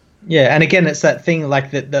 Yeah, and again, it's that thing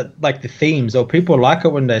like the themes, or people like it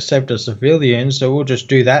when they saved a civilian, so we'll just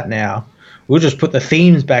do that now. We'll just put the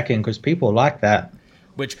themes back in because people like that.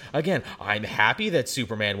 Which, again, I'm happy that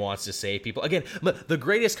Superman wants to save people. Again, the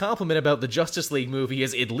greatest compliment about the Justice League movie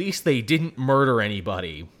is at least they didn't murder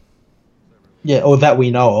anybody. Yeah, or that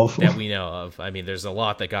we know of. That we know of. I mean, there's a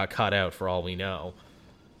lot that got cut out for all we know.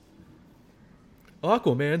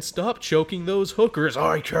 Aquaman, stop choking those hookers.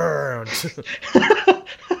 I can't.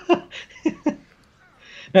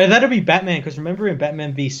 No, that'll be Batman, because remember in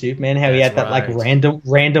Batman v Superman how he That's had that right. like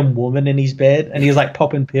random woman in his bed and he was like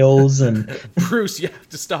popping pills and Bruce, you have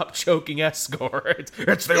to stop choking escorts.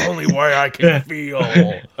 It's the only way I can feel.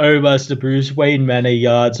 Oh, Master Bruce, Wayne Manor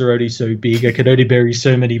yards are only so big, I can only bury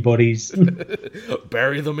so many bodies.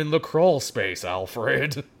 Bury them in the crawl space,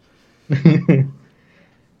 Alfred.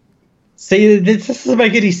 See, this doesn't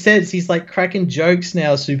make any sense. He's like cracking jokes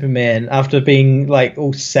now, Superman, after being like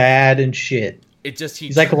all sad and shit.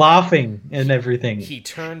 He's like laughing and everything. He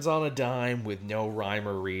turns on a dime with no rhyme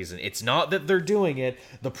or reason. It's not that they're doing it.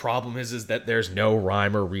 The problem is that there's no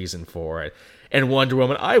rhyme or reason for it. And Wonder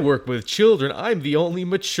Woman, I work with children. I'm the only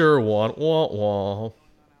mature one. Wah wah.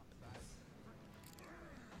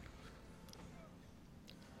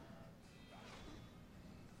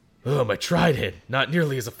 Oh, my trident. Not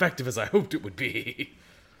nearly as effective as I hoped it would be.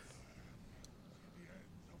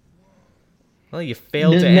 Well, you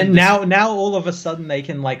failed to end now all of a sudden they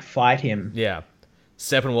can like fight him. Yeah.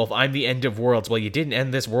 Steppenwolf, I'm the end of worlds. Well, you didn't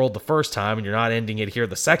end this world the first time, and you're not ending it here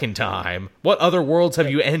the second time. What other worlds have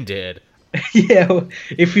you ended? Yeah,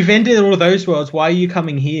 if you've ended all those worlds, why are you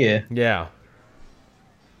coming here? Yeah.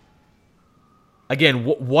 Again,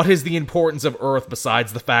 what is the importance of Earth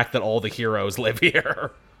besides the fact that all the heroes live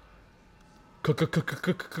here?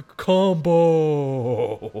 Combo.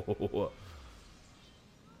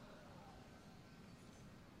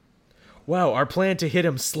 Wow, our plan to hit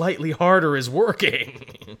him slightly harder is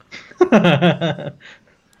working.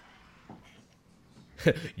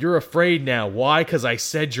 You're afraid now. Why? Because I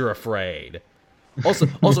said you're afraid.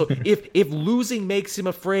 Also, if losing makes him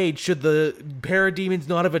afraid, should the parademons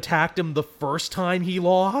not have attacked him the first time he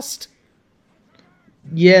lost?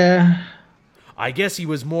 Yeah. I guess he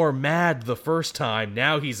was more mad the first time.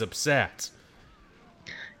 Now he's upset.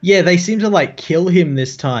 Yeah, they seem to like kill him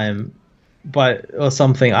this time. Or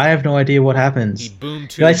something. I have no idea what happens. He boom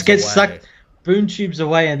tubes like, gets away. sucked, boom tubes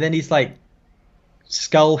away, and then he's like,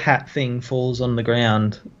 skull hat thing falls on the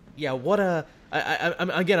ground. Yeah, what a...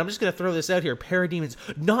 I'm just going to throw this out here. Parademons,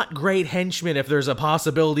 not great henchmen if there's a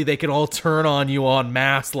possibility they can all turn on you en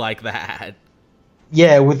masse like that.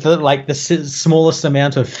 Yeah, with the smallest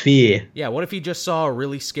amount of fear. Yeah, what if he just saw a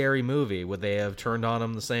really scary movie? Would they have turned on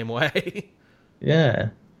him the same way? Yeah.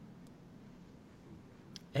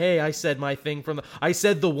 Hey, I said my thing I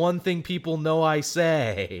said the one thing people know I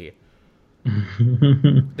say.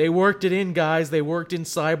 They worked it in, guys. They worked in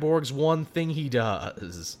Cyborg's one thing he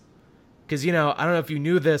does. Because, I don't know if you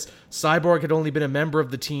knew this, Cyborg had only been a member of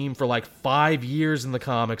the team for like 5 years in the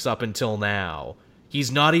comics up until now. He's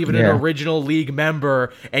not even an original League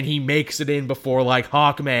member, and he makes it in before like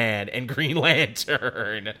Hawkman and Green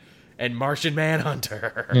Lantern and Martian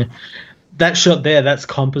Manhunter. Yeah. That shot there, that's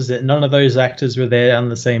composite. None of those actors were there on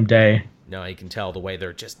the same day. No, you can tell the way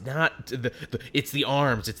they're just not... it's the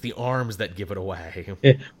arms. It's the arms that give it away.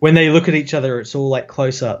 Yeah. When they look at each other, it's all like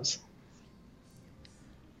close-ups.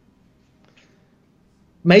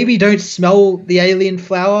 Maybe don't smell the alien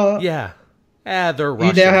flower. Yeah. They're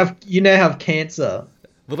Russian. You now have cancer.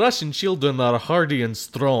 The Russian children are hardy and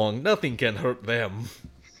strong. Nothing can hurt them.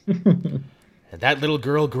 And that little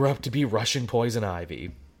girl grew up to be Russian Poison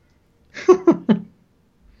Ivy.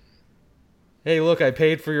 Hey, look, I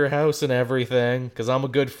paid for your house and everything, because I'm a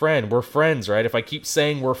good friend. We're friends, right? If I keep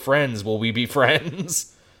saying we're friends, will we be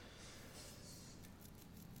friends?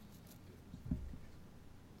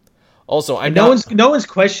 Also, no one's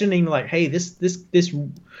questioning, like, hey, this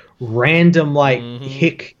random, like,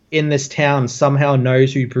 hick in this town somehow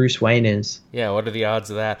knows who Bruce Wayne is. Yeah, what are the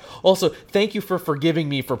odds of that? Also, thank you for forgiving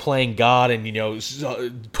me for playing God and,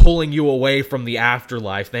 pulling you away from the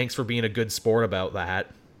afterlife. Thanks for being a good sport about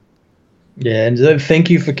that. Yeah, and thank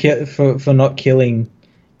you for not killing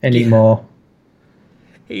anymore.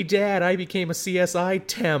 Hey, Dad, I became a CSI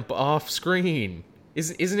temp off screen.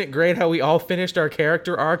 Isn't it great how we all finished our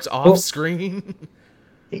character arcs off screen?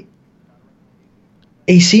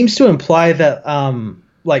 He seems to imply that,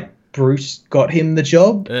 like, Bruce got him the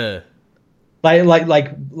job.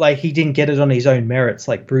 Like he didn't get it on his own merits.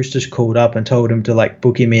 Like Bruce just called up and told him to like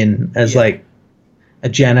book him in as like a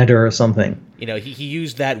janitor or something. You know, he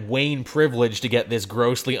used that Wayne privilege to get this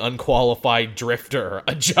grossly unqualified drifter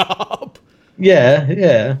a job. Yeah,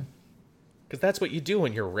 yeah. Because that's what you do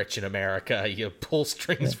when you're rich in America. You pull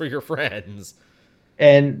strings for your friends.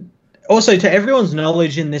 And also, to everyone's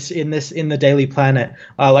knowledge in the Daily Planet,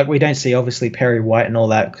 like we don't see obviously Perry White and all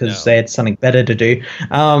that because they had something better to do.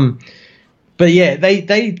 But yeah,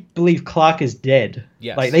 they believe Clark is dead.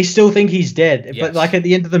 Yes. Like they still think he's dead. Yes. But like at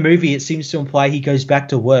the end of the movie, it seems to imply he goes back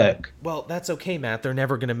to work. Well, that's okay, Matt. They're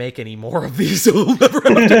never going to make any more of these, so we'll never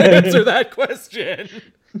have to answer that question.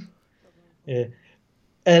 Yeah.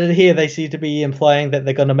 And here they seem to be implying that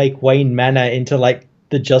they're going to make Wayne Manor into like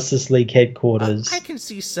the Justice League headquarters. I can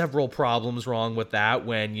see several problems wrong with that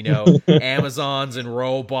when, you know, Amazons and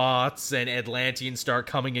robots and Atlanteans start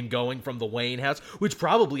coming and going from the Wayne house, which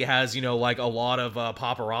probably has, you know, like a lot of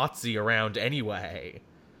paparazzi around anyway.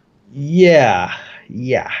 Yeah.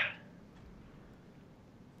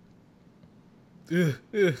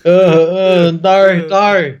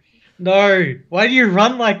 No. Why do you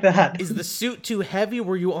run like that? Is the suit too heavy?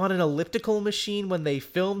 Were you on an elliptical machine when they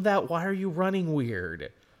filmed that? Why are you running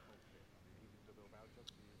weird?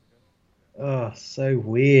 Oh, so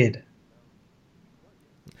weird.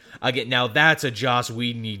 Again, now that's a Joss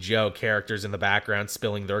Whedon-y joke. Characters in the background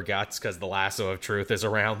spilling their guts because the lasso of truth is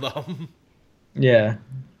around them. Yeah.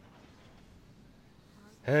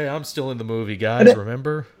 Hey, I'm still in the movie, guys.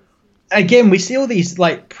 Remember? Again, we see all these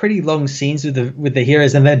like pretty long scenes with the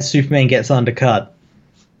heroes, and then Superman gets undercut.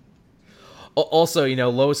 Also, you know,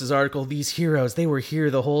 Lois's article, these heroes, they were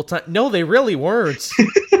here the whole time. No, they really weren't.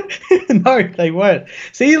 No, they weren't.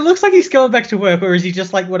 See, it looks like he's going back to work, or is he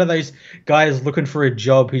just like one of those guys looking for a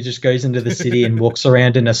job who just goes into the city and walks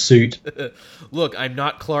around in a suit? Look, I'm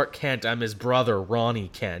not Clark Kent. I'm his brother, Ronnie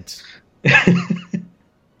Kent.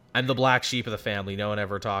 I'm the black sheep of the family. No one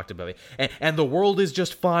ever talked about me. And the world is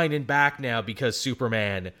just fine and back now because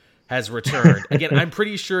Superman has returned. Again, I'm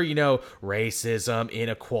pretty sure, you know, racism,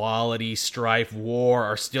 inequality, strife, war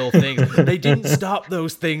are still things. They didn't stop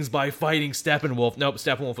those things by fighting Steppenwolf. Nope,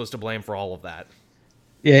 Steppenwolf was to blame for all of that.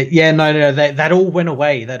 No, that all went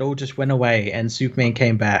away. That all just went away, and Superman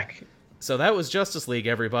came back. So that was Justice League,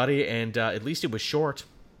 everybody, and at least it was short.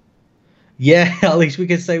 Yeah, at least we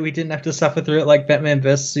could say we didn't have to suffer through it like Batman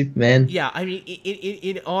vs. Superman. Yeah, I mean,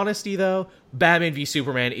 in honesty, though, Batman v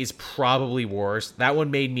Superman is probably worse. That one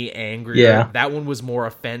made me angrier. Yeah. That one was more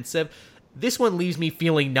offensive. This one leaves me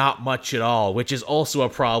feeling not much at all, which is also a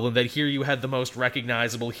problem that here you had the most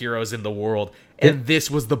recognizable heroes in the world, and this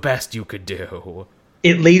was the best you could do.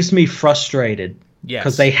 It leaves me frustrated. Yes.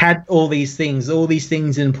 Because they had all these things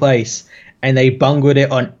in place, and they bungled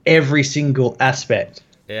it on every single aspect.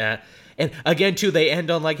 Yeah. And again, too, they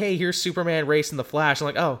end on like, hey, here's Superman racing the Flash. I'm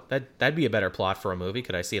like, oh, that'd be a better plot for a movie.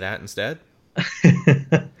 Could I see that instead?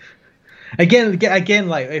 again,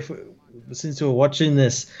 like since we're watching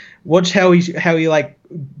this, watch how he like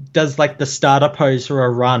does like the starter pose for a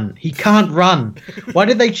run. He can't run. Why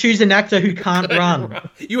did they choose an actor who can't run?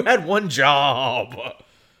 You had one job.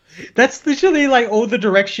 That's literally like all the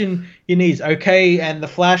direction he needs. Okay, and the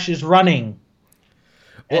Flash is running.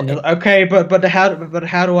 Well, okay, but how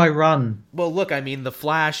do I run? Well, look, I mean, the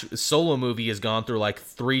Flash solo movie has gone through like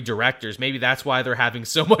 3 directors. Maybe that's why they're having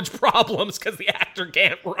so much problems, because the actor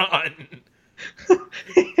can't run.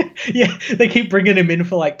 Yeah, they keep bringing him in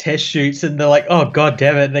for like test shoots, and they're like, "Oh god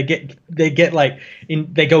damn it!" They get like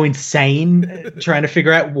they go insane trying to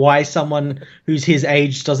figure out why someone who's his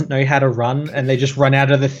age doesn't know how to run, and they just run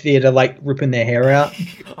out of the theater like ripping their hair out.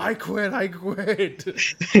 I quit.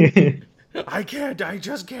 I can't. I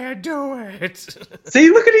just can't do it. See,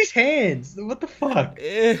 look at his hands. What the fuck?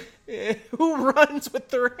 Who runs with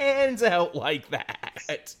their hands out like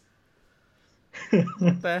that?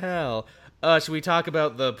 What the hell? Should we talk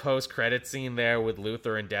about the post-credit scene there with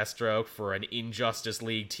Luthor and Deathstroke for an Injustice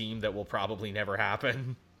League team that will probably never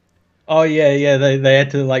happen? Oh yeah. They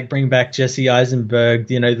had to like bring back Jesse Eisenberg.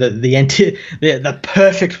 You know, the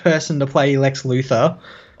perfect person to play Lex Luthor.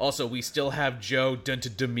 Also, we still have Joe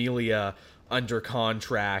D'Amelia under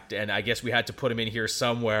contract, and I guess we had to put him in here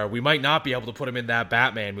somewhere. We might not be able to put him in that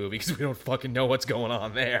Batman movie because we don't fucking know what's going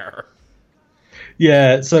on there.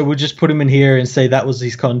 Yeah, so we'll just put him in here and say that was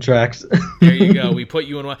his contract. There you go. We put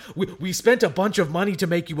you in one. We spent a bunch of money to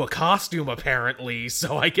make you a costume, apparently,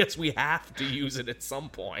 so I guess we have to use it at some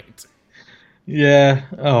point. Yeah.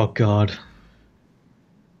 Oh, God.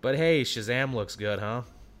 But hey, Shazam looks good, huh?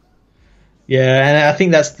 Yeah, and I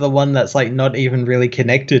think that's the one that's like not even really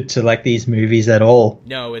connected to like these movies at all.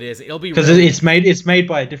 No, it is. It'll be Because really, it's made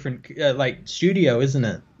by a different like studio, isn't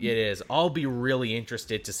it? it is. I'll be really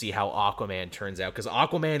interested to see how Aquaman turns out, because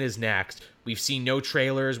Aquaman is next. We've seen no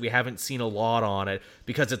trailers. We haven't seen a lot on it,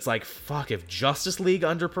 because it's like, fuck, if Justice League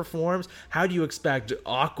underperforms, how do you expect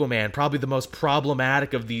Aquaman, probably the most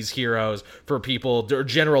problematic of these heroes for people or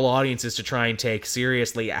general audiences to try and take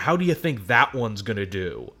seriously? How do you think that one's gonna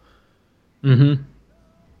do? Mm-hmm.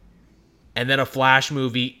 And then a Flash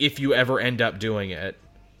movie, if you ever end up doing it.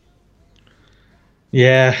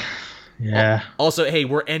 Yeah. Yeah. Also, hey,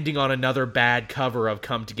 we're ending on another bad cover of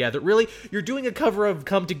Come Together. Really? You're doing a cover of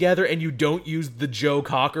Come Together and you don't use the Joe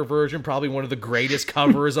Cocker version, probably one of the greatest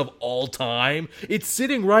covers of all time? It's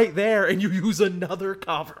sitting right there and you use another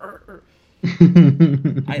cover.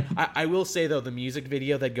 I will say, though, the music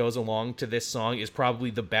video that goes along to this song is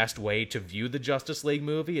probably the best way to view the Justice League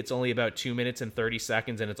movie. It's only about 2 minutes and 30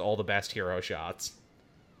 seconds, and it's all the best hero shots.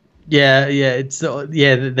 Yeah, yeah, it's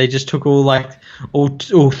they just took all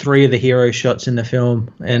three of the hero shots in the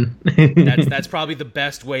film, and That's probably the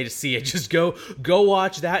best way to see it. Just go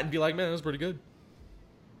watch that and be like, man, that was pretty good.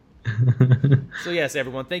 So yes,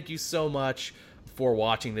 everyone, thank you so much for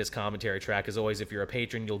watching this commentary track. As always, if you're a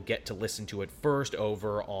patron, you'll get to listen to it first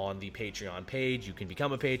over on the Patreon page. You can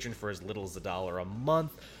become a patron for as little as $1 a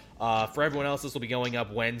month. For everyone else, this will be going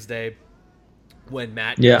up Wednesday when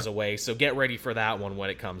Matt goes away, so get ready for that one when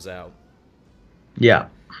it comes out. Yeah.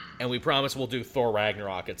 And we promise we'll do Thor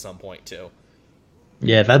Ragnarok at some point, too.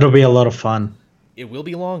 Yeah, that'll be a lot of fun. It will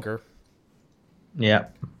be longer. Yeah.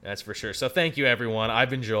 That's for sure. So thank you, everyone. I've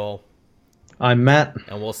been Joel. I'm Matt.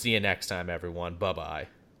 And we'll see you next time, everyone. Bye-bye.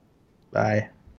 Bye.